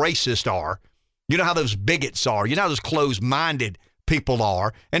those racists are. You know how those bigots are. You know how those closed-minded people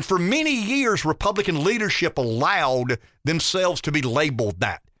are. And for many years, Republican leadership allowed themselves to be labeled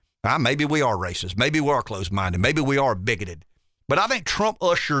that. Maybe we are racist. Maybe we are closed-minded. Maybe we are bigoted. But I think Trump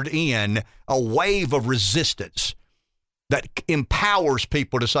ushered in a wave of resistance that empowers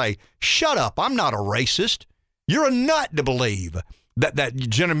people to say, shut up, I'm not a racist. You're a nut to believe that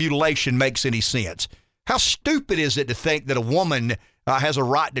gender mutilation makes any sense. How stupid is it to think that a woman has a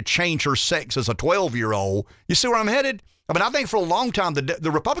right to change her sex as a 12-year-old? You see where I'm headed? I mean, I think for a long time,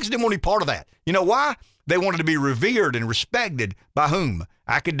 the Republicans didn't want any part of that. You know why? They wanted to be revered and respected by whom?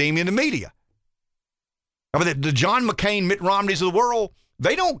 Academia and the media. I mean, the John McCain, Mitt Romneys of the world,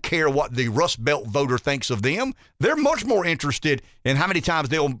 they don't care what the Rust Belt voter thinks of them. They're much more interested in how many times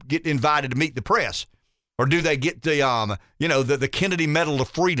they'll get invited to meet the press, or do they get the Kennedy Medal of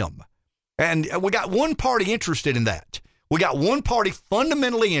Freedom. And we got one party interested in that. We got one party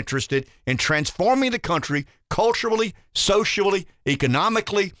fundamentally interested in transforming the country culturally, socially,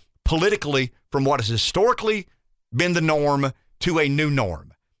 economically, politically from what has historically been the norm to a new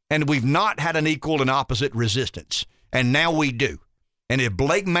norm. And we've not had an equal and opposite resistance. And now we do. And if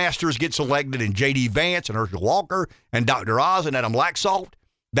Blake Masters gets elected and J.D. Vance and Hershel Walker and Dr. Oz and Adam Laxalt,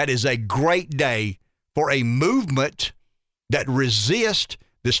 that is a great day for a movement that resists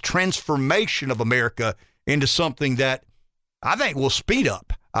this transformation of America into something that I think will speed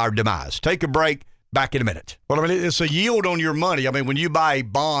up our demise. Take a break. Back in a minute. Well, I mean, it's a yield on your money. I mean, when you buy a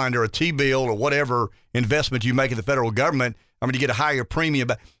bond or a T-bill or whatever investment you make in the federal government, I mean, you get a higher premium.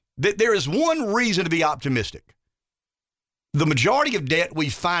 But there is one reason to be optimistic. The majority of debt we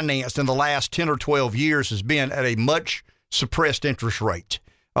financed in the last 10 or 12 years has been at a much suppressed interest rate.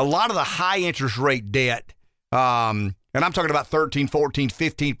 A lot of the high interest rate debt, and I'm talking about 13, 14,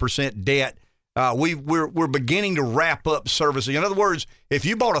 15% debt, we're beginning to wrap up servicing. In other words, if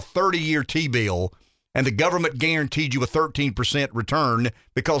you bought a 30-year T-bill and the government guaranteed you a 13% return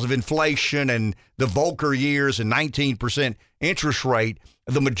because of inflation and the Volcker years and 19% interest rate,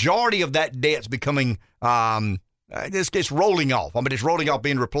 the majority of that debt's becoming, it's rolling off. I mean, it's rolling off,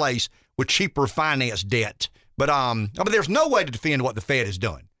 being replaced with cheaper finance debt. But I mean, there's no way to defend what the Fed has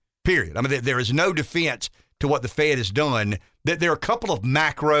done, period. I mean, there is no defense to what the Fed has done, that there are a couple of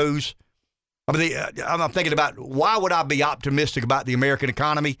macros. I mean, I'm thinking about why would I be optimistic about the American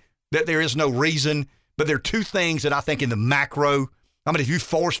economy? That there is no reason. But there are two things that I think in the macro. I mean, if you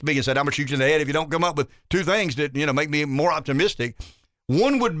forced me and said, I'm going to shoot you in the head if you don't come up with two things that, make me more optimistic.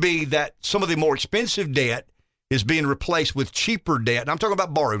 One would be that some of the more expensive debt is being replaced with cheaper debt. And I'm talking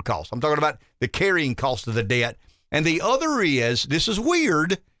about borrowed costs. I'm talking about the carrying cost of the debt. And the other is, this is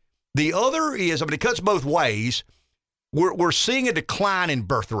weird, the other is, it cuts both ways. We're seeing a decline in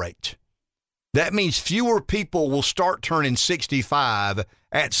birth rate. That means fewer people will start turning 65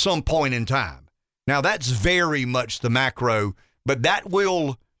 at some point in time. Now, that's very much the macro, but that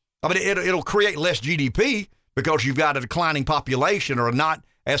will, it'll create less GDP because you've got a declining population or a not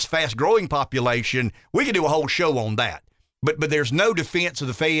as fast-growing population. We could do a whole show on that. But there's no defense of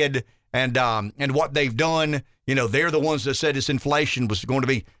the Fed and what they've done. They're the ones that said this inflation was going to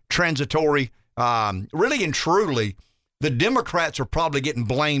be transitory. Really and truly, the Democrats are probably getting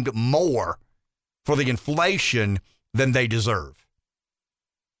blamed more for the inflation than they deserve.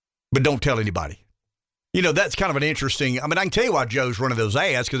 But don't tell anybody. That's kind of an interesting, I can tell you why Joe's running those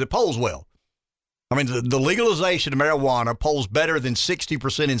ads, because it polls well. The legalization of marijuana polls better than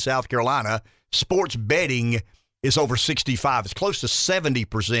 60% in South Carolina. Sports betting is over 65. It's close to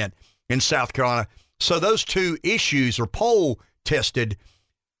 70% in South Carolina. So those two issues are poll tested.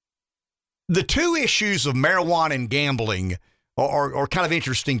 The two issues of marijuana and gambling are kind of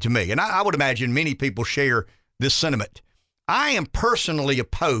interesting to me. And I would imagine many people share this sentiment. I am personally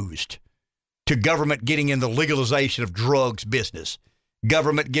opposed to government getting in the legalization of drugs business,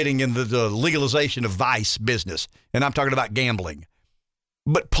 government getting into the legalization of vice business, and I'm talking about gambling.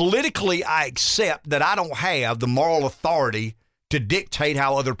 But politically, I accept that I don't have the moral authority to dictate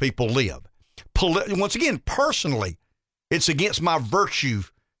how other people live. Once again, personally, it's against my virtue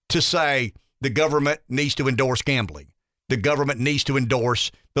to say the government needs to endorse gambling. The government needs to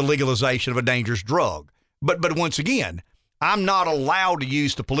endorse the legalization of a dangerous drug. But once again, I'm not allowed to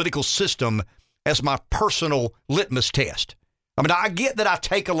use the political system as my personal litmus test. I get that I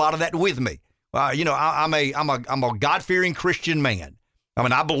take a lot of that with me. I'm a God-fearing Christian man.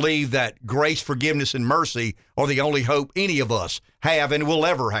 I believe that grace, forgiveness, and mercy are the only hope any of us have and will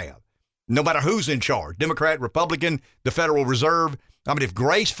ever have, no matter who's in charge, Democrat, Republican, the Federal Reserve. If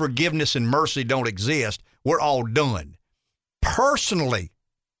grace, forgiveness, and mercy don't exist, we're all done. Personally,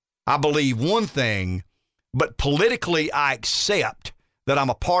 I believe one thing, but politically, I accept that I'm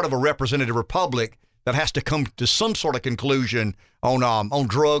a part of a representative republic that has to come to some sort of conclusion on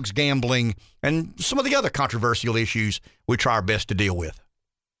drugs, gambling, and some of the other controversial issues we try our best to deal with.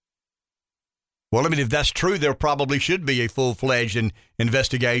 Well, if that's true, there probably should be a full-fledged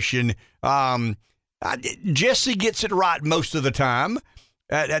investigation. Jesse gets it right most of the time.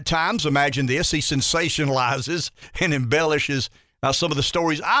 At times, imagine this, he sensationalizes and embellishes some of the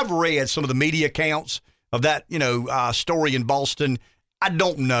stories. I've read some of the media accounts of that, story in Boston. I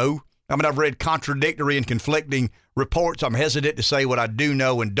don't know. I've read contradictory and conflicting reports. I'm hesitant to say what I do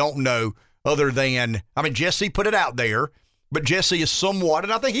know and don't know other than, Jesse put it out there, but Jesse is somewhat,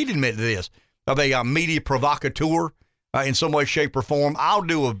 and I think he'd admit to this, of a media provocateur in some way, shape, or form. I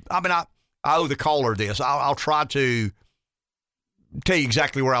owe the caller this. I'll try to tell you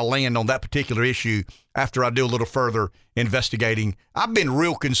exactly where I land on that particular issue after I do a little further investigating. I've been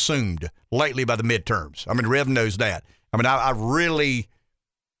real consumed lately by the midterms. Rev knows that. I really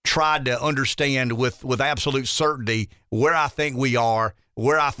tried to understand with absolute certainty where I think we are,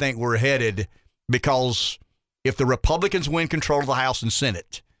 where I think we're headed, because if the Republicans win control of the House and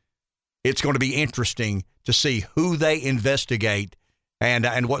Senate, it's going to be interesting to see who they investigate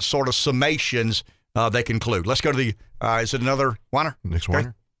and what sort of summations they conclude. Let's go to the, is it another whiner? Next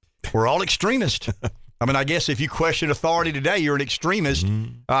whiner. We're all extremists. I guess if you question authority today, you're an extremist.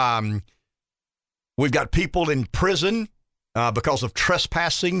 Mm-hmm. We've got people in prison because of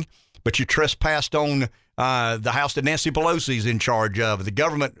trespassing, but you trespassed on the house that Nancy Pelosi's in charge of. The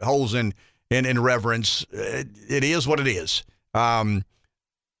government holds in reverence. It is what it is.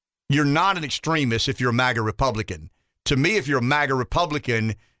 You're not an extremist if you're a MAGA Republican. To me, if you're a MAGA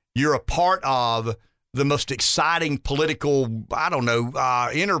Republican, you're a part of the most exciting political,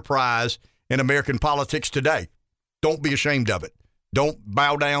 enterprise in American politics today. Don't be ashamed of it. Don't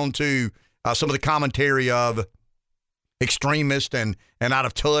bow down to some of the commentary of extremist and out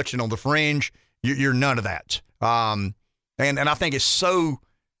of touch and on the fringe. You're none of that. And I think it's so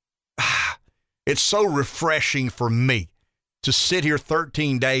refreshing for me to sit here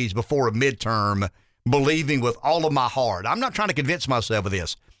 13 days before a midterm believing with all of my heart. I'm not trying to convince myself of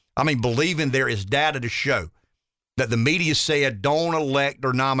this. Believing there is data to show that the media said don't elect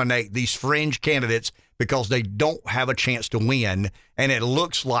or nominate these fringe candidates because they don't have a chance to win. And it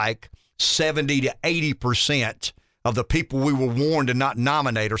looks like 70 to 80% of the people we were warned to not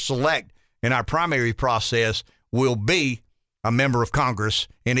nominate or select in our primary process will be a member of Congress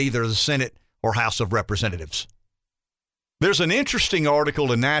in either the Senate or House of Representatives. There's an interesting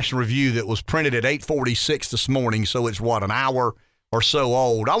article in National Review that was printed at 8:46 this morning, so it's, an hour or so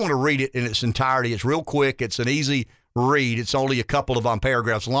old. I want to read it in its entirety. It's real quick. It's an easy read. It's only a couple of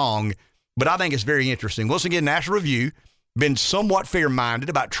paragraphs long, but I think it's very interesting. Once again, National Review, been somewhat fair-minded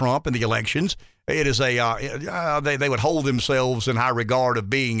about Trump and the elections. It is they would hold themselves in high regard of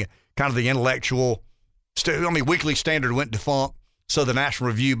being kind of the intellectual. Weekly Standard went defunct, so the National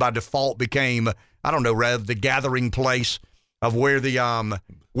Review by default became, the gathering place of where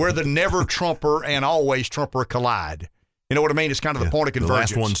the never Trumper and always Trumper collide. You know what I mean? It's kind of the point of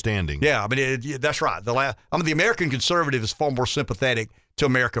convergence. The last one standing. Yeah, that's right. The American conservative is far more sympathetic to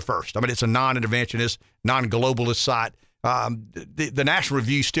America First. It's a non-interventionist, non-globalist site. The National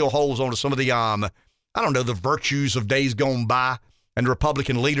Review still holds on to some of the, the virtues of days gone by and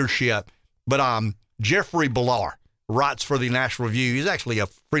Republican leadership. But Jeffrey Ballar writes for the National Review. He's actually a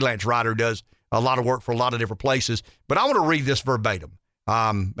freelance writer, does a lot of work for a lot of different places. But I want to read this verbatim.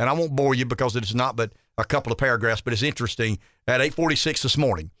 And I won't bore you because it's not but a couple of paragraphs, but it's interesting. At 8:46 this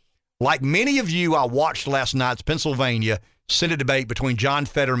morning, like many of you, I watched last night's Pennsylvania Senate debate between John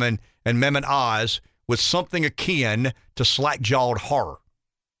Fetterman and Mehmet Oz with something akin to slack-jawed horror.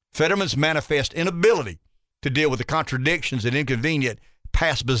 Fetterman's manifest inability to deal with the contradictions and inconvenient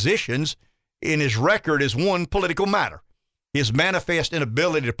past positions in his record is one political matter. His manifest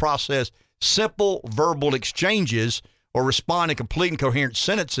inability to process simple verbal exchanges or respond in complete and coherent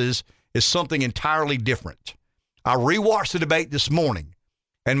sentences is something entirely different. I rewatched the debate this morning,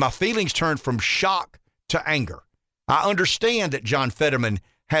 and my feelings turned from shock to anger. I understand that John Fetterman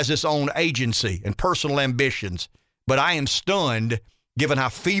has his own agency and personal ambitions, but I am stunned, given how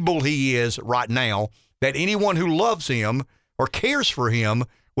feeble he is right now, that anyone who loves him or cares for him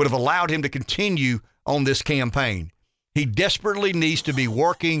would have allowed him to continue on this campaign. He desperately needs to be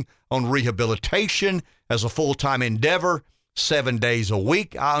working on rehabilitation as a full-time endeavor, 7 days a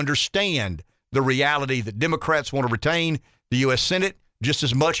week. I understand the reality that Democrats want to retain the U.S. Senate just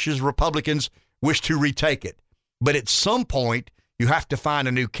as much as Republicans wish to retake it. But at some point, you have to find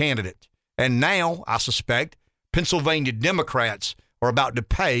a new candidate. And now, I suspect, Pennsylvania Democrats are about to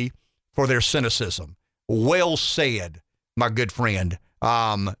pay for their cynicism. Well said, my good friend.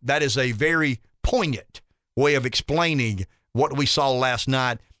 That is a very poignant way of explaining what we saw last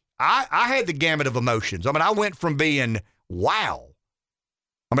night. I had the gamut of emotions. I went from being, wow.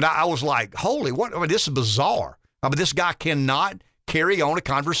 I was like, holy, what? This is bizarre. This guy cannot carry on a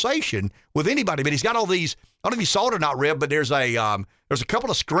conversation with anybody. But he's got all these, I don't know if you saw it or not, Reb, but there's a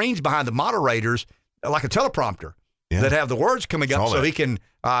couple of screens behind the moderators, like a teleprompter, that have the words coming up so he can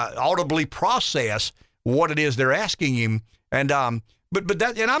audibly process what it is they're asking him. And but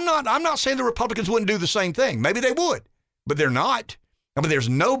that, and I'm not saying the Republicans wouldn't do the same thing. Maybe they would, but they're not. There's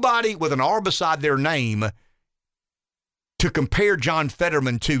nobody with an R beside their name to compare John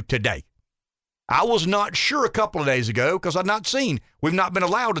Fetterman to today. I was not sure a couple of days ago because we've not been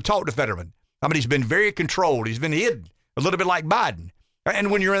allowed to talk to Fetterman. He's been very controlled. He's been hidden, a little bit like Biden. And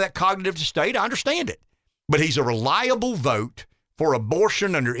when you're in that cognitive state, I understand it. But he's a reliable vote for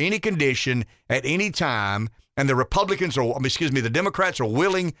abortion under any condition at any time. And the Democrats are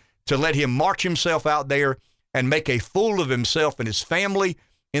willing to let him march himself out there and make a fool of himself and his family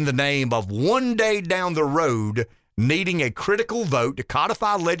in the name of one day down the road needing a critical vote to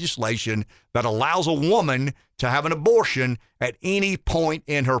codify legislation that allows a woman to have an abortion at any point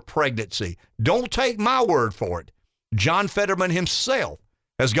in her pregnancy. Don't take my word for it. John Fetterman himself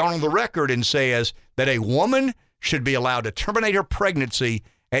has gone on the record and says that a woman should be allowed to terminate her pregnancy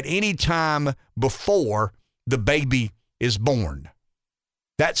at any time before the baby is born.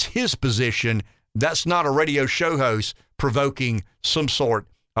 That's his position. That's not a radio show host provoking some sort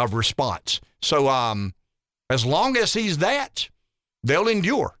of response. So as long as he's that, they'll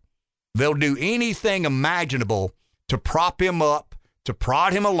endure. They'll do anything imaginable to prop him up, to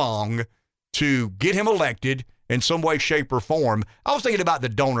prod him along, to get him elected in some way, shape, or form. I was thinking about the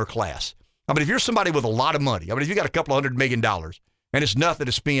donor class. If you're somebody with a lot of money, if you got a couple $100 million and it's nothing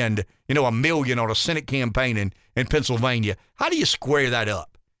to spend, $1 million on a Senate campaign in Pennsylvania, how do you square that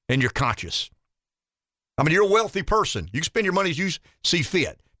up in your conscience? You're a wealthy person. You can spend your money as you see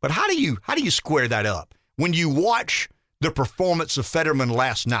fit. But how do you square that up? When you watch the performance of Fetterman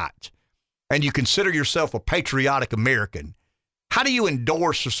last night and you consider yourself a patriotic American, how do you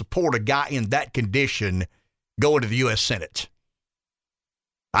endorse or support a guy in that condition going to the U.S. Senate?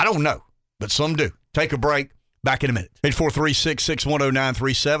 I don't know, but some do. Take a break. Back in a minute.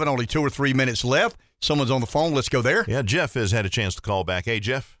 843-661-0937. Only 2 or 3 minutes left. Someone's on the phone. Let's go there. Yeah, Jeff has had a chance to call back. Hey,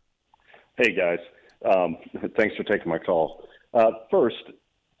 Jeff. Hey, guys. Thanks for taking my call. First,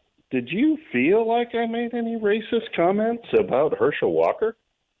 did you feel like I made any racist comments about Hershel Walker?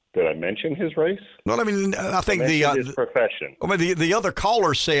 Did I mention his race? Well, I mean, I think his profession. I mean, the other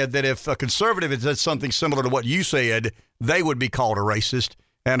caller said that if a conservative had said something similar to what you said, they would be called a racist,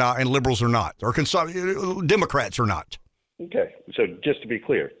 and liberals are not, or Democrats are not. Okay, so just to be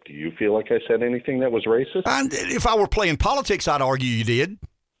clear, do you feel like I said anything that was racist? If I were playing politics, I'd argue you did.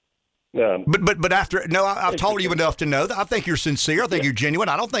 But after I've told you enough to know that I think you're sincere. I think you're genuine.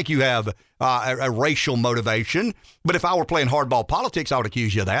 I don't think you have a racial motivation. But if I were playing hardball politics, I would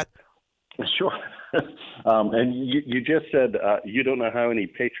accuse you of that. Sure. And you just said you don't know how any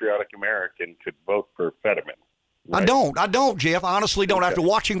patriotic American could vote for Fetterman. Right? I don't, Jeff. I honestly don't. Okay. After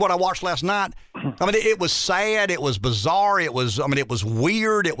watching what I watched last night, I mean, it was sad. It was bizarre. It was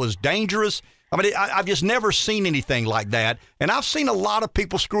weird. It was dangerous. I mean, I've just never seen anything like that, and I've seen a lot of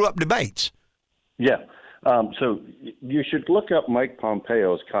people screw up debates. Yeah. So you should look up Mike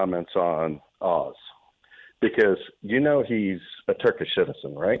Pompeo's comments on Oz, because he's a Turkish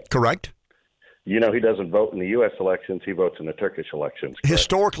citizen, right? Correct. He doesn't vote in the U.S. elections. He votes in the Turkish elections. Correct?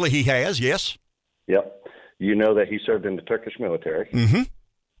 Historically, he has, yes. Yep. You know that he served in the Turkish military. Mm-hmm.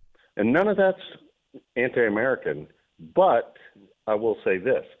 And none of that's anti-American, but I will say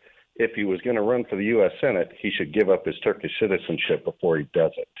this. If he was going to run for the U.S. Senate, he should give up his Turkish citizenship before he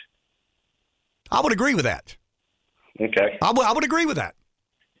does it. I would agree with that. Okay. I would agree with that.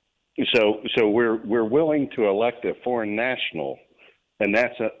 So we're willing to elect a foreign national, and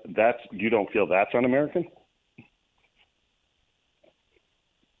that's you don't feel that's un-American?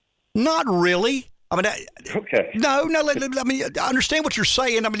 Not really. I mean, okay. No. I mean, I understand what you're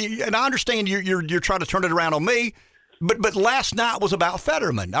saying. I mean, and I understand you're trying to turn it around on me. But last night was about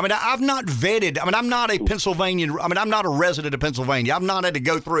Fetterman. I mean, I've not vetted. I mean, I'm not a Pennsylvanian. I mean, I'm not a resident of Pennsylvania. I've not had to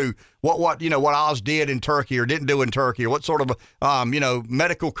go through what Oz did in Turkey or didn't do in Turkey, or what sort of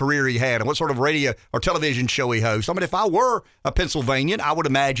medical career he had, and what sort of radio or television show he hosts. I mean, if I were a Pennsylvanian, I would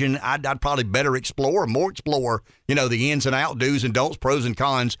imagine I'd probably better explore the ins and outs, do's and don'ts, pros and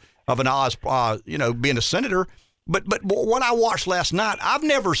cons of an Oz, being a senator. But what I watched last night, I've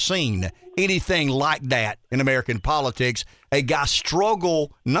never seen anything like that in American politics. A guy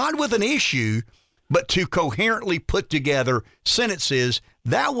struggle not with an issue, but to coherently put together sentences.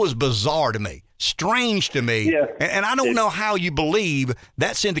 That was bizarre to me, strange to me. Yeah. And I don't know how you believe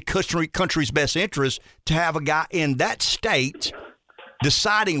that's in the country's best interest to have a guy in that state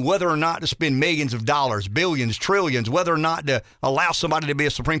deciding whether or not to spend millions of dollars, billions, trillions, whether or not to allow somebody to be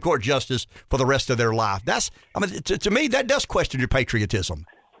a Supreme Court justice for the rest of their life. To me, that does question your patriotism.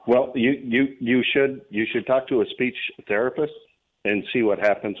 Well, you should talk to a speech therapist and see what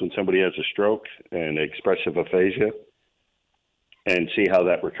happens when somebody has a stroke and expressive aphasia, and see how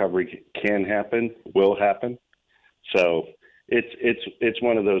that recovery can happen, will happen. So it's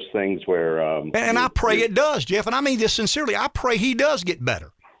one of those things where and I pray it does, Jeff, and I mean this sincerely. I pray he does get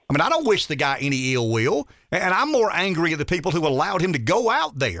better. I mean, I don't wish the guy any ill will, and I'm more angry at the people who allowed him to go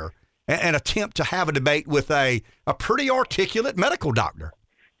out there and attempt to have a debate with a pretty articulate medical doctor.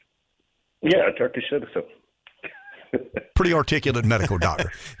 Yeah, a Turkish citizen. Pretty articulate medical doctor.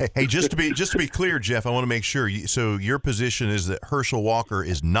 Hey, just to be clear, Jeff, I want to make sure. So your position is that Hershel Walker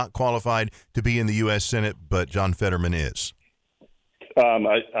is not qualified to be in the U.S. Senate, but John Fetterman is.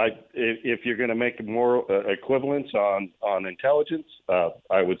 If you're going to make more equivalence on intelligence,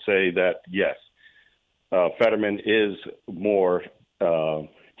 I would say that yes, Fetterman is more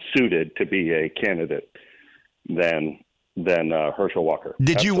suited to be a candidate than Hershel Walker.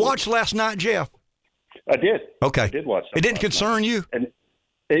 Did Absolutely. You watch last night, Jeff? I did. Okay. I did watch. It didn't concern you? And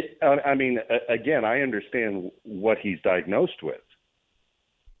again, I understand what he's diagnosed with.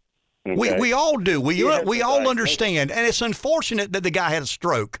 Okay. We all do. We all understand. And it's unfortunate that the guy had a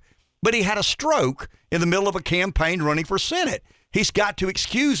stroke. But he had a stroke in the middle of a campaign running for Senate. He's got to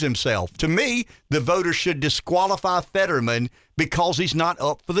excuse himself. To me, the voters should disqualify Fetterman because he's not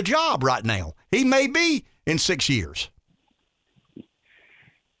up for the job right now. He may be in 6 years.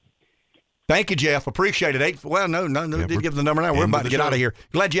 Thank you, Jeff. Appreciate it. Didn't give the number now. We're about to get out of here.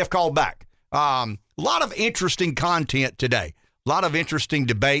 Glad Jeff called back. A lot of interesting content today. A lot of interesting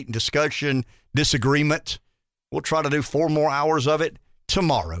debate and discussion, disagreement. We'll try to do 4 more hours of it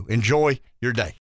tomorrow. Enjoy your day.